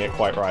getting it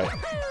quite right.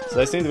 So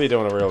they seem to be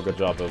doing a real good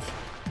job of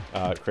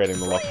creating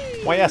the look.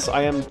 Why yes,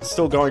 I am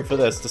still going for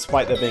this,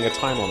 despite there being a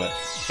time limit.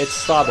 It's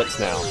Starbits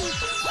now.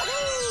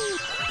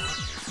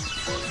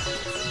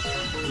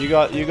 You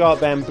got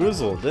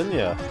bamboozled, didn't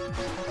you?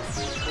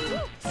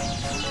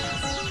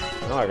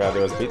 All I gotta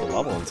do is beat the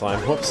level in time.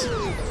 Whoops.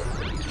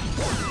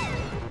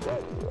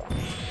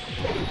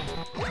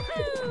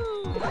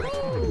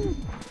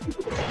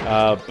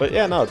 But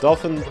yeah, no,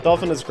 Dolphin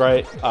is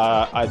great.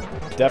 I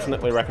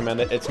definitely recommend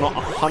it. It's not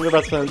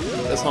 100%.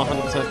 It's not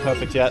 100%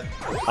 perfect yet.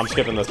 I'm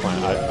skipping this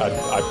plan.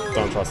 I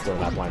don't trust doing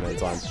that plan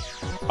anytime.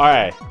 All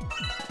right.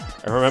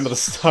 And remember, the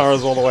star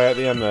is all the way at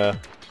the end there.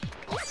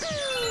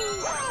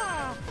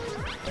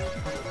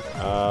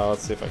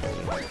 Let's see if I can.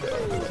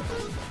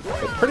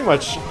 It pretty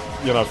much,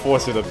 you know,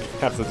 force you to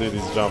have to do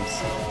these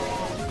jumps.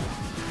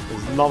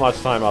 There's not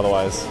much time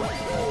otherwise.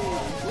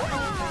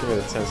 Give me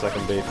the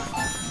 10-second beat.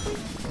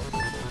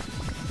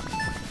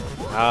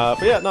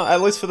 But yeah, no, at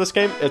least for this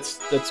game, it's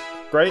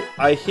great.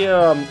 I hear,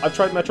 I've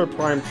tried Metro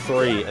Prime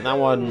 3, and that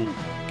one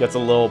gets a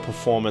little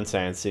performance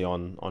antsy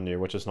on you,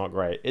 which is not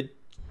great. It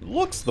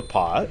looks the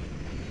part,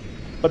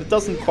 but it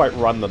doesn't quite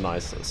run the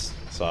nicest.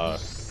 So,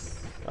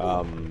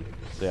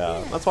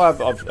 yeah, that's why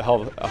I've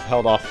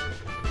held off.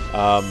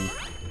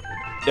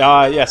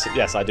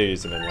 Yes, I do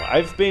use them anyway.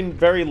 I've been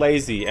very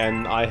lazy,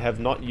 and I have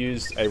not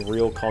used a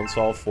real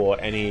console for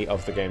any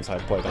of the games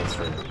I've played on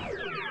stream.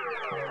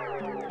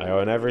 I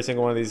own every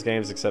single one of these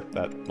games except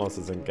that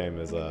Monsters Inc. game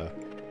is kind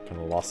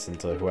of lost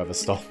into whoever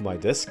stole my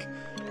disc.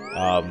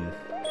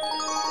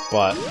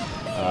 But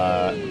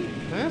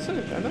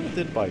actually, I never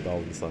did buy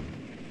Golden Sun.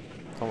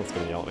 Someone's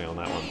gonna yell at me on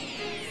that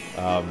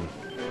one.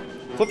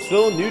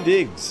 Flipsville, new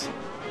digs.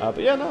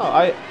 But yeah, no,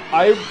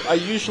 I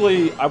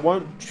usually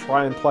won't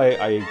try and play.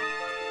 I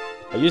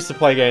used to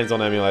play games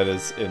on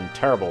emulators in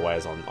terrible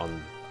ways on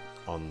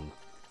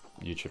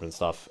YouTube and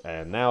stuff,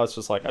 and now it's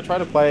just like I try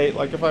to play,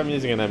 like if I'm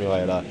using an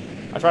emulator,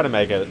 I try to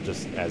make it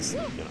just as, you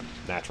know,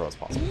 natural as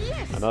possible.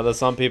 I know there's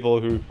some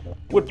people who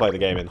would play the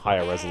game in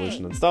higher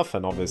resolution and stuff,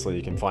 and obviously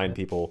you can find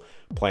people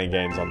playing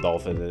games on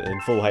Dolphin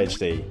in full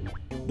HD.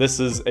 This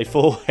is a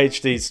full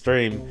HD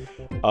stream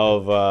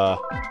of a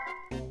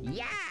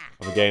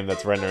game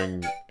that's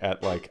rendering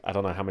at like, I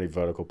don't know how many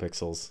vertical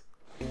pixels.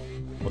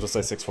 We'll just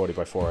say 640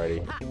 by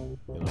 480.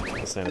 You know,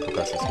 the standard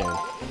progressive scan.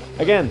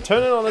 Again,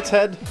 turn it on its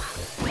head.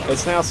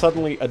 It's now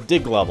suddenly a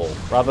dig level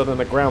rather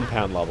than a ground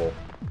pound level.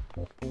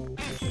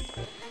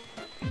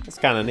 It's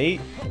kind of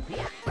neat.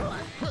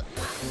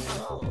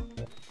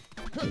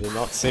 You did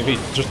not see me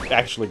just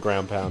actually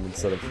ground pound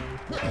instead of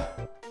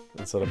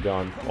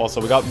going.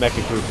 Also, we got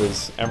Mecha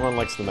Koopas. Everyone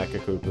likes the Mecha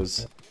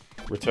Koopas.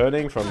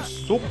 Returning from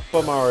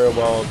Super Mario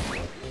World.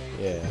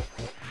 Yeah.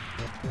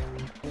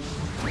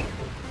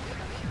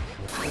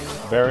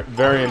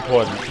 Very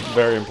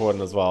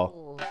important as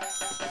well.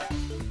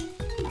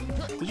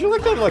 Did you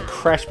like that, like,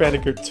 Crash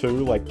Bandicoot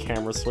 2, like,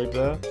 camera sweep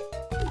there?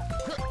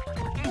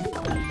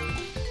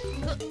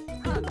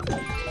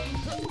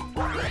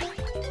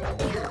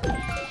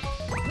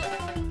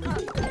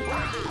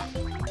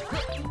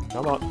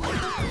 Come on.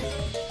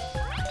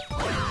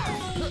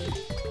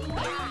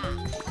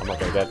 I'm not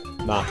gonna get...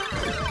 Nah.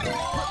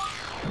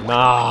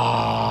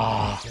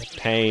 Nah.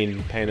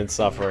 Pain. Pain and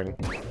suffering.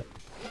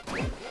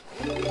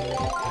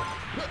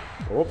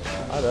 Oh,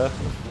 hi there.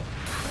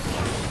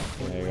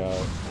 There you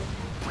go.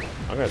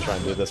 I'm gonna try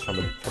and do this from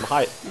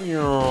height. There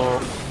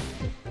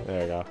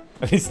you go.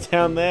 And he's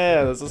down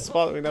there. There's a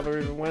spot we never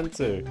even went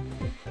to.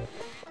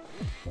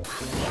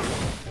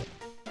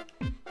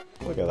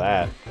 Look at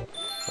that.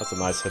 That's a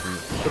nice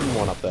hidden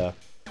one up there.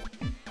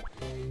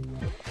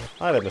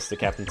 Hi there, Mr.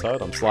 Captain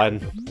Toad. I'm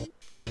sliding.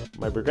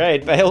 My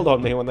brigade bailed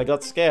on me when they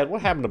got scared.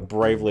 What happened to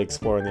bravely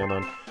exploring the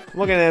unknown? I'm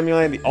looking at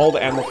emulating the old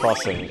Animal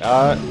Crossing.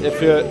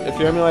 If you're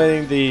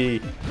emulating the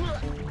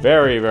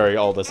very, very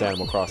oldest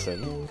Animal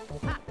Crossing,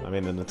 I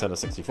mean the Nintendo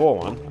 64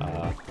 one,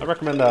 I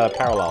recommend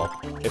Parallel.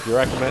 If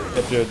you're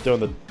doing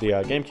the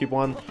GameCube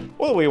one,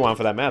 or the Wii one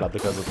for that matter,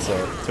 because it's a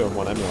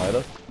 2-in-1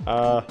 emulator.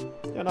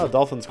 Yeah, no,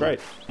 Dolphin's great.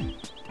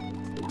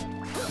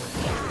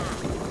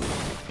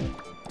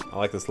 I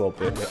like this little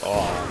bit.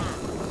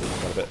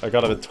 Oh, I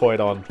got a bit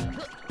toyed on.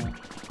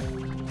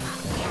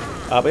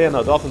 But yeah,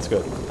 no, Dolphin's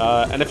good.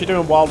 And if you're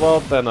doing Wild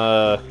World, then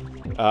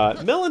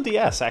Mill and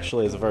DS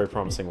actually is a very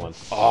promising one.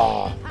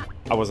 Oh,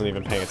 I wasn't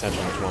even paying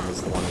attention which one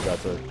was the one to go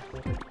through.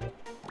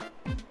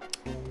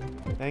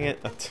 Dang it,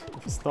 I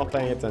was not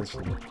paying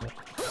attention.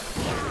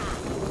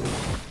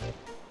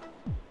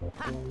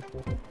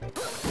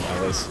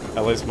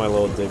 At least my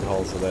little dig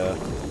holes are there.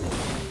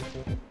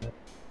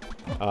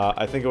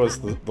 I think it was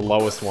the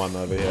lowest one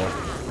over here.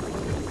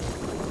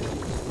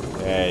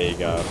 There you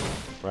go.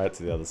 Right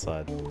to the other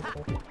side.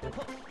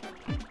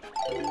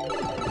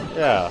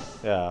 Yeah,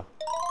 yeah.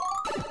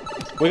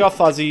 We got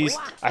fuzzies.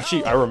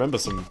 Actually, I remember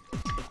some...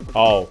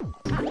 Oh,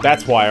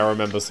 that's why I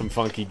remember some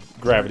funky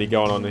gravity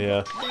going on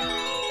here.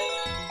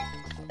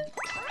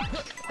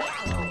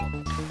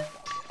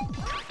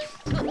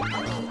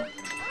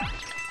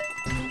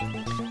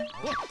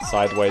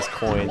 Sideways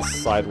coins,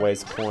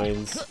 sideways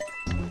coins.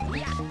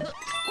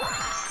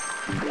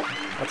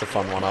 That's a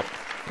fun one up.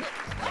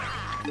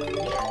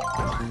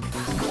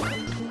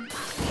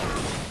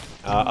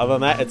 Other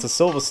than that, it's a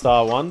Silver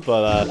Star one,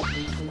 but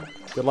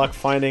good luck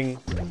finding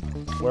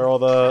where all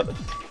the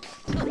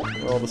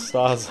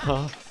stars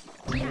are.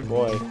 Oh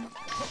boy.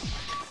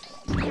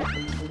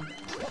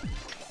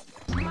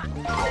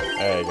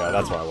 There you go.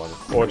 That's what I wanted.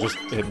 Or just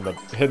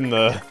hidden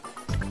the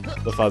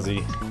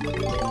fuzzy.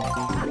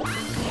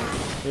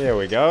 Here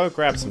we go.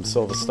 Grab some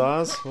Silver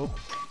Stars.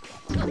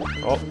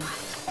 Oh,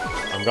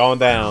 I'm going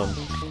down.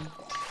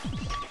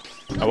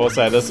 I will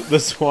say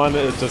this one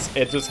it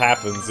just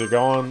happens. You're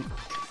going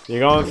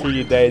through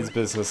your day's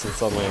business and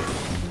suddenly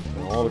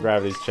all the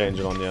gravity's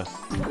changing on you.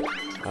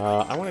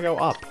 I want to go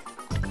up.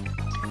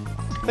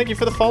 Thank you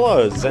for the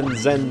follow, Zen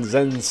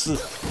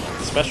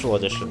Special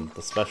Edition,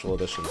 the Special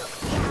Edition.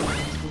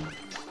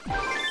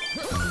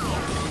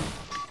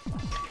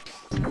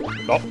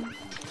 Oh,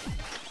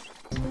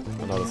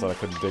 I noticed that I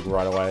couldn't dig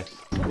right away.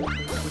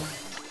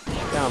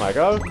 Down I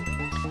go.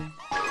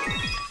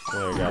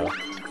 There we go.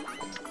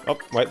 Oh,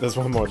 wait, there's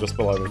one more just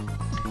below me.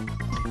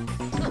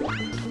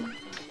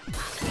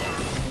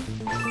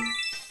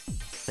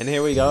 And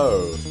here we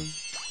go.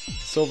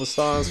 Silver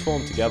stars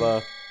form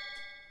together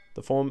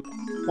to form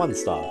 1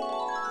 star.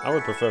 I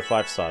would prefer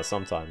 5 stars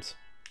sometimes.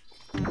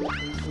 And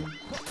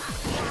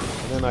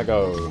then I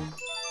go.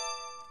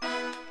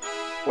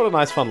 What a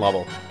nice fun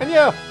level. And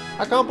yeah,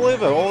 I can't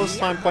believe it. All this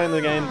time playing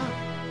the game,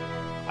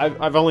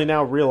 I've only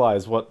now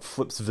realized what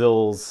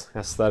Flipsville's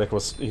aesthetic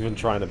was even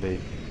trying to be.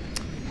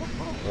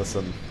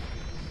 Listen.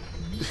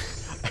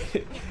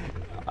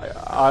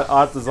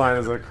 Art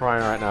designers are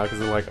crying right now because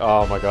they're like,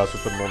 oh my gosh, we're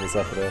putting all this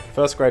effort here.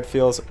 First grade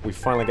feels, we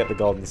finally get the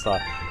golden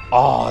star.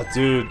 Oh,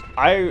 dude,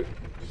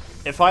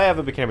 if I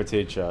ever became a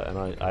teacher and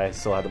I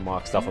still had to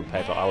mark stuff on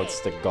paper, I would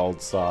stick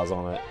gold stars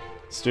on it.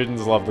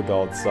 Students love the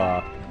gold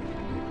star.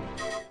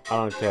 I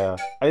don't care.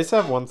 I used to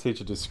have one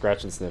teacher do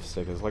scratch and sniff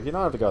stickers. Like, you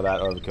don't have to go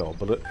that overkill,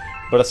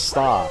 but a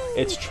star.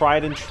 It's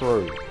tried and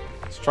true.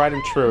 It's tried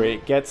and true.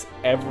 It gets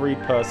every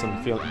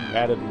person feeling. You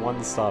added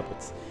 1 star, but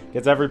it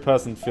gets every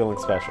person feeling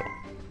special.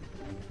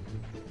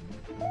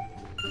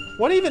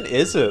 What even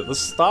is it? The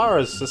star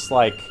is just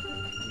like,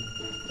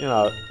 you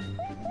know,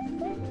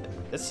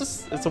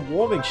 it's a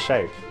warming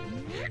shape.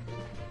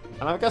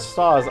 And I guess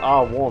stars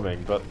are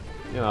warming, but,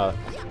 you know,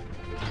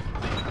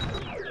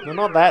 they're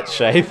not that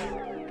shape.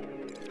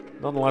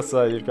 Not unless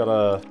you've got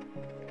a,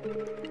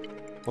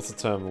 what's the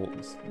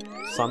term?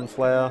 Sun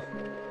flare?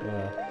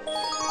 Yeah.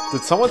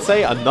 Did someone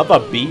say another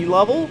B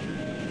level?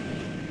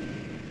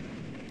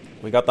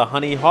 We got the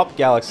Honey Hop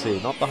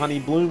Galaxy, not the Honey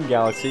Bloom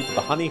Galaxy, but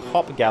the Honey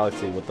Hop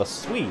Galaxy with the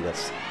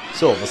sweetest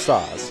silver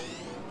stars.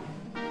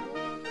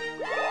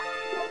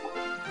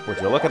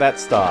 Would you look at that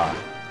star?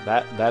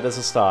 That is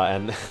a star,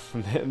 and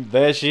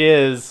there she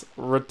is,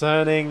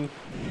 returning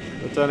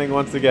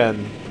once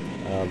again.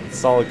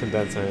 Solid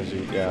condensed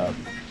energy, yeah.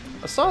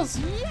 Stars?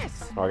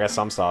 Yes. Oh, I guess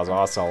some stars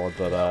are solid,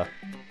 but at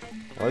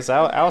least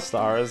our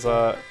star is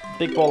a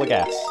big ball of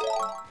gas.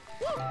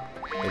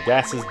 The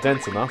gas is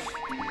dense enough.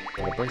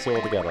 And it brings it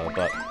all together,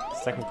 but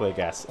It's technically a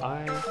guess.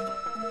 I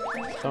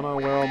don't know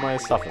where all my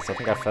stuff is. I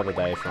think I fed a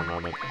day for a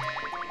moment.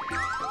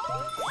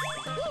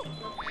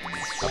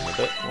 Happened a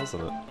bit,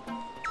 wasn't it?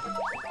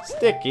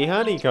 Sticky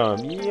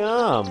honeycomb,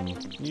 yum!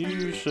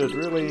 You should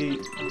really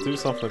do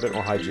something a bit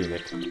more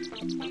hygienic.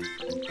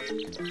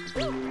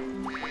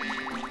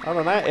 Other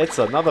than that, it's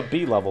another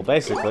B level,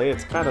 basically.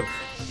 It's kind of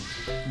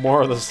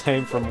more of the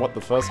same from what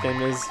the first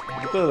game is.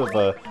 A bit of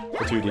a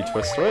 2D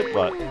twist to it,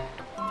 but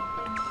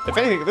if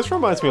anything, this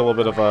reminds me a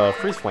little bit of a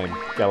Freeze Flame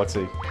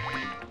Galaxy.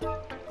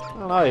 I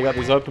don't know, you got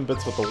these open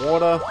bits with the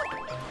water.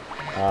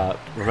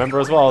 Remember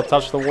as well,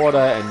 touch the water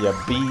and your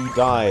bee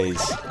dies.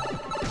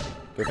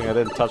 Good thing I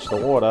didn't touch the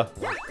water.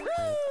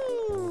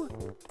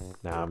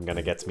 Now I'm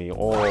gonna get me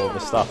all the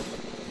stuff.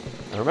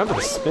 And remember,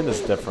 the spin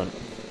is different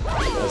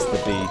as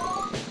the bee.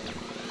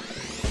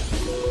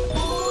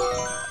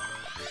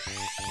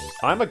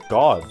 I'm a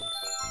god.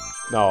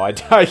 No, I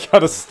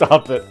gotta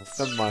stop it.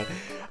 Never mind.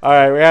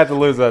 Alright, we had to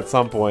lose at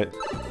some point.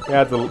 We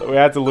had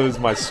to lose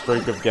my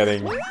streak of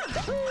getting...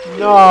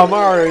 No,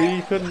 Mario,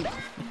 you couldn't...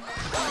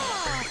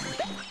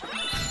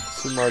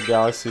 Super Mario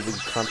Galaxy, we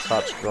can't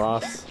touch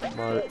grass.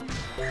 Mario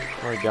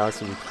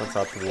Galaxy, we can't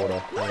touch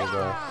water. There you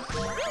go.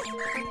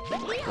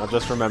 Now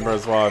just remember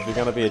as well, if you're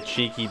gonna be a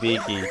cheeky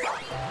beaky,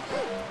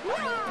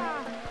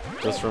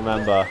 just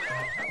remember,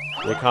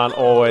 you can't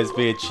always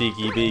be a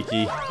cheeky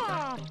beaky.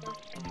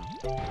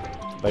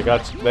 They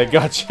got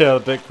you a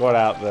bit caught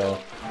out there.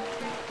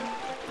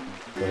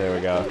 So there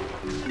we go.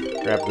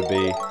 Grab the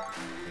bee.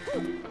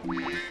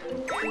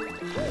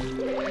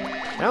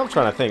 Now I'm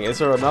trying to think, is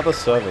there another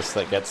service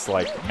that gets,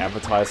 like,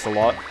 advertised a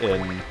lot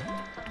in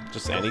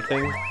just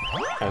anything?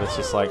 And it's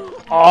just like,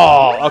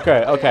 oh,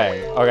 okay.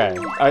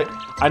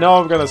 I know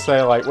I'm gonna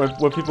say, like,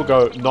 when people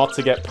go not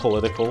to get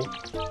political,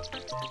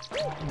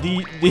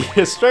 the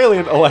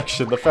Australian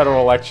election, the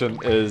federal election,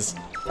 is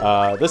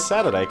this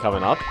Saturday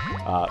coming up.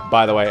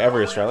 By the way,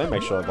 every Australian,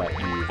 make sure that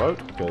you vote,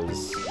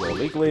 because you're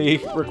legally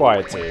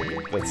required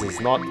to. This is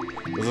not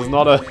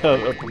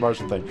a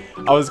promotion thing.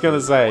 I was gonna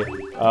say,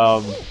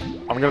 I'm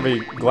gonna be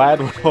glad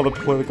when all the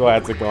political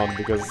ads are gone,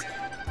 because,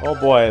 oh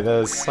boy,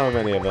 there's so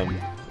many of them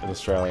in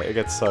Australia. It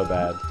gets so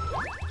bad.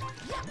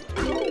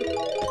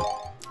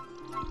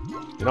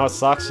 You know what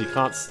sucks? You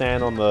can't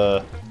stand on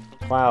the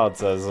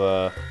clouds as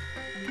a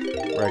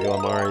regular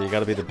Mario. You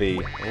gotta be the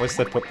bee. At least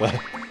they put the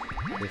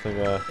thing,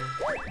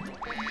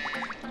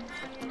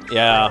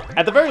 yeah,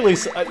 at the very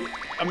least,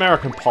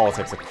 American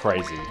politics are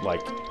crazy.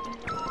 Like,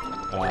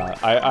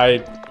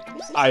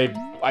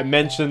 I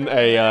mentioned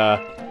a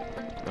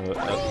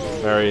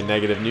very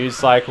negative news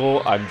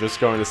cycle. I'm just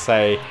going to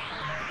say,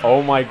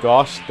 oh my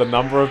gosh, the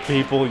number of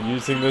people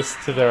using this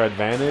to their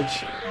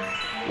advantage.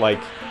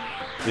 Like,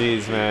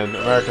 geez, man,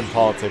 American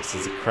politics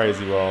is a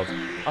crazy world.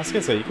 I was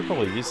gonna say, you could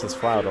probably use this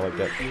flower to, like,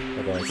 get...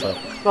 Okay, so,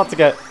 not to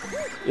get...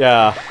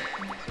 Yeah,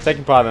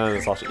 taking part in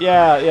this option.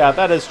 Yeah,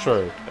 that is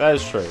true. That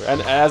is true.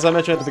 And as I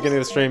mentioned at the beginning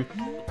of the stream,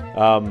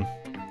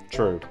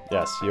 true.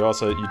 Yes,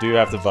 you do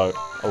have to vote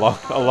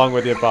along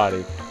with your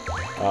party.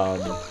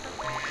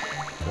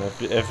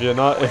 If you're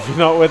not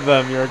with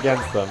them, you're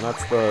against them.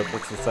 That's the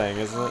saying,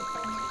 isn't it?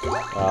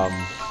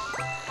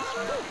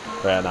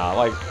 But yeah, nah,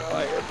 like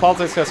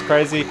politics gets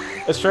crazy.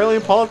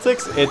 Australian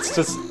politics,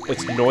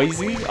 it's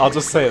noisy. I'll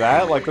just say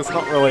that. Like, there's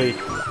not really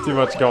too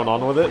much going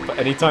on with it. But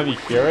anytime you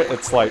hear it,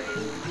 it's like,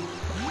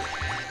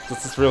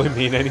 does this really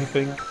mean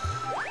anything?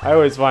 I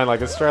always find,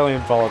 like,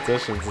 Australian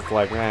politicians, it's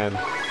like, man,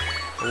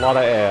 a lot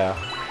of air.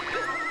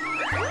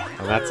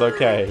 And that's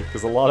okay,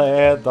 because a lot of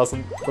air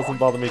doesn't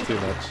bother me too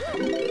much.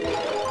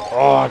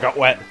 Oh, I got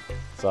wet.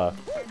 So,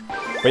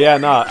 but yeah,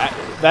 no,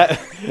 that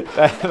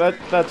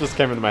just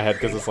came into my head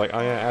because it's like, oh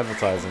yeah,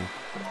 advertising.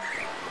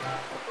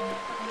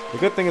 The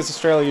good thing is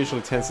Australia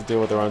usually tends to deal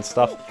with their own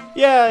stuff.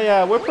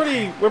 Yeah, we're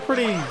pretty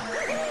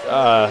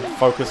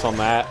focused on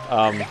that.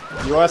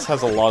 The US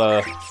has a lot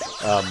of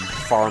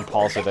foreign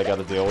policy they got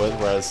to deal with,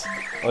 whereas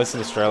at least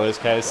in Australia's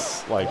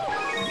case, like,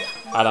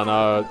 I don't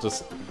know, it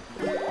just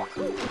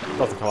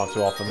doesn't come up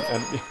too often.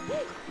 And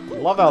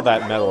love how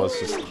that medal is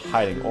just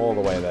hiding all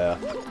the way there.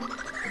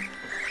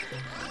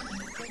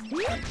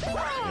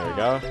 There we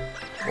go.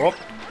 Whoop,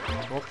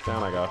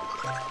 down I go.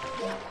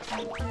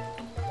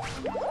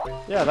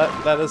 Yeah,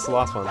 that is the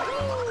last one.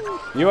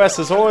 US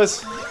is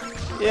always,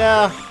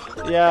 yeah.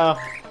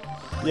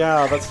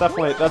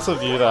 That's a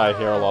view that I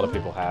hear a lot of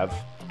people have.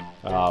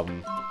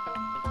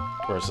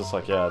 Where it's just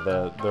like, yeah,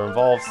 they're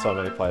involved so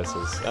many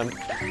places, and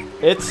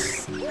I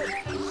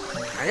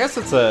guess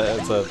it's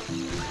a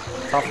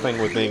tough thing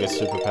with being a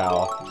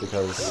superpower,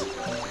 because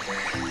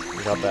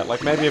you got that.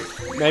 Like, maybe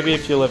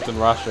if you lived in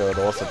Russia, it'd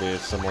also be a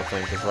similar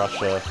thing, because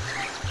Russia,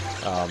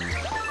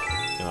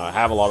 you know,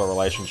 have a lot of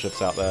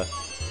relationships out there.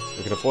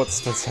 We can afford to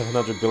spend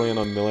 700 billion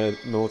on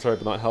military,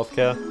 but not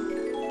healthcare.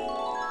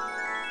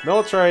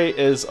 Military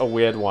is a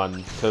weird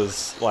one,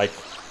 because, like,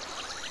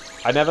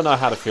 I never know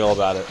how to feel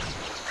about it.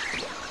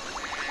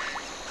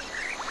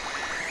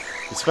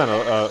 You spend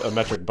a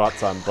metric butt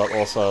ton, but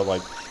also,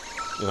 like,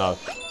 you know,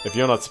 if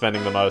you're not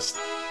spending the most,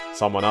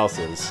 someone else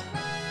is.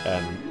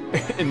 And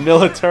in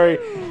military,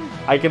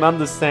 I can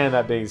understand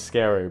that being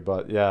scary,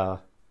 but yeah.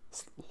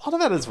 A lot of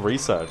that is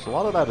research.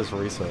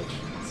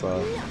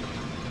 So,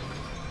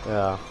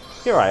 yeah.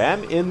 Here I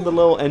am in the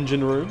little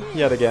engine room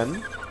yet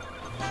again.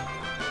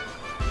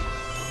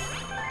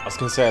 I was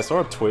gonna say, I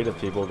saw a tweet of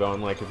people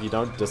going like, if you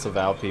don't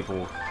disavow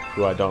people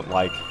who I don't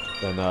like,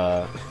 then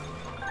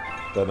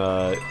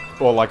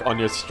or like on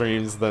your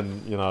streams,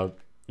 then, you know,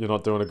 you're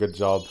not doing a good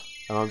job.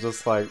 And I'm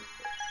just like,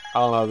 I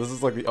don't know, this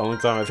is like the only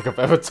time I think I've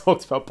ever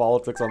talked about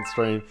politics on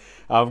stream.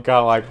 I'm kind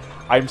of like,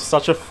 I'm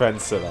such a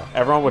fence sitter.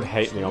 Everyone would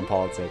hate me on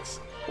politics.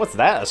 What's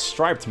that, a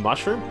striped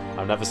mushroom?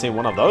 I've never seen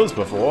one of those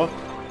before.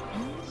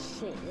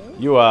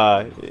 You,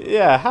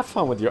 yeah, have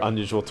fun with your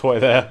unusual toy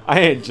there. I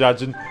ain't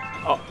judging.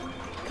 Oh,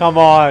 come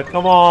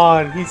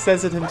on, he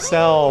says it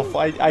himself.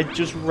 I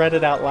just read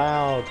it out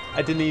loud.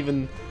 I didn't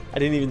even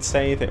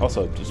say anything.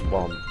 Also, just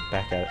while I'm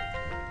back at it.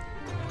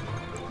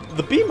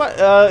 The bee might,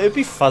 it'd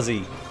be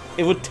fuzzy.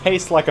 It would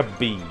taste like a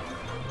bee.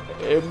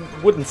 It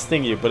wouldn't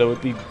sting you, but it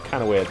would be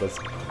kind of weird. There's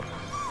a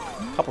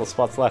couple of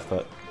spots left,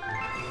 but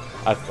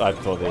I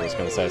thought they was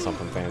going to say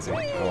something fancy.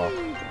 Oh well.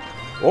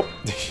 Oh,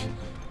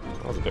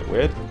 that was a bit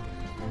weird.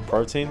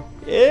 Protein?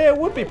 Yeah, it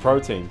would be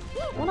protein.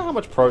 I wonder how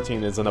much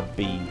protein is in a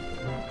bee.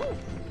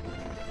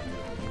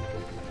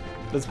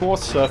 There's more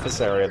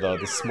surface area though,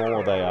 the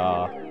smaller they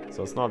are,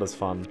 so it's not as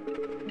fun.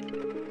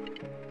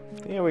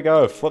 Here we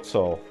go,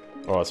 Flipsville.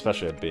 Or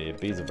especially a bee.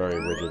 Bees are very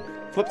rigid.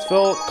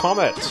 Flipsville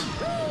Comet!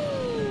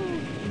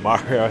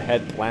 Mario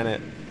Head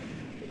Planet.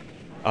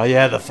 Oh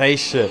yeah, the face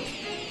ship.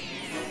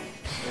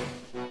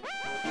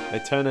 They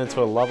turn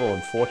into a level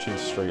in Fortune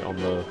Street on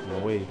the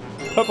Wii.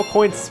 Purple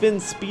Coin Spin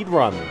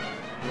Speedrun.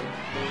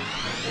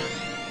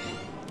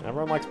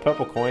 Everyone likes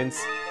purple coins.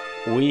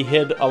 We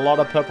hid a lot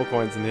of purple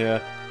coins in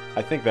here.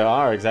 I think there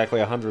are exactly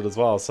 100 as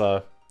well,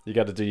 so you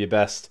gotta do your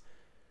best.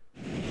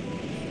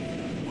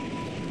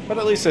 But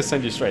at least they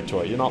send you straight to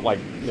it. You're not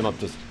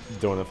just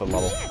doing it for the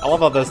level. I love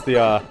how there's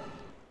the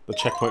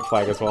checkpoint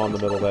flag as well in the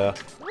middle there.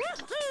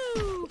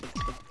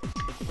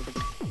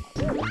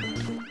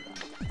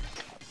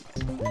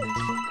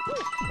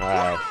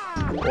 Alright.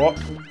 Oh.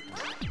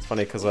 It's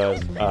funny because I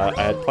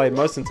had played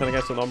most Nintendo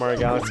games with not Mario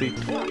Galaxy.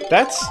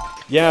 That's,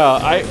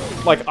 yeah,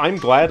 I'm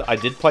glad I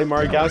did play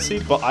Mario Galaxy,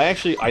 but I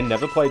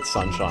never played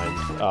Sunshine,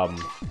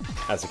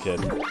 as a kid.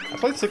 I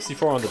played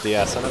 64 on the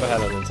DS. I never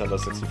had a Nintendo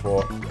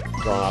 64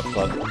 growing up,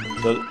 but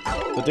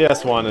the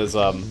DS one is,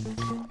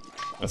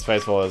 as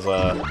faithful as,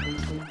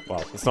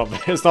 well, it's not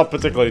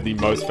particularly the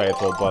most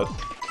faithful, but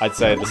I'd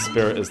say the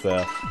spirit is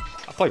there.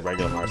 I played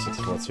regular Mario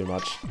 64 too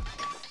much.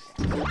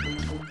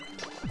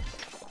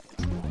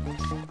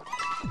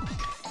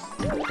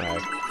 Okay.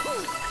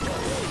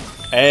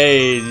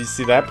 Hey, did you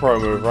see that pro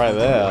move right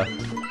there?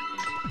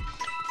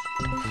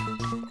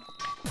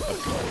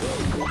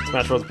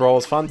 Smash Bros. Brawl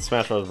is fun.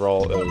 Smash Bros.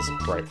 Brawl is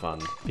great fun.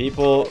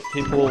 People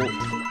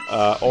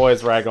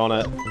always rag on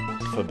it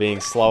for being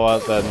slower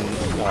than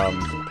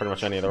pretty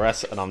much any of the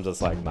rest, and I'm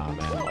just like, nah,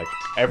 man. Like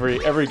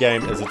every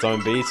game is its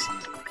own beast,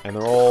 and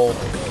they're all a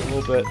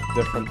little bit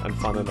different and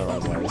fun in their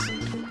own ways.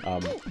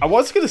 I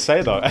was gonna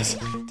say though, as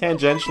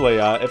tangentially,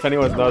 if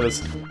anyone's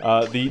noticed,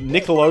 the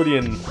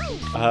Nickelodeon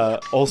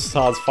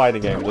All-Stars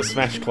fighting game, the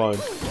Smash clone,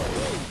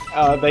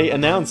 they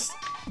announced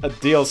a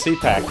DLC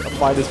pack, a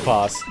Fighter's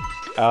Pass,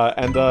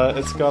 and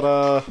it's got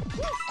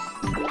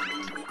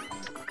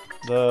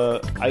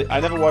I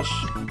never watched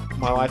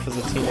My Life as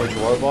a Teenage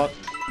Robot,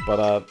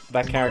 but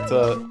that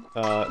character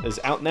is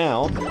out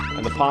now,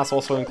 and the pass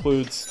also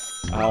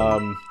includes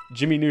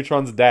Jimmy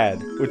Neutron's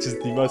dad, which is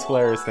the most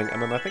hilarious thing. And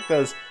then I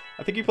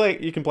think you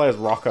can play as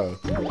Rocco,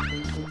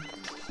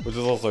 which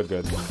is also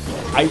good.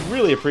 I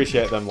really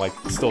appreciate them like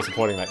still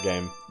supporting that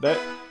game. They're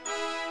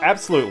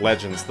absolute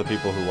legends, the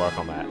people who work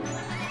on that.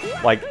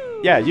 Like,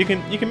 yeah, you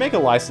can make a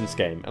licensed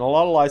game, and a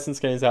lot of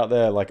licensed games out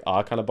there like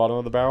are kind of bottom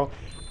of the barrel.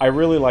 I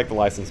really like the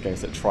licensed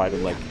games that try to,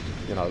 like,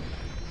 you know,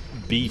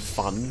 be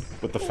fun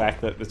with the fact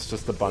that it's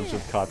just a bunch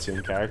of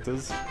cartoon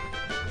characters.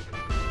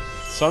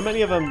 So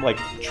many of them like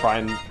try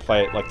and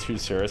play it like too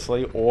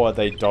seriously, or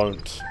they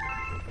don't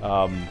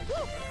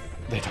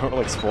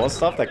really explore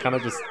stuff. They kind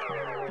of just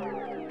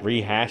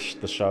rehash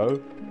the show.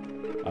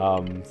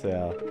 So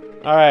yeah.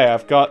 Alright,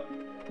 I've got...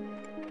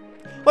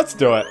 Let's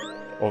do it!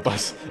 Or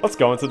let's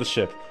go into the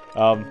ship.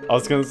 I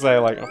was gonna say,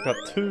 like, I've got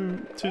two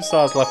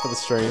stars left for the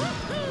stream.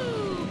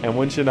 And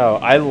wouldn't you know,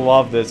 I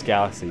love this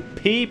galaxy.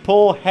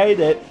 People hate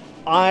it.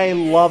 I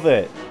love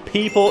it.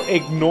 People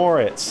ignore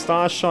it.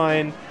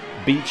 Starshine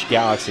Beach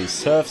Galaxy.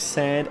 Surf,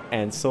 sand,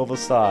 and silver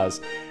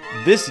stars.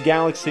 This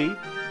galaxy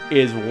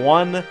is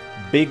one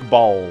big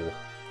bowl.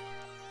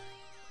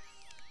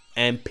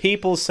 And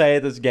people say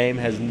this game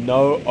has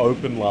no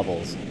open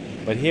levels.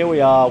 But here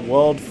we are,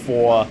 World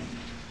 4.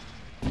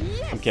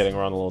 I'm kidding,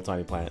 we're on a little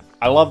tiny planet.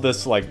 I love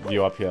this like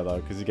view up here though,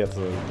 because you get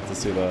to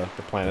see the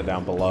planet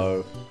down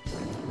below.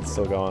 It's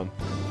still going.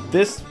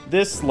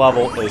 This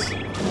level is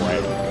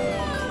great.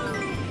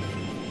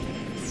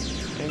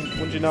 And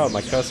wouldn't you know,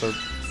 my cursor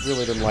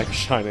really didn't like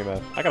shining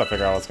there. I gotta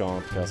figure out what's going on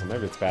with the cursor.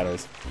 Maybe it's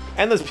batteries.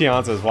 And there's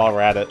Piantas while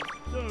we're at it.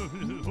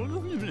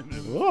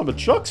 Oh, I'm a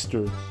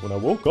chuckster. When I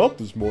woke up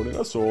this morning,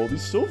 I saw all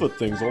these silver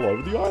things all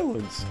over the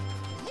islands.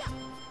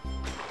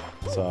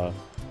 So,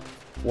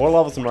 water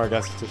levels in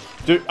Madagascar too.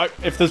 Dude,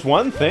 if there's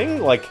one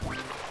thing, like,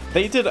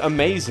 they did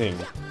amazing.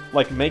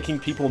 Like, making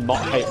people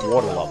not hate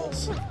water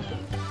levels.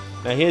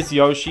 Now here's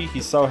Yoshi.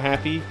 He's so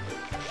happy.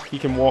 He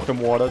can walk in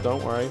water,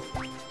 don't worry.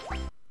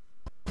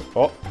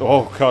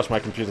 Oh gosh, my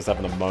computer's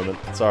having a moment.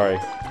 Sorry.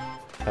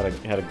 Had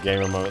a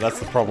gamer moment. That's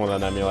the problem with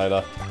an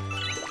emulator.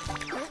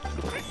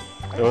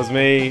 It was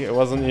me. It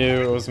wasn't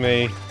you. It was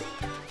me.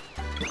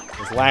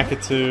 There's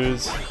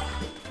Lakitus.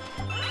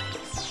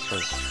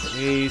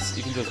 Jeez,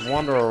 you can just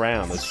wander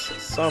around. There's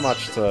so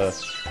much to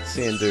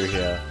see and do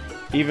here.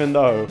 Even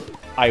though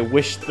I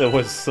wish there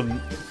was some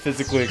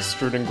physically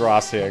extruding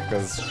grass here,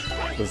 because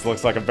this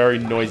looks like a very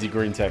noisy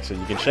green texture.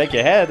 You can shake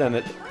your head and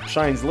it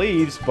shines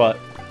leaves, but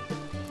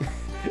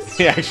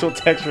the actual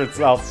texture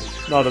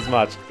itself, not as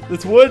much.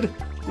 This wood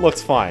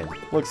looks fine.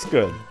 Looks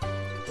good.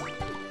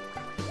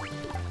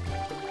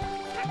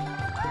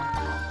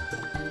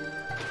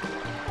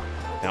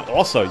 Now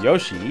also,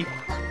 Yoshi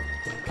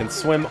can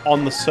swim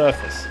on the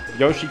surface.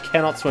 Yoshi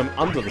cannot swim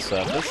under the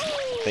surface,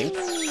 I think.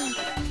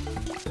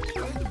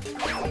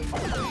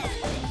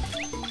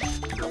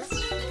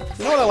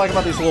 You know what I like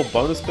about these little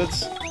bonus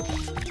bits?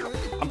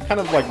 I'm kind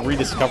of like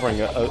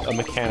rediscovering a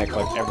mechanic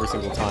like every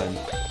single time.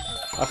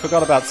 I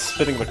forgot about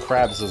spitting the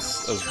crabs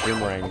as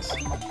boomerangs.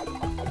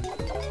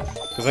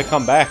 Because they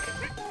come back.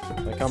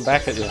 They come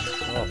back at you.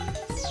 Oh.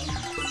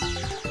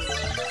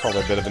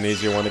 Probably a bit of an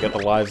easier one to get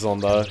the lives on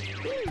though.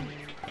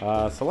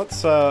 So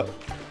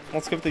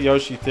let's give the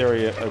Yoshi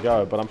theory a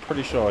go, but I'm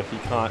pretty sure he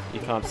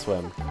can't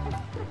swim.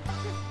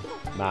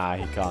 Nah,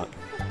 he can't.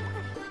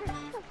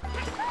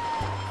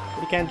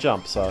 But he can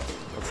jump, so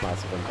that's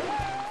nice of him.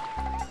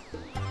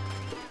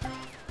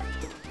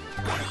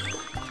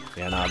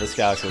 Yeah, nah, this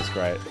galaxy is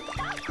great.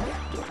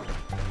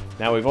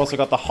 Now we've also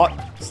got the Hot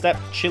Step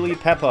Chili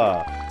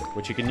Pepper,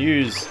 which you can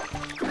use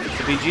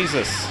to be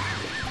Jesus.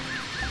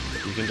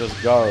 You can just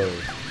go.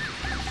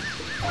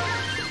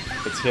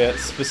 It's here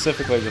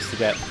specifically just to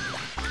get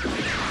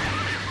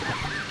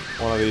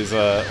one of these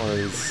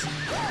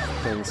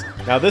things.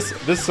 Now this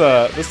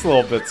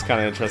little bit's kind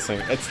of interesting.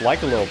 It's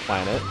like a little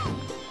planet.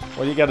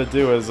 What you gotta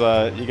do is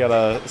you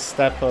gotta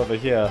step over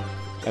here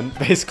and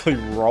basically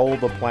roll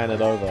the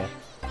planet over.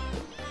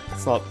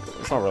 It's not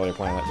really a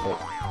planet, but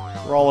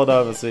roll it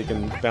over so you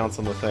can bounce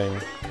on the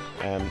thing,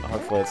 and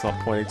hopefully it's not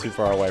pointing too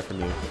far away from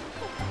you.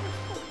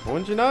 But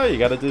wouldn't you know? You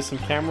gotta do some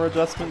camera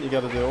adjustment. You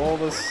gotta do all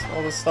this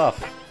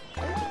stuff.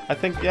 I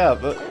think, yeah,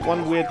 the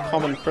one weird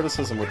common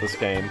criticism with this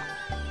game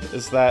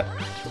is that,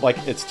 like,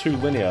 it's too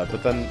linear,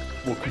 but then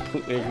we'll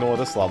completely ignore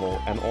this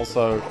level, and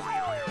also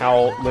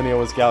how linear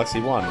was Galaxy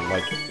 1.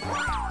 Like,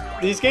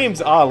 these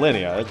games are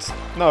linear, it's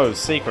no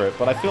secret,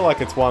 but I feel like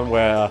it's one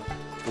where,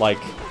 like,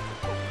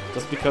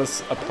 just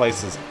because a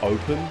place is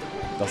open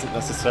doesn't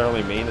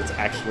necessarily mean it's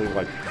actually,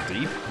 like,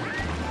 deep.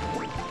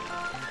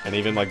 And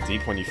even, like,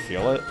 deep when you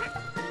feel it.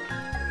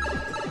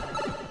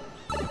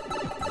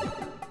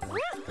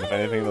 If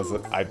anything,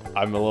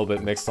 I'm a little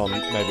bit mixed on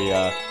maybe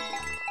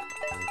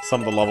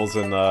some of the levels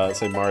in,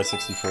 say, Mario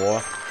 64.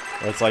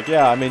 Where it's like,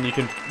 yeah, I mean, you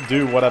can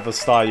do whatever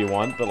style you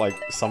want, but, like,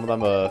 some of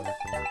them are...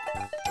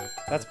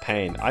 That's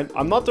pain.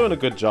 I'm not doing a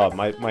good job.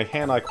 My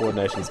hand-eye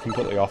coordination is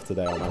completely off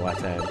today on my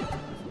left hand.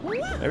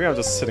 Maybe I'm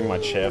just sitting in my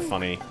chair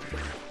funny.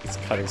 It's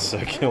cutting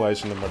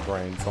circulation in my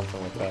brain,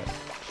 something like that.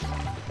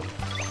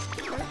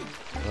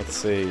 Let's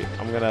see.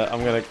 I'm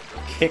gonna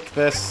kick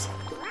this.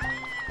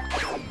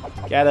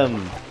 Get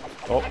him!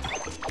 Oh.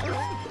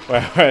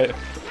 Wait.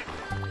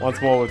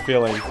 Once more with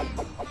feeling.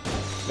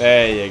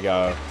 There you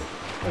go.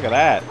 Look at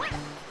that.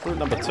 Fruit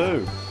number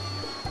 2.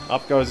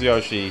 Up goes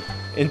Yoshi.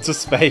 Into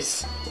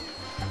space.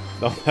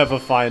 They'll never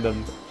find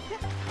him.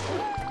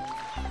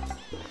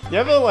 You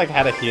ever, like,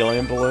 had a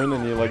helium balloon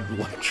and you, like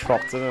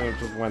dropped it and it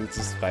just went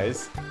to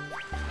space?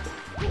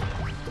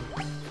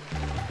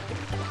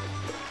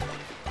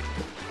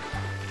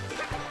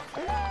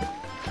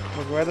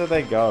 Look, where do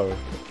they go?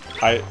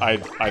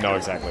 I know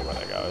exactly where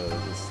they go.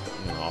 Just,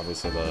 you know,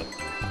 obviously the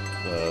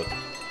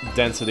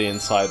density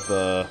inside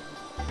the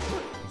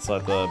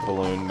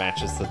balloon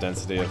matches the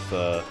density of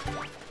the,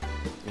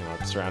 you know,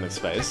 surrounding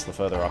space. The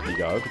further up you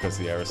go, because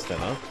the air is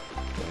thinner,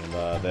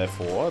 and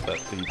therefore that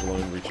the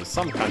balloon reaches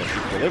some kind of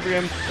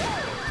equilibrium.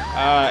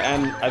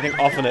 And I think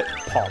often it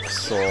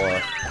pops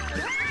or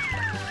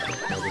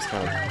just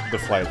kind of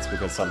deflates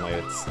because suddenly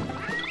it's,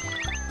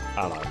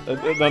 I don't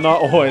know. They're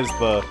not always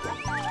the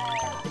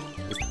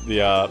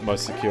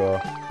most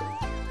secure.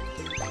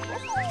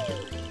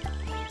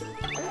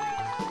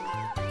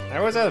 I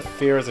always had a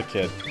fear as a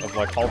kid of,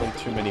 like, holding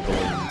too many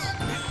balloons.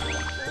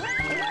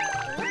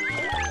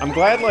 I'm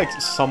glad, like,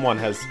 someone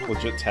has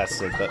legit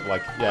tested that,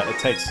 like, yeah, it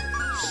takes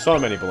so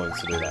many balloons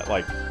to do that,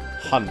 like,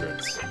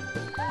 hundreds.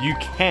 You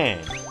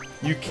can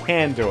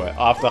do it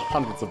after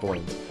hundreds of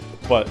balloons,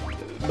 but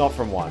not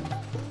from one.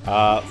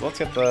 Let's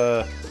get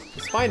the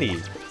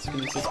spiny so you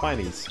can use his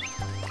spinies.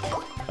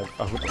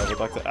 I would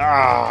like to...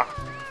 Ah!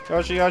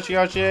 Yoshi, Yoshi,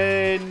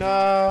 Yoshi!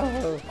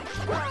 No!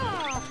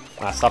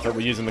 Ah, stop it.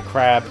 We're using the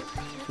crab.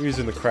 We're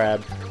using the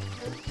crab.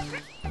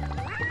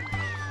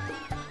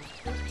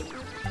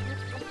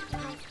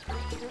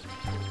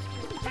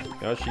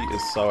 Yoshi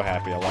is so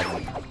happy. I love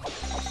him.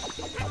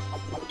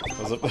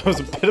 That was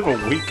a bit of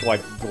a weak,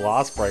 like,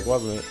 glass break,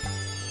 wasn't it?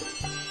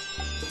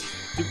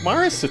 Dude,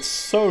 Mario sits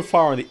so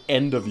far on the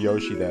end of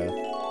Yoshi there.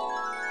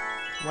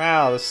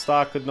 Wow, the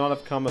star could not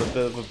have come at a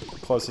bit of a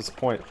closest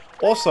point.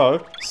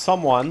 Also,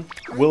 someone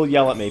will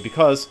yell at me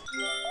because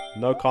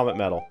no comet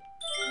medal.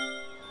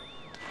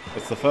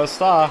 It's the first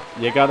star,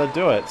 you gotta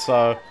do it,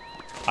 so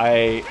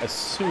I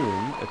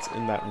assume it's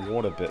in that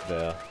water bit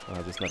there.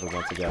 I just never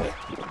went to get it.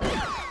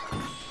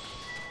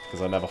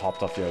 Because I never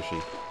hopped off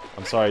Yoshi.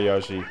 I'm sorry,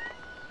 Yoshi.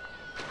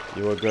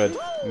 You were good.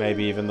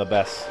 Maybe even the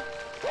best.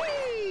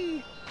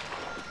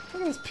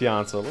 Look at this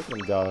Pianta. Look at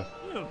him go.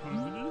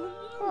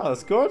 Oh,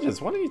 that's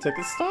gorgeous. Why don't you take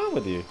the star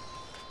with you?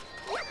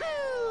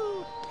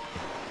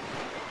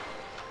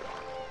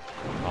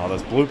 Oh,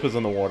 there's bloopers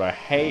in the water. I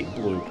hate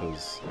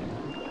bloopers.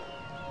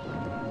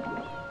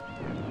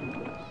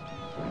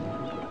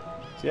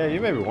 So yeah, you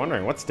may be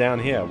wondering, what's down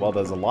here? Well,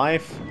 there's a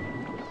life.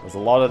 There's a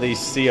lot of these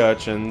sea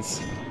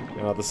urchins.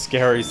 You know, the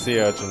scary sea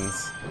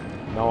urchins.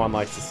 No one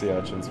likes the sea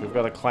urchins. We've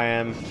got a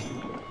clam.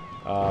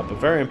 But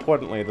very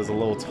importantly, there's a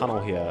little tunnel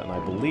here, and I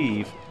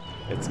believe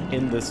it's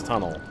in this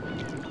tunnel.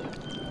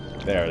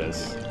 There it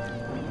is.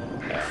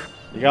 Yeah.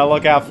 You gotta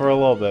look out for a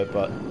little bit,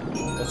 but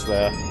it's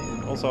there.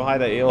 Also, hi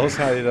there, eels.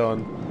 How you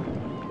doing?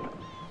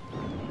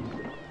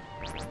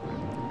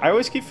 I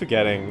always keep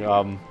forgetting.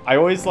 I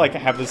always like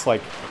have this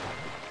like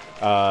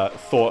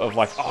thought of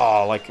like,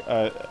 oh, like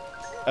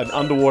an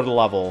underwater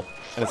level,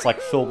 and it's like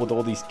filled with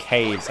all these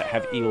caves that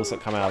have eels that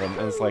come out of them,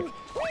 and it's like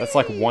that's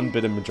like one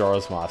bit in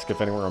Majora's Mask,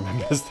 if anyone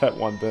remembers that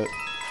one bit.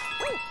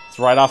 It's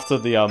right after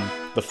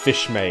the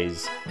fish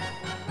maze.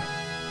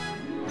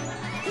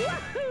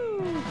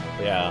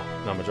 But yeah,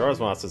 no, Majora's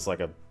Mask is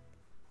like a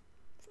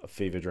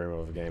fever dream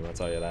of a game, I'll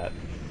tell you that.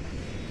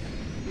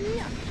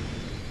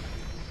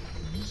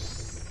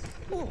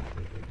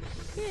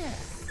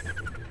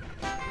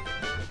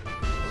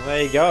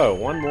 There you go,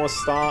 one more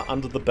star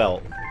under the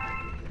belt.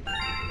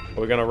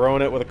 We're gonna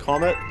ruin it with a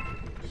comet.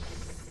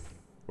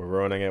 We're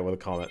ruining it with a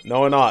comet.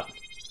 No, we're not.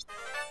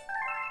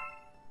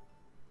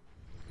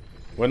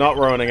 We're not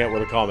ruining it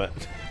with a comet.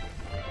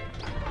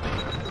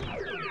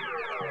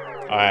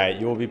 Alright,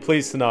 you will be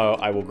pleased to know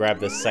I will grab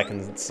this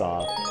second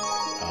star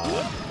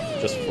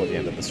just before the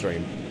end of the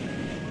stream.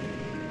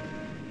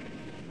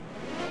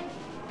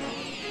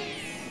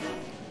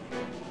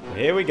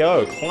 Here we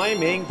go,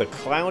 climbing the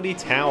Cloudy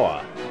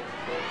Tower.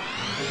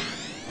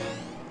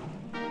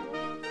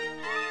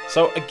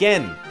 So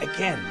again,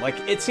 like,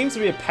 it seems to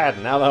be a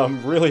pattern now that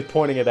I'm really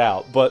pointing it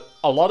out, but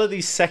a lot of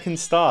these second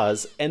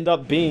stars end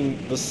up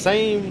being the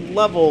same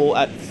level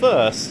at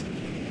first,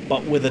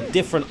 but with a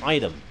different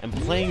item, and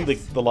playing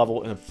the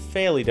level in a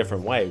fairly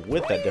different way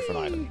with that different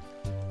item.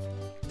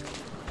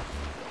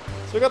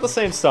 So we got the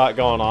same start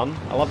going on.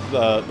 I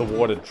love the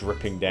water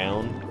dripping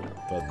down,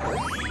 but I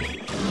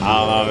don't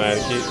know, man.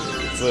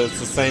 It's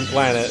the same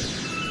planet.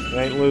 It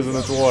ain't losing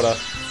its water.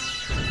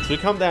 So we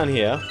come down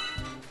here.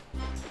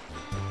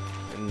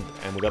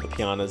 And we got the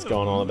pianos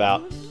going on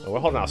about... We're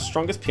holding our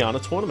strongest piano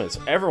tournament,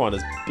 so everyone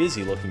is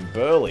busy looking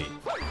burly.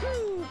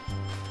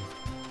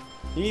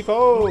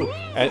 Heave-ho!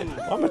 And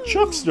I'm a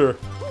chuckster!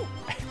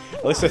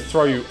 At least they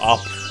throw you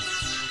up.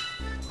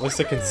 At least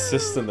they're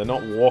consistent, they're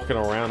not walking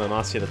around and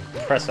ask you to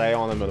press A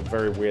on them at a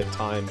very weird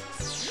time.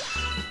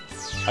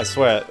 I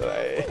swear,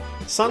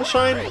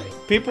 Sunshine,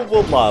 people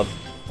will love.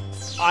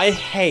 I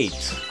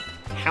hate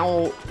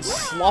how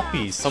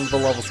sloppy some of the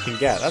levels can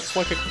get. That's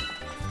like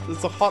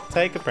it's a hot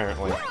take,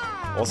 apparently.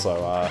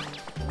 Also, I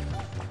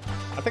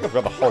think I've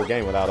got the whole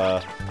game without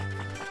a...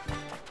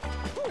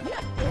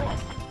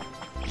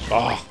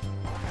 Oh.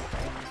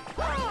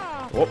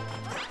 Whoop.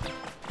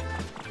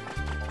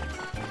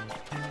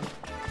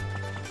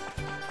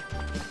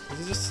 Does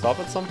it just stop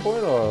at some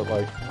point, or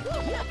like...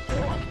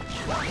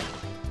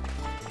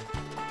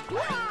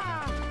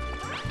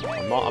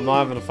 I'm not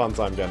having a fun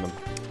time getting them.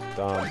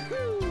 Darn.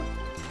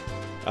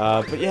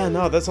 But yeah,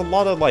 no, there's a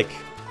lot of, like,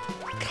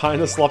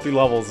 kind of sloppy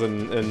levels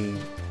in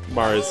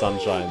Mario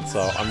Sunshine,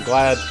 so I'm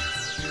glad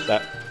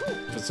that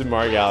for Super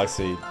Mario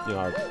Galaxy, you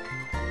know,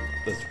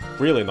 there's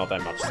really not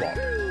that much slop.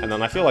 And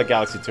then I feel like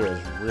Galaxy 2 is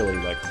really,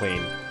 like,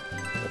 clean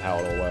with how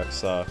it all works,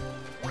 so...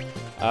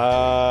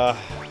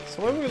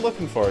 So what are we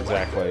looking for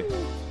exactly?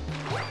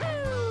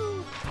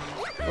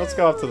 Let's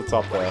go up to the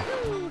top there.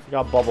 We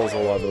got bubbles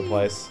all over the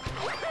place.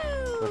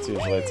 That's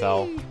usually a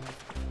tell.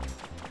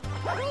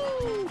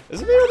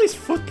 Isn't it all these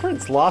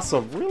footprints last a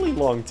really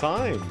long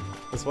time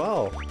as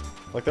well?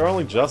 Like, they're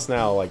only just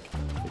now, like,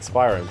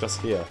 expiring,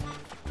 just here.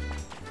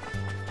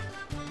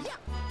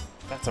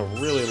 That's a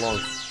really long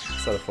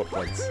set of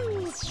footprints.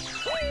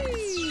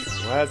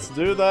 Let's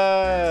do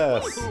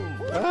this!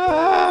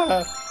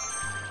 Ah!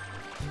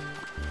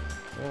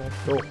 Yeah,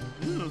 cool.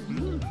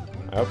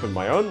 I opened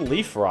my own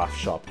leaf raft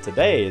shop.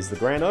 Today is the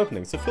grand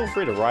opening, so feel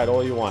free to ride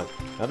all you want.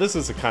 Now this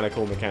is a kind of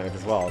cool mechanic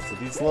as well. So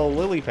these little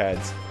lily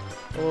pads,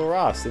 little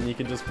rafts, and you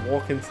can just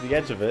walk into the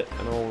edge of it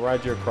and it'll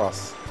ride you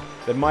across.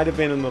 They might have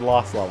been in the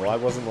last level, I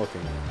wasn't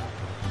looking.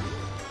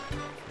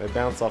 They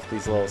bounce off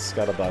these little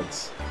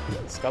scuttlebugs.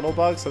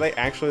 Scuttlebugs? Are they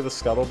actually the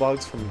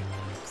scuttlebugs from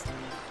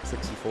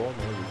 64?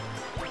 Maybe.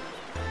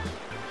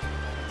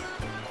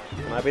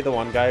 Can I be the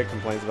one guy who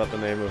complains about the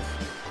name of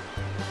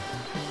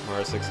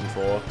Mario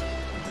 64?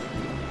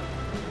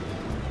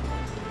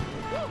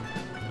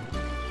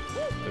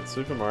 It's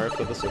Super Mario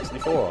for the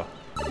 64.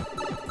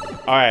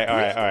 Alright.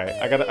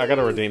 I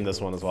gotta redeem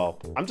this one as well.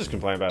 I'm just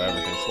complaining about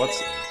everything, so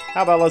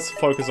how about let's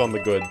focus on the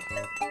good.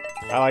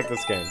 I like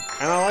this game.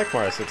 And I like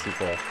Mario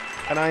 64.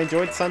 And I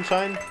enjoyed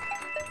Sunshine.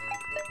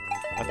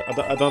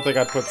 I don't think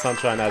I'd put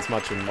Sunshine as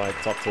much in my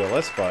top tier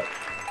list, but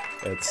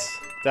it's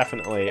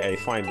definitely a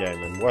fine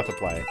game and worth a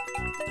play.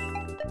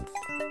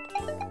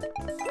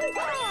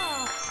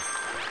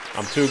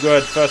 I'm too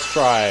good. First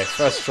try.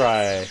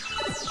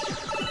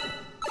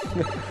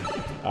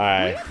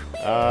 Alright.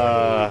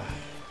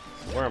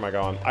 Where am I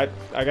going? I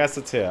guess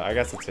it's here.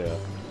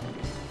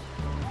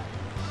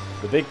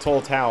 The big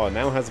tall tower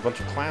now has a bunch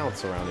of clouds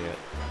surrounding it.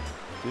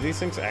 Do these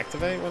things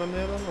activate when I'm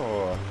near them,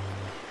 or...?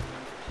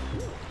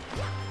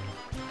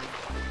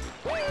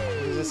 What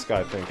is this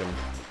guy thinking?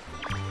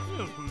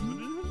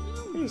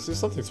 Is there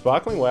something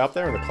sparkling way up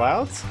there in the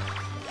clouds?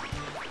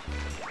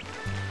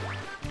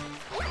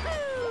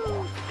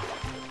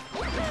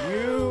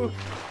 You...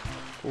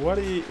 What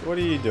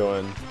are you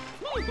doing?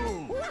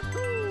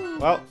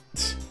 Well,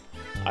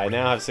 I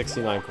now have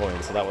 69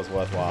 coins, so that was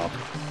worthwhile.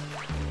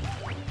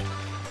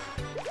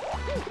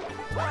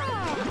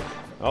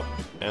 Oh,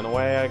 and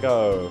away I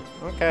go.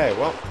 Okay,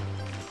 well.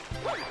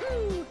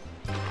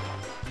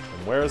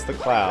 And where is the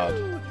cloud?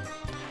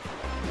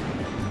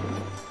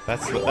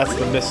 That's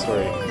the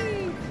mystery.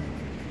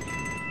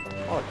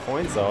 Oh,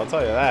 coins though, I'll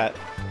tell you that.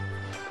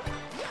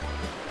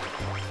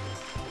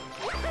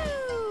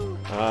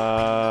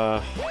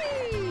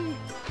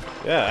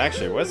 Yeah,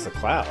 actually, where's the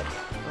cloud?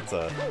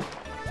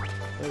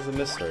 There's a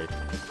mystery.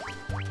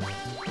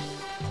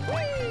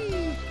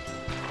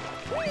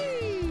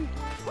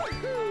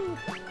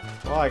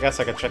 Well, I guess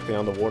I could check the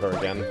underwater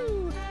again.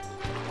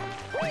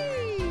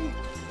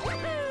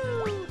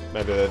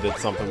 Maybe they did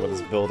something with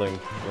this building,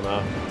 you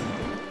know?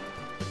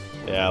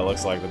 Yeah, it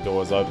looks like the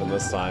door's open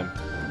this time.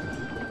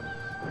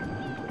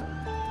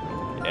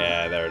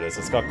 Yeah, there it is.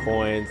 It's got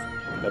coins.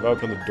 They've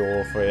opened the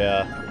door for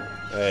you.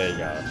 There you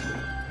go.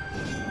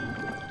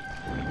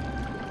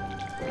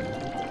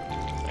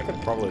 I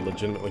could probably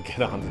legitimately get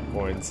 100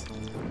 coins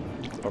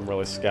if I'm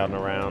really scouting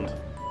around.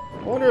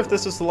 I wonder if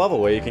this is the level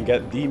where you can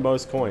get the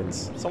most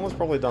coins. Someone's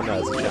probably done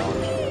that as a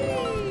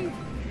challenge.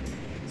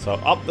 So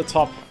up the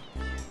top,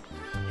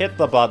 hit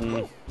the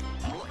button.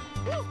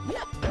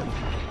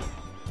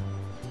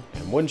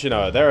 And wouldn't you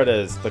know, there it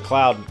is, the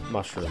cloud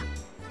mushroom.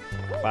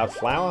 Cloud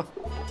flower?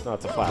 No,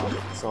 it's a flower.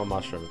 It's not a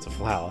mushroom, it's a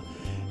flower.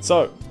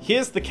 So,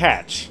 here's the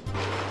catch.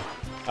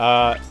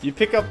 You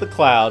pick up the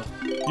cloud,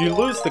 you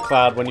lose the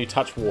cloud when you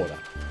touch water.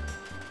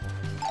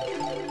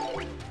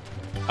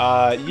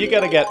 You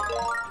gotta get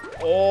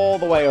all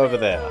the way over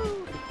there.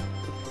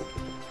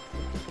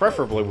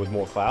 Preferably with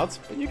more clouds,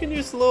 but you can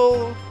use the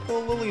little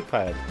lily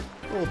pad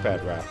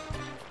wrap.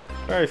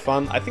 Very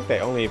fun. I think they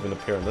only even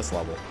appear in this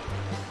level.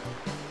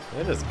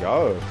 There just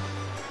go.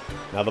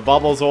 Now the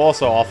bubbles are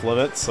also off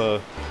limits,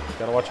 so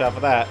gotta watch out for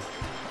that.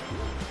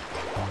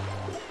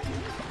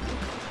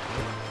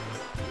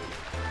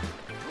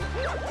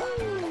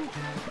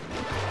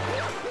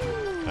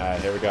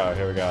 Alright, here we go.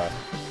 There you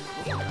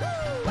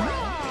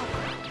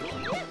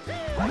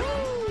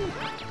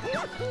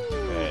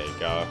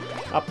go.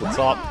 Up the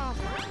top.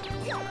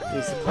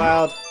 Use the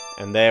cloud.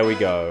 And there we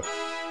go.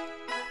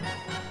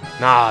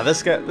 Nah,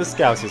 this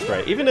galaxy's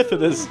great. Even if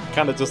it is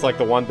kind of just like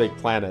the one big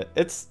planet,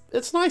 it's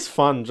nice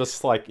fun.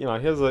 Just like, you know,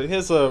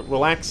 here's a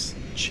relax,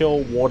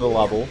 chill water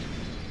level.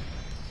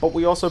 But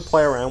we also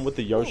play around with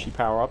the Yoshi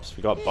power-ups.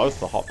 We got both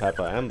the hot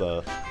pepper and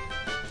the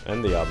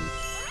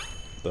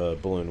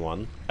balloon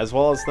one, as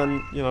well as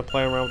then, you know,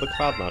 playing around with the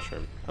cloud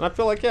mushroom. And I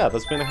feel like, yeah,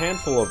 there's been a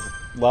handful of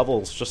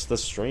levels just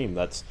this stream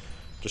that's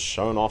just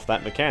shown off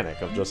that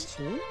mechanic of just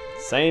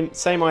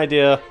same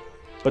idea,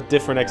 but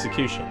different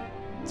execution.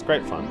 It's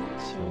great fun.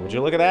 And would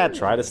you look at that?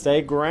 Try to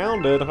stay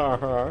grounded,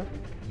 haha,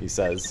 he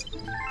says.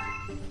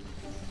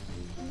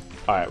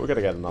 Alright, we're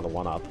gonna get another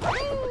one-up.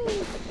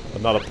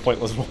 Another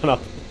pointless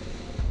one-up.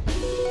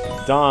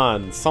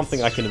 Done.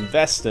 Something I can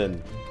invest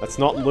in. That's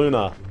not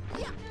Luna.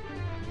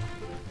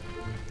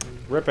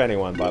 Rip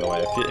anyone, by the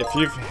way. If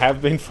you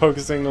have been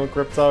focusing on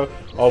crypto,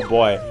 oh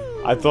boy.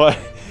 I thought...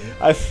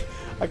 I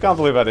can't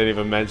believe I didn't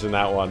even mention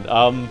that one.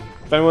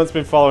 If anyone's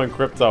been following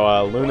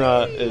crypto,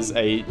 Luna is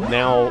a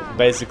now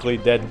basically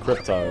dead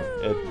crypto.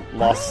 It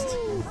lost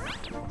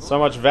so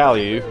much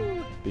value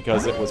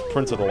because it was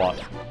printed a lot.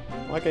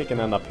 Like I can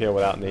end up here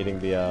without needing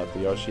the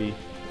Yoshi.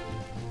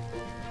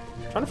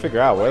 I'm trying to figure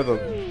out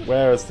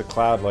where is the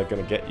cloud like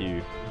gonna get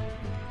you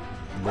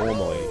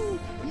normally.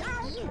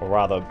 Or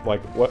rather,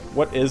 like,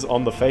 what is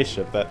on the face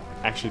ship that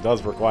actually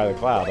does require the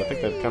cloud? I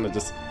think they've kind of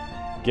just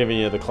given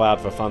you the cloud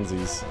for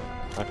funsies.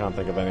 I can't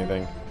think of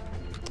anything.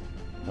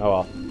 Oh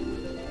well.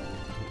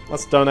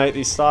 Let's donate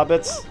these star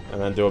bits,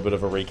 and then do a bit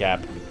of a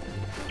recap.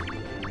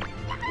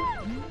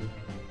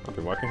 I've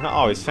been working hard.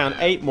 Oh, he's found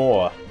 8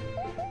 more.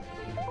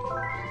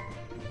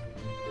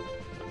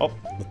 Oh,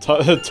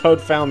 the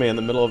toad found me in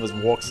the middle of his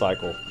walk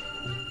cycle.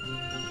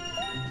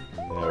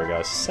 There we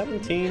go,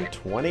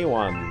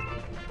 1721.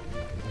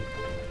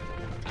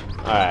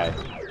 Alright,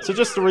 so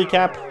just to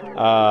recap,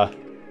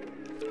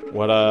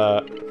 what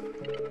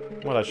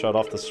I showed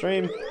off the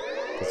stream,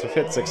 because we've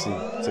hit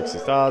 60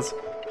 stars,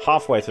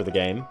 halfway through the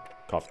game,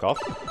 cough cough.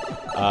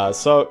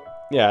 So,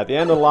 yeah, at the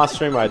end of the last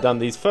stream I had done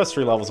these first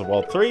 3 levels of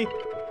World 3.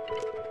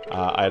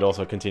 I had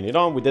also continued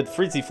on, we did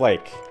Freezy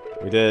Flake,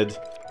 we did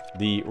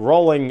the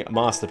Rolling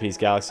Masterpiece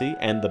Galaxy,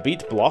 and the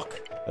Beat Block,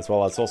 as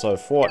well as also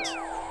fought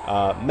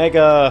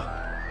Mega,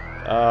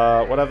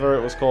 whatever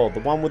it was called,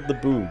 the one with the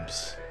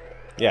boobs.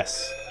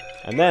 Yes.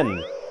 And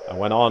then I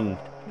went on,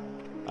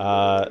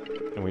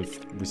 and we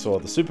saw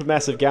the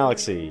Supermassive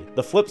Galaxy,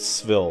 the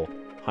Flipsville,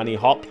 Honey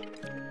Hop,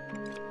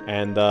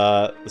 and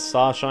the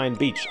Starshine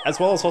Beach, as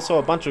well as also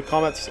a bunch of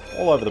comets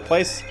all over the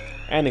place,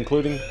 and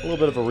including a little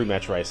bit of a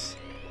rematch race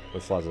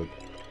with Fluzzard.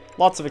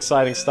 Lots of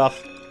exciting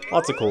stuff,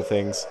 lots of cool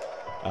things.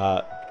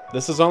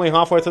 This is only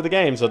halfway through the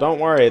game, so don't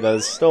worry,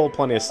 there's still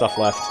plenty of stuff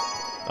left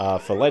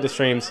for later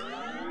streams.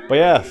 But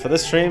yeah, for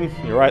this stream,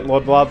 you're right,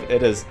 Lord Glove,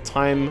 it is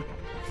time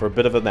for a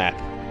bit of a nap.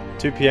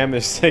 2 PM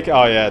is sick.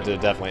 Oh yeah,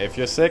 dude, definitely. If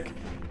you're sick,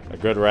 a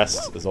good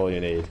rest is all you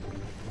need.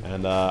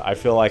 And I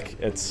feel like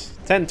it's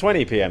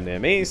 10:20 PM near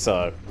me,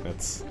 so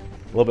it's a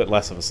little bit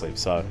less of a sleep.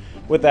 So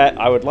with that,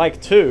 I would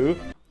like to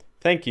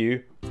thank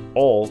you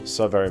all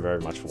so very, very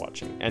much for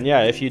watching. And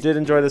yeah, if you did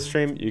enjoy this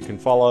stream, you can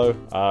follow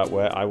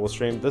where I will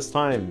stream this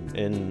time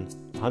in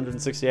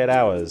 168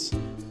 hours.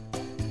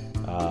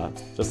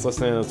 Just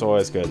listening is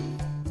always good.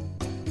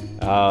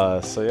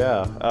 So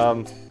yeah,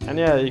 and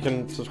yeah, you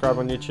can subscribe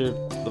on YouTube.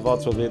 The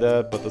VODs will be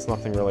there, but there's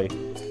nothing really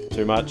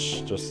too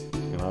much. Just,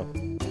 you know,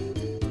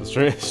 the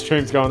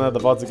stream's going there, the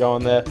VODs are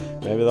going there.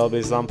 Maybe there'll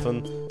be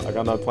something. I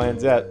got no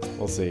plans yet.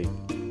 We'll see.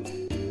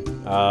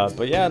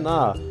 But yeah,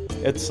 nah,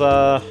 it's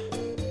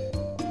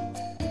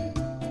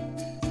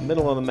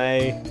middle of the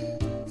May.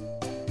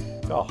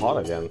 Got hot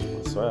again,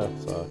 I swear.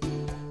 So,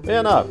 but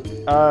yeah, no.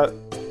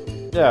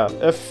 Yeah,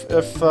 if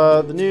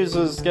the news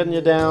is getting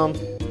you down,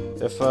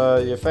 if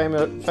your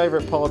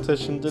favorite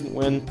politician didn't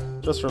win,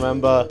 just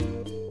remember,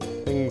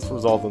 things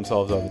resolve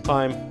themselves over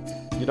time.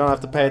 You don't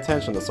have to pay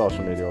attention to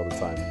social media all the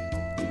time.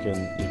 You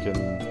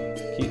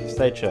can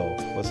stay chill,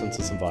 listen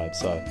to some vibes.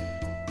 So,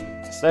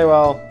 stay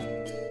well,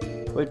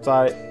 sleep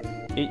tight,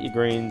 eat your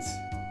greens,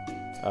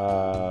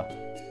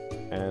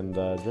 and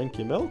drink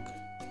your milk.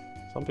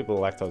 Some people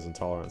are lactose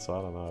intolerant, so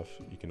I don't know if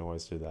you can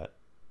always do that.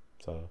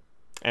 So,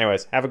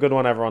 anyways, have a good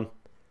one, everyone.